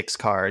 6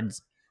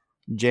 cards.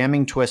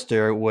 Jamming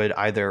Twister would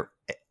either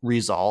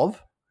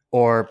resolve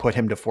or put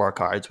him to 4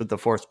 cards with the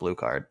Force blue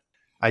card.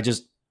 I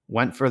just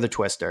went for the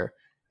Twister.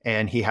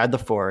 And he had the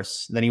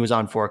Force. Then he was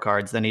on 4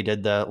 cards. Then he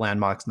did the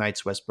Landmarks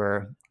Night's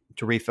Whisper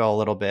to refill a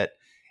little bit.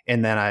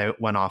 And then I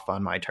went off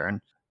on my turn.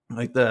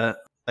 I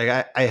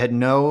had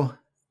no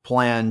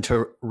plan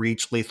to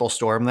reach Lethal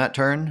Storm that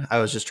turn. I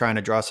was just trying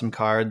to draw some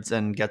cards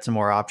and get some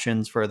more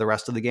options for the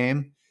rest of the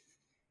game.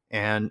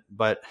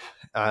 But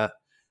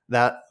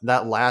that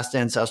last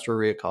Ancestral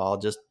Recall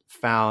just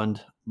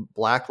found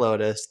Black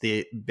Lotus,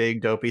 the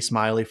big dopey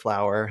smiley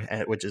flower,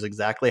 which is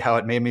exactly how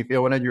it made me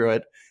feel when I drew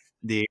it.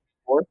 The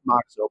 4th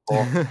Mox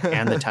Opal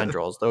and the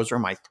Tendrils. Those were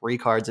my 3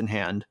 cards in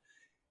hand.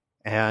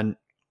 And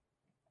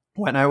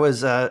when I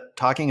was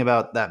talking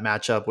about that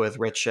matchup with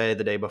Rich Shea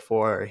the day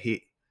before,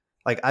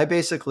 I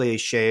basically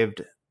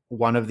shaved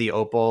one of the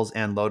Opals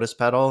and Lotus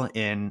Petal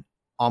in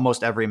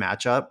almost every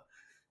matchup.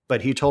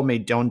 But he told me,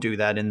 don't do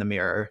that in the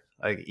mirror.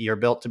 Like, you're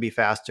built to be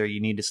faster.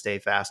 You need to stay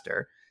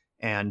faster.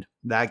 And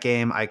that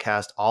game, I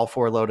cast all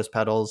 4 Lotus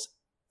Petals,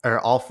 or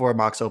all 4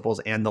 Mox Opals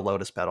and the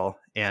Lotus Petal,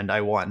 and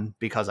I won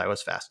because I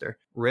was faster.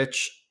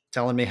 Rich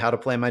telling me how to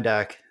play my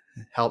deck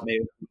helped me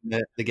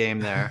win the game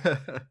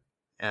there.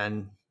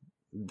 And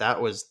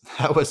that was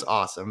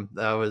awesome.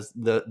 That was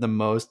the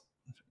most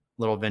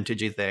little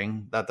vintagey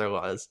thing that there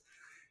was.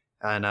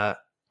 And I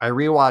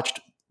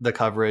rewatched the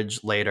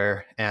coverage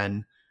later,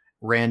 and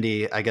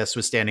Randy, I guess,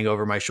 was standing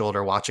over my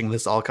shoulder watching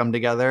this all come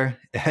together.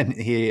 And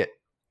he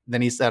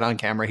said on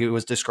camera he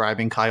was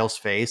describing Kyle's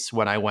face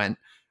when I went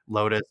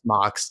Lotus,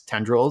 Mox,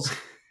 Tendrils.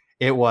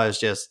 It was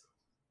just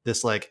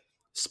this like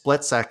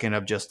split second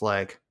of just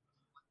like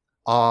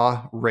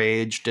awe,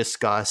 rage,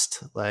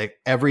 disgust, like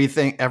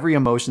everything, every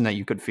emotion that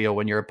you could feel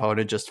when your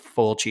opponent just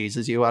full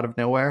cheeses you out of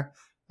nowhere.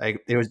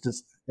 Like, it was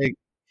just like,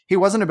 he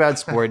wasn't a bad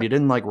sport. He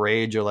didn't like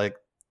rage or like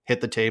hit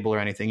the table or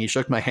anything. He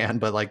shook my hand,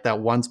 but like that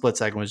one split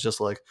second was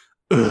just like,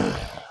 ugh.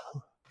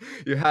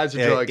 You had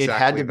to draw exactly it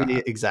had to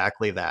be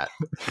exactly that.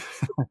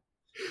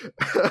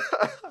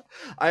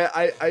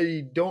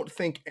 I don't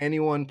think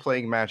anyone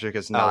playing Magic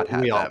has not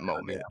had that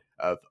moment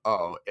of,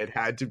 it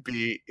had to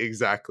be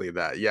exactly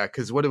that. Yeah,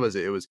 because what was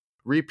it? It was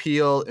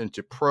repeal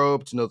into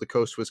probe to know the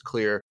coast was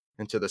clear,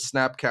 into the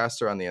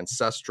Snapcaster on the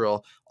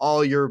Ancestral,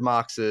 all your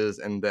Moxes,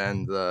 and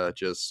then the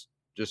just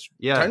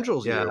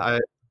Tendrils. Yeah, I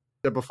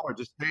said before,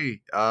 just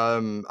hey,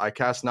 I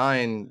cast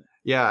 9.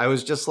 Yeah, I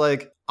was just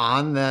like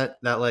on that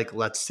like,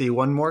 let's see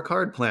one more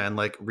card plan,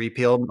 like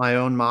repeal my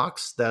own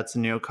Mox. That's a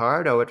new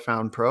card. Oh, it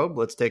found probe.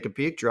 Let's take a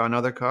peek, draw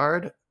another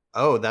card.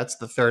 Oh, that's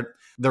the third.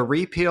 The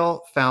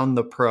repeal found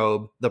the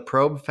probe. The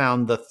probe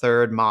found the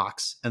 3rd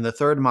Mox, and the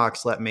 3rd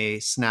Mox let me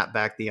snap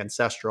back the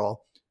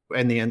Ancestral,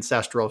 and the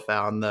Ancestral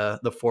found the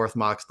 4th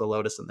Mox, the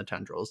Lotus, and the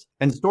Tendrils.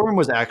 And Storm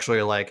was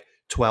actually like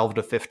 12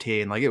 to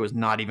 15. Like, it was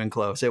not even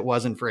close. It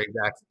wasn't for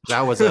exact.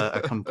 That was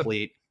a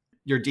complete.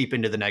 You're deep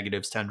into the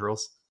negatives,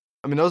 Tendrils.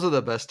 I mean, those are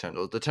the best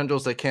Tendrils. The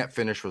Tendrils they can't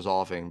finish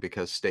resolving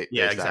because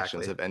state-based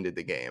actions have ended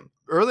the game.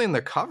 Early in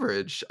the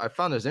coverage, I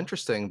found it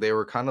interesting. They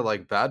were kind of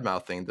like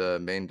bad-mouthing the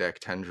main deck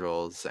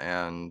Tendrils,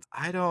 and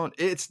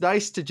it's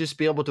nice to just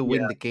be able to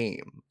win the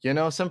game. You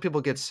know, some people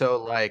get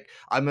so like,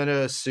 I'm going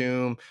to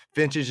assume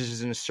Vintage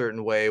is in a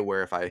certain way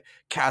where if I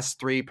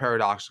cast 3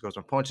 Paradoxicals, my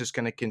opponent's just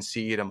going to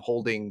concede. I'm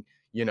holding,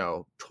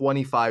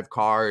 25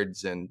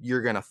 cards, and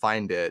you're going to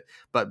find it.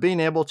 But being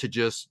able to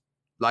just,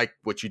 like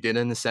what you did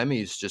in the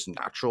semis, just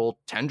natural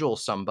Tendril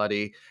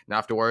somebody, not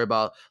have to worry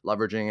about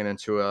leveraging it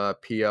into a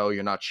PO.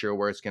 You're not sure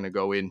where it's going to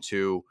go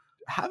into.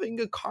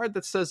 Having a card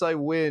that says I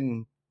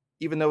win,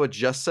 even though it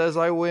just says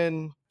I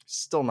win,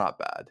 still not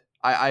bad.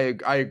 I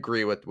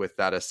agree with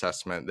that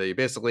assessment. They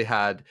basically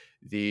had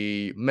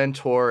the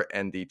Mentor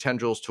and the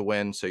Tendrils to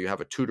win, so you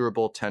have a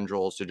tutorable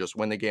Tendrils to just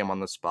win the game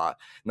on the spot,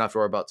 not have to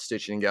worry about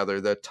stitching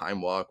together the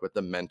Time Walk with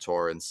the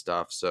Mentor and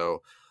stuff.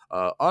 So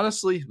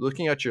Honestly,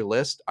 looking at your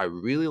list, I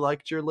really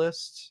liked your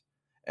list.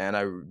 And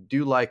I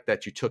do like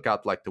that you took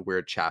out like the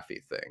weird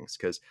chaffy things,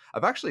 because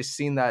I've actually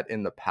seen that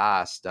in the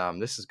past.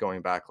 This is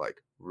going back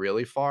like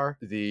really far.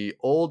 The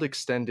old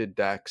extended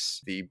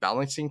decks, the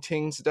Balancing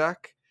Tings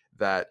deck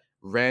that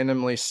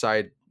randomly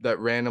had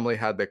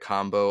the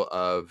combo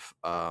of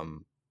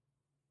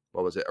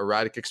what was it,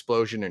 Erratic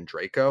Explosion and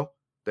Draco,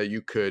 that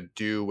you could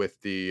do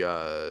with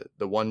the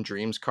One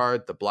Dreams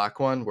card, the black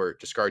one, where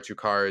discard 2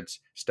 cards,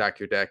 stack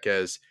your deck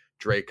as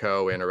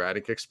Draco and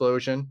Erratic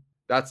Explosion.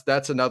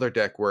 That's another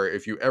deck where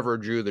if you ever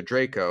drew the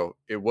Draco,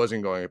 it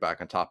wasn't going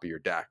back on top of your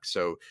deck.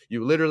 So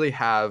you literally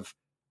have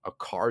a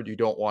card you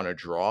don't want to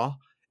draw,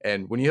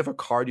 and when you have a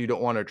card you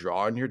don't want to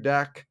draw in your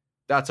deck,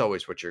 that's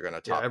always what you're going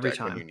to top every deck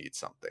time when you need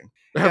something.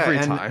 Yeah, Every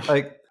and time.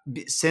 like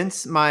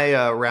since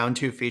my round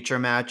 2 feature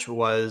match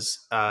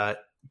was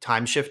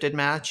time shifted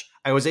match,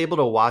 I was able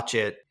to watch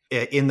it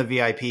in the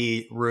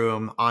VIP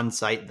room on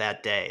site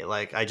that day.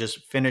 Like I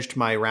just finished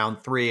my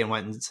round 3 and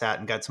went and sat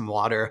and got some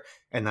water,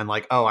 and then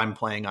like, oh, I'm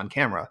playing on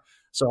camera.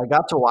 So I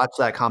got to watch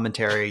that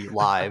commentary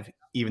live,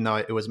 even though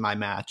it was my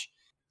match.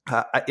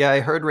 I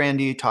heard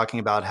Randy talking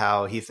about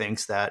how he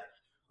thinks that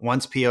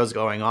once PO's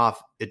going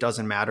off, it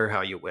doesn't matter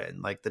how you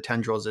win. Like the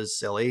Tendrils is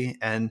silly,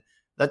 and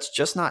that's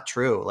just not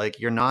true. Like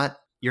you're not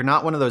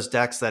one of those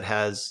decks that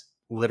has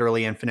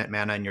literally infinite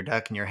mana in your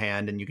deck in your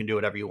hand and you can do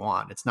whatever you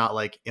want. It's not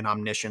like an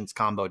Omniscience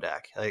combo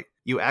deck. Like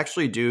you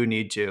actually do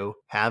need to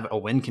have a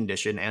win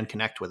condition and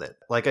connect with it.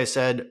 Like I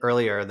said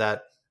earlier,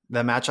 that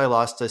the match I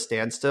lost to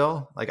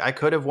Standstill, like I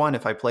could have won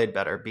if I played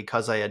better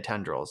because I had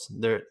Tendrils.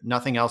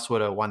 Nothing else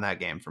would have won that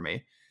game for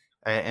me.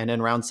 And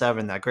in round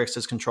 7, that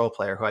Grixis control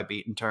player who I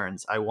beat in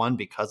turns, I won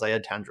because I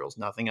had Tendrils.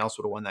 Nothing else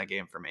would have won that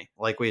game for me.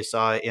 Like we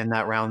saw in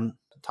that round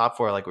top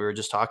 4, like we were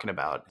just talking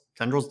about,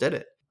 Tendrils did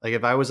it. Like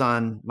if I was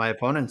on my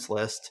opponent's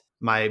list,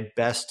 my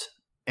best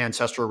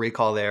ancestral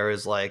recall there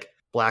is like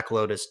Black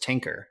Lotus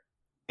Tinker.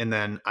 And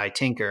then I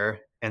tinker,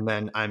 and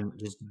then I'm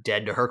just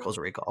dead to Hurkyl's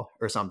Recall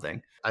or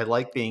something. I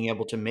like being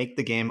able to make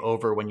the game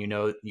over when you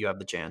know you have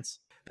the chance.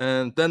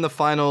 And then the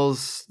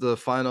finals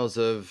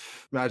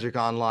of Magic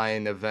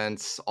Online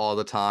events all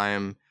the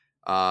time.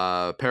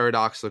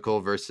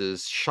 Paradoxical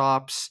versus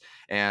Shops.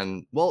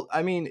 And well,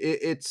 I mean,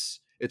 it's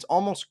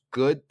almost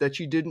good that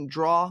you didn't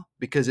draw,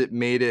 because it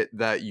made it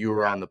that you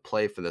were on the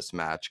play for this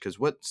match. Because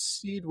what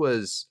seed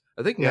was,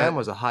 I think Nam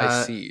was a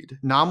high seed.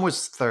 Nam was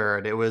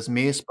 3rd. It was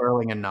me,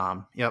 Sperling, and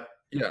Nam. Yep.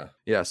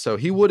 Yeah. So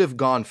he would have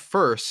gone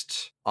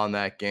first on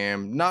that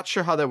game. Not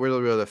sure how that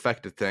really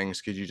affected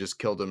things, because you just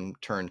killed him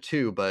turn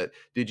 2. But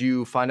did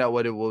you find out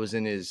what was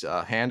in his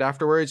hand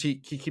afterwards? He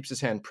keeps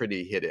his hand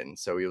pretty hidden,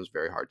 so he was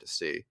very hard to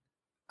see.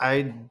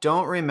 I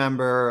don't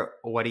remember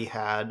what he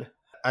had.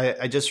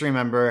 I just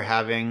remember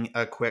having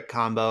a quick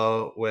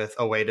combo with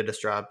a way to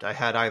disrupt. I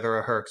had either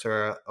a Herx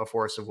or a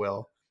Force of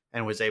Will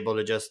and was able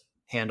to just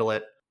handle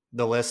it.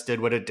 The list did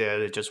what it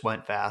did. It just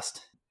went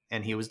fast,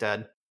 and he was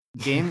dead.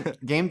 Game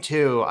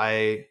 2,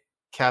 I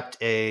kept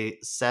a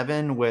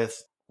 7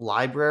 with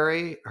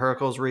Library,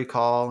 Hurkyl's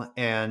Recall,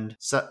 and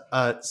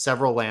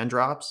several land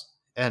drops.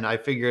 And I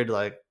figured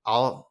like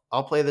I'll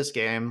play this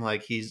game.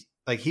 Like he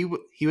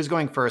was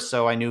going first,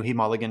 so I knew he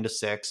mulliganed to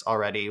 6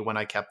 already when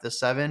I kept this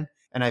 7.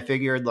 And I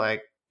figured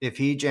like if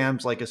he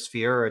jams like a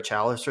Sphere or a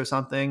Chalice or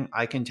something,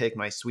 I can take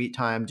my sweet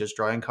time just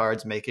drawing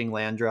cards, making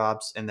land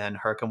drops, and then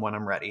Herc him when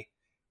I'm ready.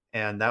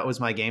 And that was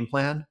my game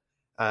plan.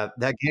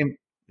 That game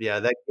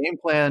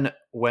plan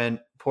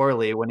went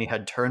poorly when he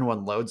had turn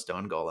 1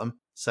 Lodestone Golem.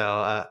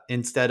 So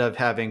instead of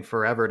having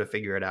forever to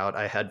figure it out,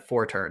 I had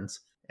 4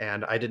 turns,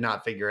 and I did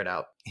not figure it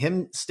out.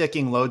 Him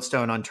sticking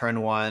Lodestone on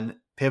turn 1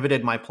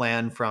 pivoted my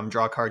plan from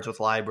draw cards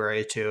with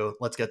Library to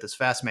let's get this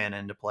fast mana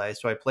into play.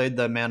 So I played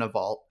the Mana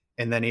Vault,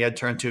 and then he had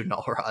turn 2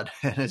 Null Rod,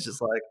 and it's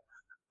just like,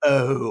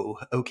 oh,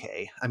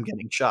 okay, I'm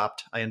getting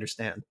chopped. I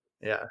understand.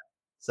 Yeah.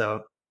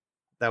 So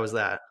that was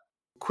that.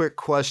 Quick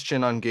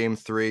question on game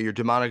 3. Your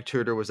Demonic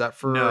Tutor, was that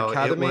for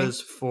Academy? No, it was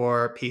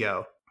for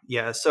PO.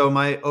 Yeah, so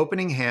my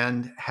opening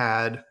hand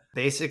had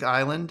Basic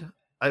Island.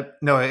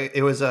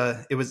 It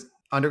was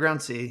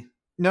Underground Sea.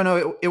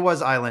 No, it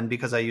was Island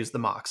because I used the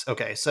Mox.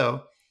 Okay,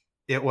 so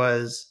it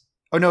was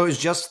it was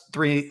just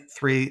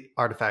three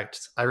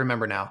artifacts. I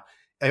remember now.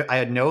 I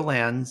had no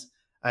lands.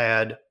 I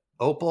had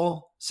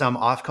Opal, some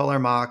off-color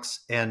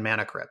Mox, and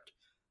Mana Crypt.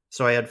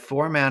 So I had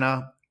 4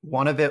 mana.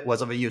 One of it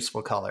was of a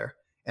useful color.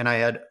 And I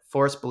had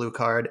Force Blue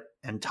card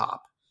and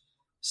Top.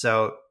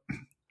 So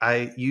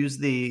I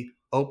used the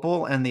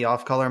Opal and the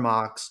off-color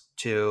Mox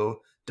to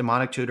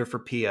Demonic Tutor for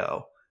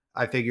PO.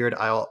 I figured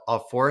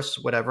I'll force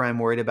whatever I'm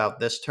worried about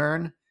this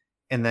turn,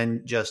 and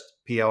then just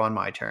PO on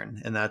my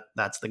turn, and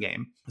that's the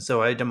game.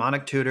 So I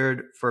Demonic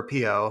Tutored for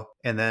PO,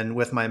 and then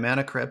with my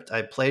Mana Crypt,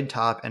 I played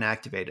Top and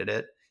activated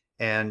it,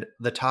 and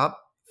the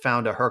Top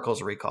found a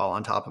Hurkyl's Recall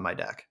on top of my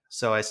deck.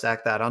 So I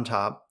stacked that on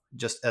top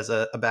just as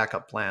a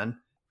backup plan.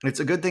 It's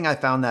a good thing I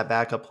found that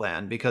backup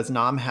plan because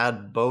Nam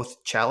had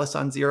both Chalice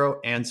on 0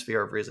 and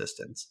Sphere of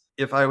Resistance.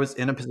 If I was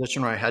in a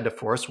position where I had to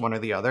force one or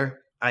the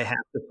other, I have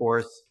to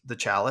force the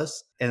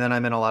Chalice, and then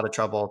I'm in a lot of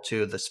trouble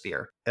to the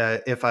Sphere.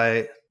 If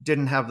I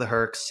didn't have the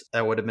Hercs,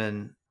 that would have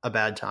been a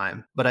bad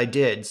time. But I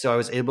did, so I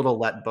was able to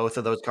let both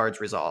of those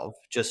cards resolve,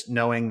 just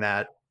knowing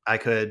that I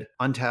could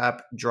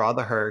untap, draw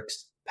the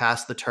Hercs,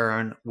 pass the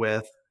turn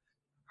with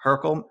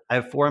Hercule. I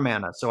have 4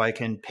 mana, so I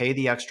can pay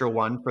the extra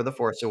 1 for the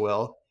Force of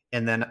Will,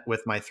 and then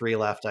with my 3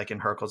 left, I can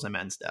Hercule's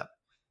Amend Step.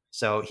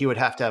 So he would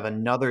have to have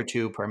another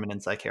 2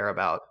 permanents I care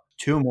about,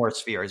 2 more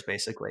spheres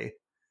basically,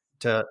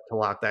 to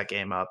lock that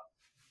game up.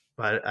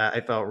 But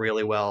I felt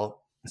really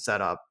well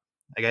set up.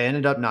 Like, I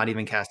ended up not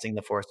even casting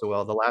the Force of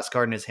Will. The last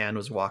card in his hand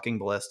was Walking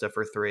Ballista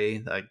for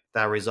 3. Like,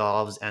 that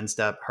resolves, end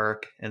step,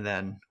 Herc, and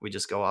then we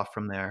just go off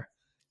from there.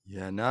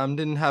 Yeah, Nam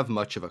didn't have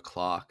much of a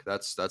clock.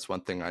 That's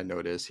one thing I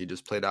noticed. He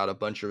just played out a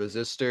bunch of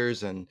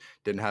resistors and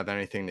didn't have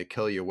anything to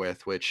kill you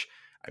with, which,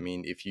 I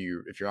mean, if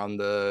you're on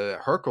the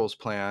Hercules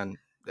plan,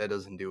 that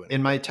doesn't do anything.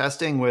 In my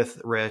testing with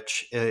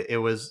Rich,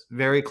 it was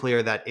very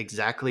clear that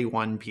exactly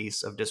 1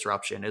 piece of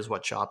disruption is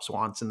what Chops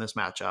wants in this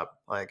matchup.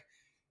 Like,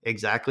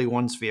 exactly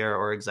 1 sphere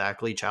or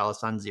exactly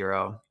Chalice on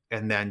 0,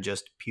 and then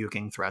just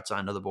puking threats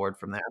onto the board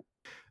from there.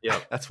 Yeah,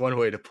 that's one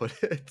way to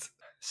put it.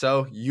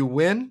 So you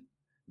win.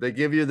 They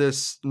give you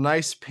this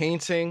nice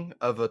painting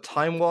of a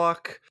time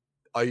walk.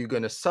 Are you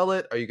going to sell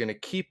it? Are you going to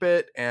keep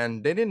it?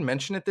 And they didn't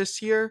mention it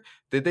this year.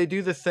 Did they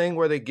do the thing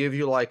where they give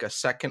you like a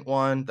second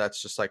one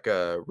that's just like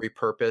a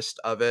repurposed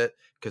of it?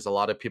 Because a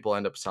lot of people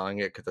end up selling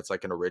it because it's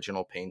like an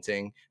original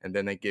painting, and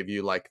then they give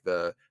you like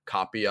the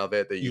copy of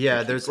it that you can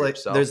keep there's for like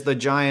yourself. There's the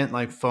giant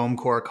like foam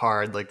core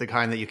card, like the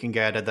kind that you can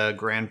get at the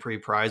Grand Prix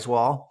prize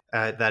wall.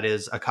 That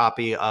is a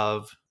copy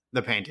of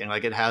the painting.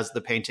 Like, it has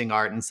the painting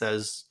art and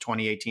says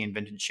 2018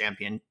 Vintage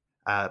Champion,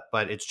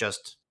 but it's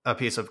just a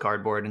piece of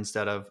cardboard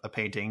instead of a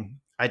painting.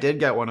 I did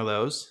get one of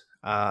those.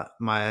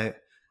 My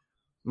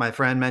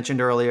friend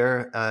mentioned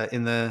earlier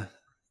in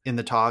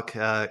the talk,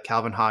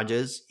 Calvin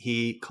Hodges,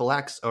 he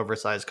collects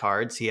oversized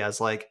cards. He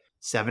has like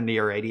 70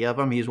 or 80 of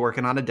them. He's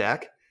working on a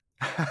deck.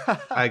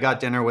 I got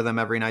dinner with him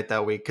every night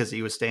that week because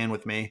he was staying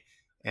with me,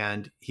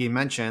 and he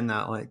mentioned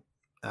that like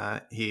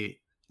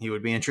he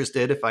would be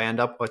interested if I end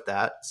up with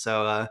that.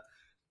 So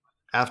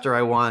after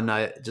I won,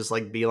 I just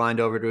like beelined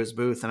over to his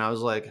booth, and I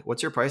was like,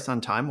 "What's your price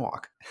on Time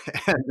Walk?"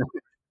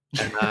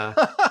 and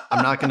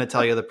I'm not going to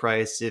tell you the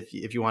price.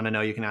 If you want to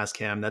know, you can ask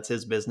him. That's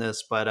his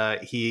business.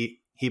 But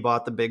he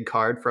bought the big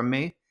card from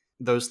me.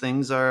 Those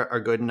things are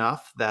good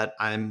enough that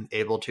I'm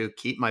able to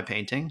keep my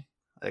painting.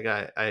 Like,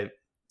 I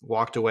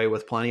walked away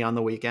with plenty on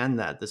the weekend.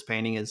 That this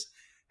painting is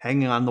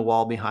hanging on the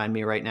wall behind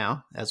me right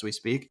now as we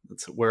speak.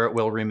 That's where it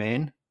will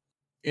remain.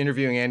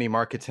 Interviewing Andy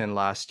Marketing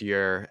last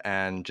year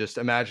and just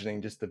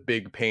imagining just the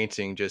big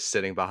painting just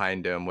sitting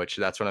behind him, which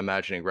that's what I'm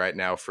imagining right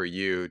now for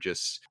you.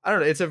 Just, I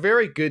don't know, it's a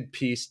very good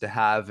piece to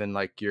have in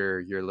like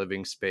your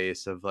living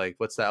space of like,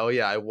 what's that? Oh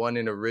yeah, I won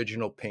an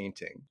original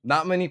painting.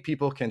 Not many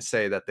people can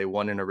say that they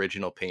won an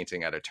original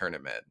painting at a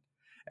tournament.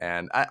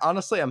 And I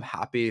honestly, I'm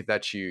happy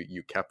that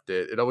you kept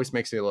it. It always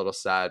makes me a little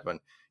sad when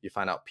you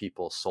find out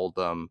people sold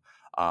them,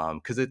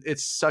 because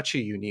it's such a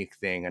unique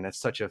thing and it's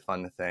such a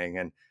fun thing.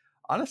 And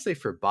honestly,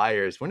 for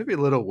buyers, wouldn't it be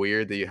a little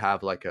weird that you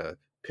have like a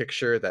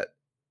picture that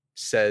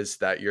says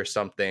that you're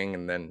something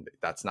and then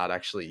that's not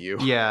actually you?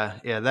 Yeah,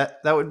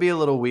 that would be a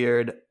little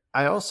weird.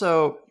 I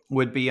also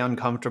would be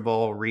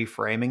uncomfortable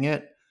reframing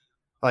it.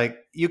 Like,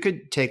 you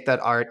could take that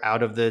art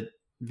out of the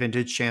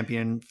Vintage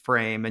Champion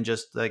frame and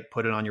just like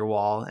put it on your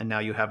wall, and now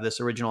you have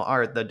this original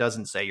art that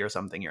doesn't say you're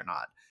something you're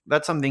not.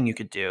 That's something you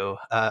could do.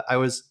 I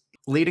was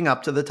leading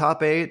up to the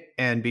top 8,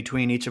 and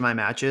between each of my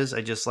matches,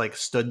 I just like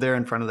stood there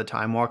in front of the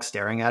Time Walk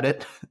staring at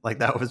it. Like,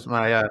 that was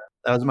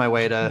my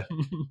way to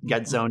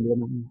get zoned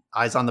in,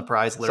 eyes on the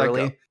prize,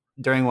 literally.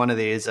 During one of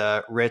these,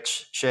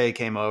 Rich Shea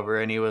came over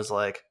and he was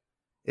like,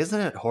 "Isn't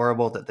it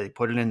horrible that they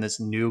put it in this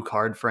new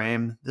card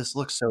frame? This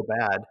looks so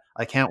bad.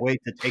 I can't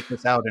wait to take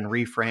this out and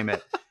reframe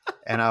it."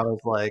 And I was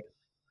like,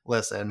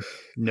 "Listen,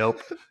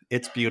 nope,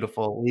 it's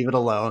beautiful. Leave it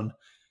alone.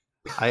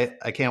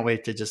 I can't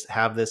wait to just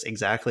have this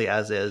exactly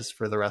as is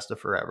for the rest of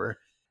forever."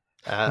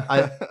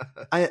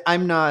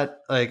 I'm not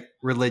like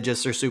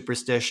religious or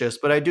superstitious,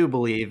 but I do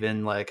believe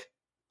in like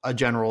a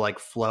general like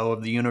flow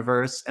of the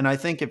universe. And I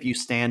think if you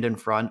stand in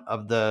front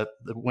of the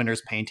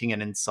winner's painting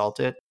and insult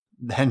it,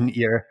 then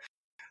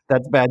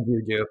that's bad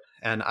juju.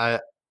 And I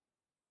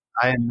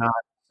am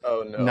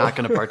not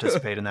going to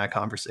participate in that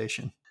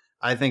conversation.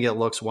 I think it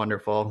looks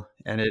wonderful,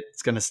 and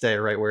it's going to stay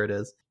right where it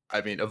is.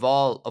 I mean, of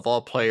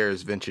all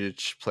players,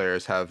 vintage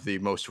players have the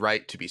most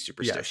right to be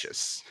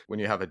superstitious. Yes. When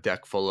you have a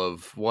deck full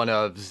of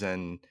one-ofs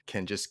and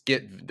can just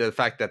get the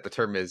fact that the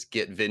term is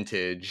get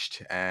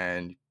vintaged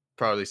and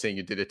probably saying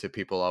you did it to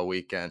people all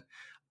weekend,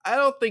 I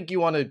don't think you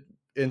want to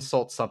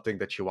insult something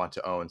that you want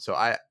to own. So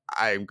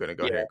I'm going to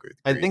go ahead and agree.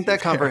 I think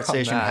that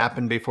conversation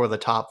happened before the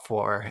top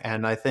 4,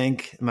 and I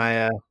think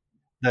my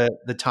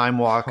the Time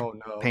Walk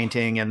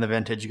painting and the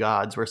Vintage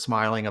Gods were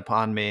smiling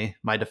upon me,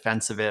 my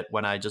defense of it,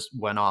 when I just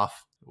went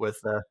off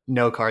with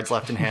no cards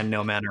left in hand,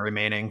 no mana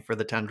remaining for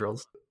the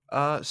Tendrils.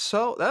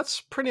 So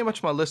that's pretty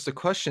much my list of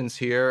questions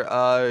here.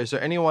 Is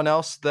there anyone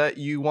else that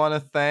you want to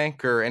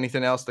thank or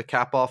anything else to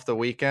cap off the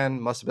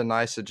weekend? Must have been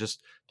nice to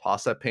just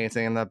toss that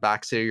painting in the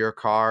backseat of your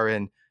car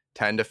and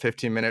 10 to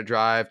 15-minute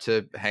drive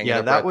to hang it Yeah,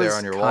 up that right there was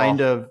on your kind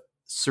wall. of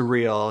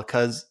surreal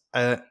because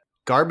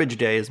garbage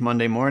day is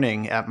Monday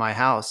morning at my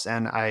house,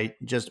 and I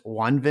just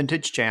won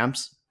Vintage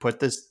Champs, put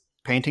this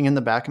painting in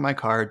the back of my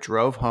car,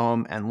 drove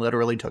home, and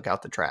literally took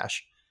out the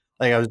trash.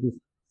 Like I was just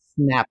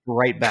snapped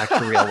right back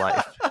to real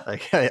life.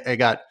 Like I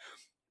got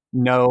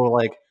no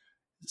like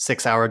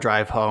 6 hour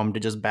drive home to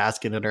just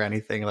bask in it or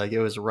anything. Like it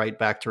was right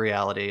back to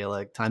reality.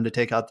 Like time to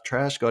take out the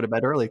trash, go to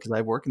bed early because I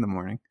have work in the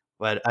morning.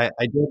 But I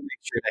did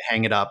make sure to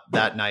hang it up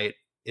that night.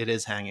 It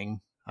is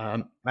hanging.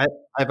 I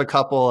have a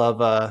couple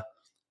of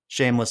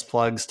shameless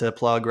plugs to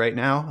plug right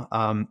now.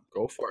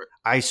 Go for it.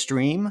 I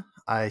stream.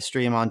 I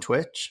stream on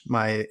Twitch.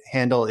 My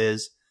handle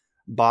is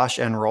Bosch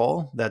and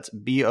Roll. That's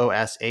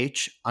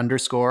BOSH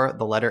underscore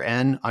the letter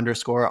N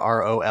underscore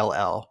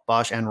ROLL.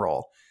 Bosch and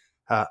Roll.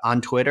 On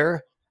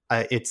Twitter,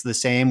 it's the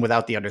same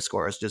without the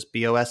underscores, just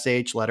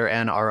BOSH letter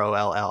N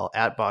ROLL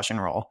at Bosch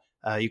and Roll.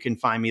 You can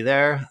find me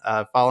there.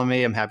 Follow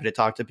me. I'm happy to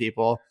talk to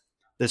people.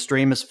 The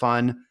stream is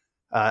fun.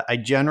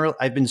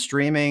 I've been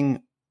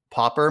streaming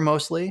Pauper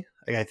mostly.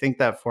 Like, I think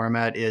that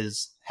format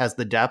has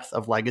the depth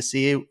of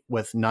Legacy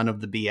with none of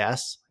the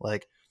BS.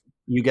 Like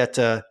you get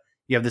to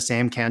you have the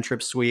same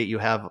cantrip suite. You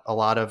have a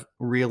lot of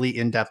really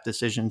in-depth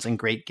decisions and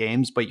great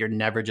games, but you're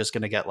never just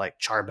going to get like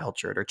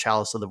Charbelchered or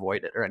Chalice of the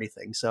Voided or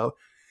anything. So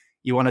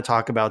you want to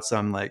talk about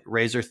some like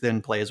razor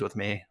thin plays with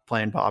me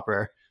playing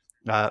Pauper.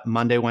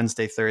 Monday,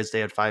 Wednesday,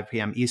 Thursday at 5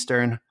 p.m.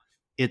 Eastern.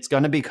 It's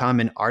going to become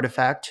an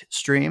Artifact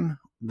stream,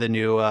 the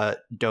new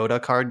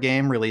Dota card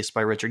game released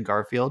by Richard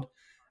Garfield.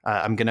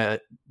 I'm going to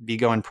be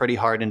going pretty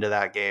hard into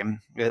that game.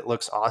 It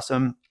looks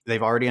awesome.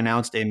 They've already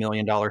announced $1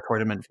 million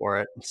tournament for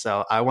it.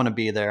 So I want to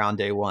be there on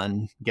day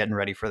one, getting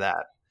ready for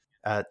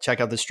that. Check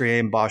out the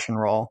stream, Bosch and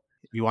Roll,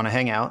 if you want to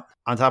hang out.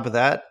 On top of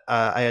that,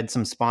 I had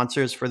some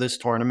sponsors for this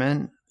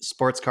tournament,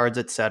 Sports Cards,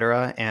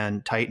 etc.,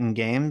 and Titan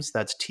Games.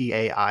 That's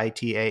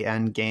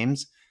TAITAN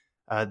Games.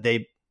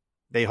 They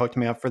hooked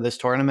me up for this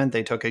tournament.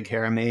 They took good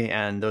care of me,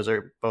 and those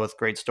are both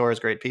great stores,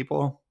 great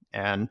people,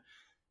 and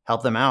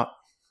help them out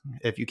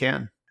if you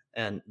can.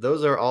 And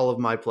those are all of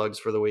my plugs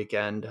for the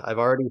weekend. I've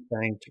already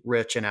thanked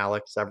Rich and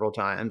Alex several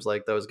times.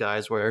 Like those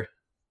guys were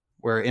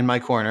in my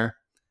corner.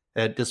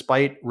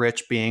 Despite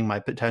Rich being my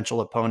potential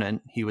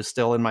opponent, he was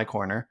still in my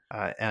corner,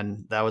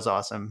 and that was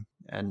awesome.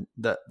 And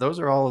those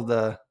are all of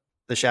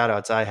the shout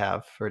outs I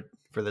have for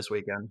this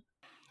weekend.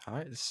 All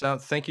right. So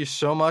thank you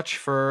so much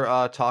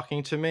for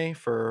talking to me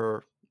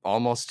for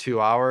almost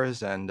 2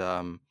 hours, and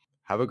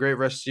have a great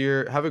rest of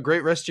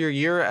your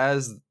year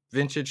as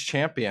vintage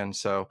champion.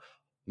 So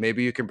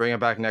maybe you can bring it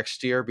back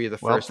next year, be the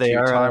Well, first they two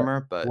are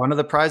timer. But one of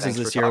the prizes thanks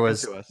for this year talking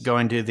was to us.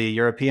 going to the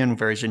European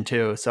version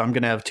too. So I'm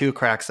going to have two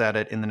cracks at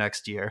it in the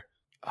next year.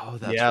 Oh,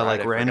 that's Yeah, right. like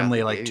I forgot randomly,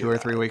 they like gave you 2 or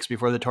 3 that. weeks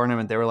before the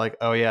tournament, they were like,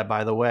 "Oh yeah,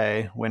 by the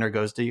way, winner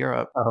goes to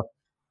Europe." Oh,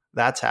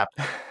 that's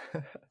happening.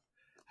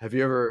 Have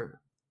you ever?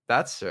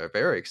 That's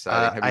very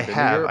exciting. Have I you been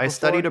to have. Europe I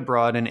studied before?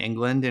 abroad in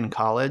England in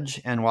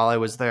college, and while I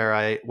was there,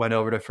 I went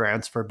over to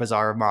France for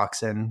Bazaar of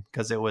Moxon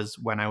because it was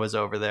when I was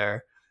over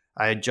there.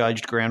 I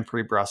judged Grand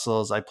Prix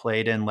Brussels. I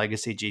played in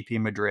Legacy GP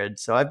Madrid,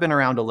 so I've been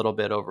around a little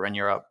bit over in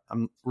Europe.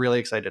 I'm really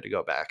excited to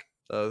go back.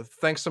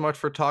 Thanks so much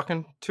for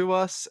talking to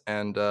us,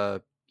 and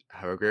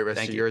have a great rest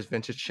Thank of you. your year as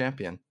vintage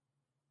champion.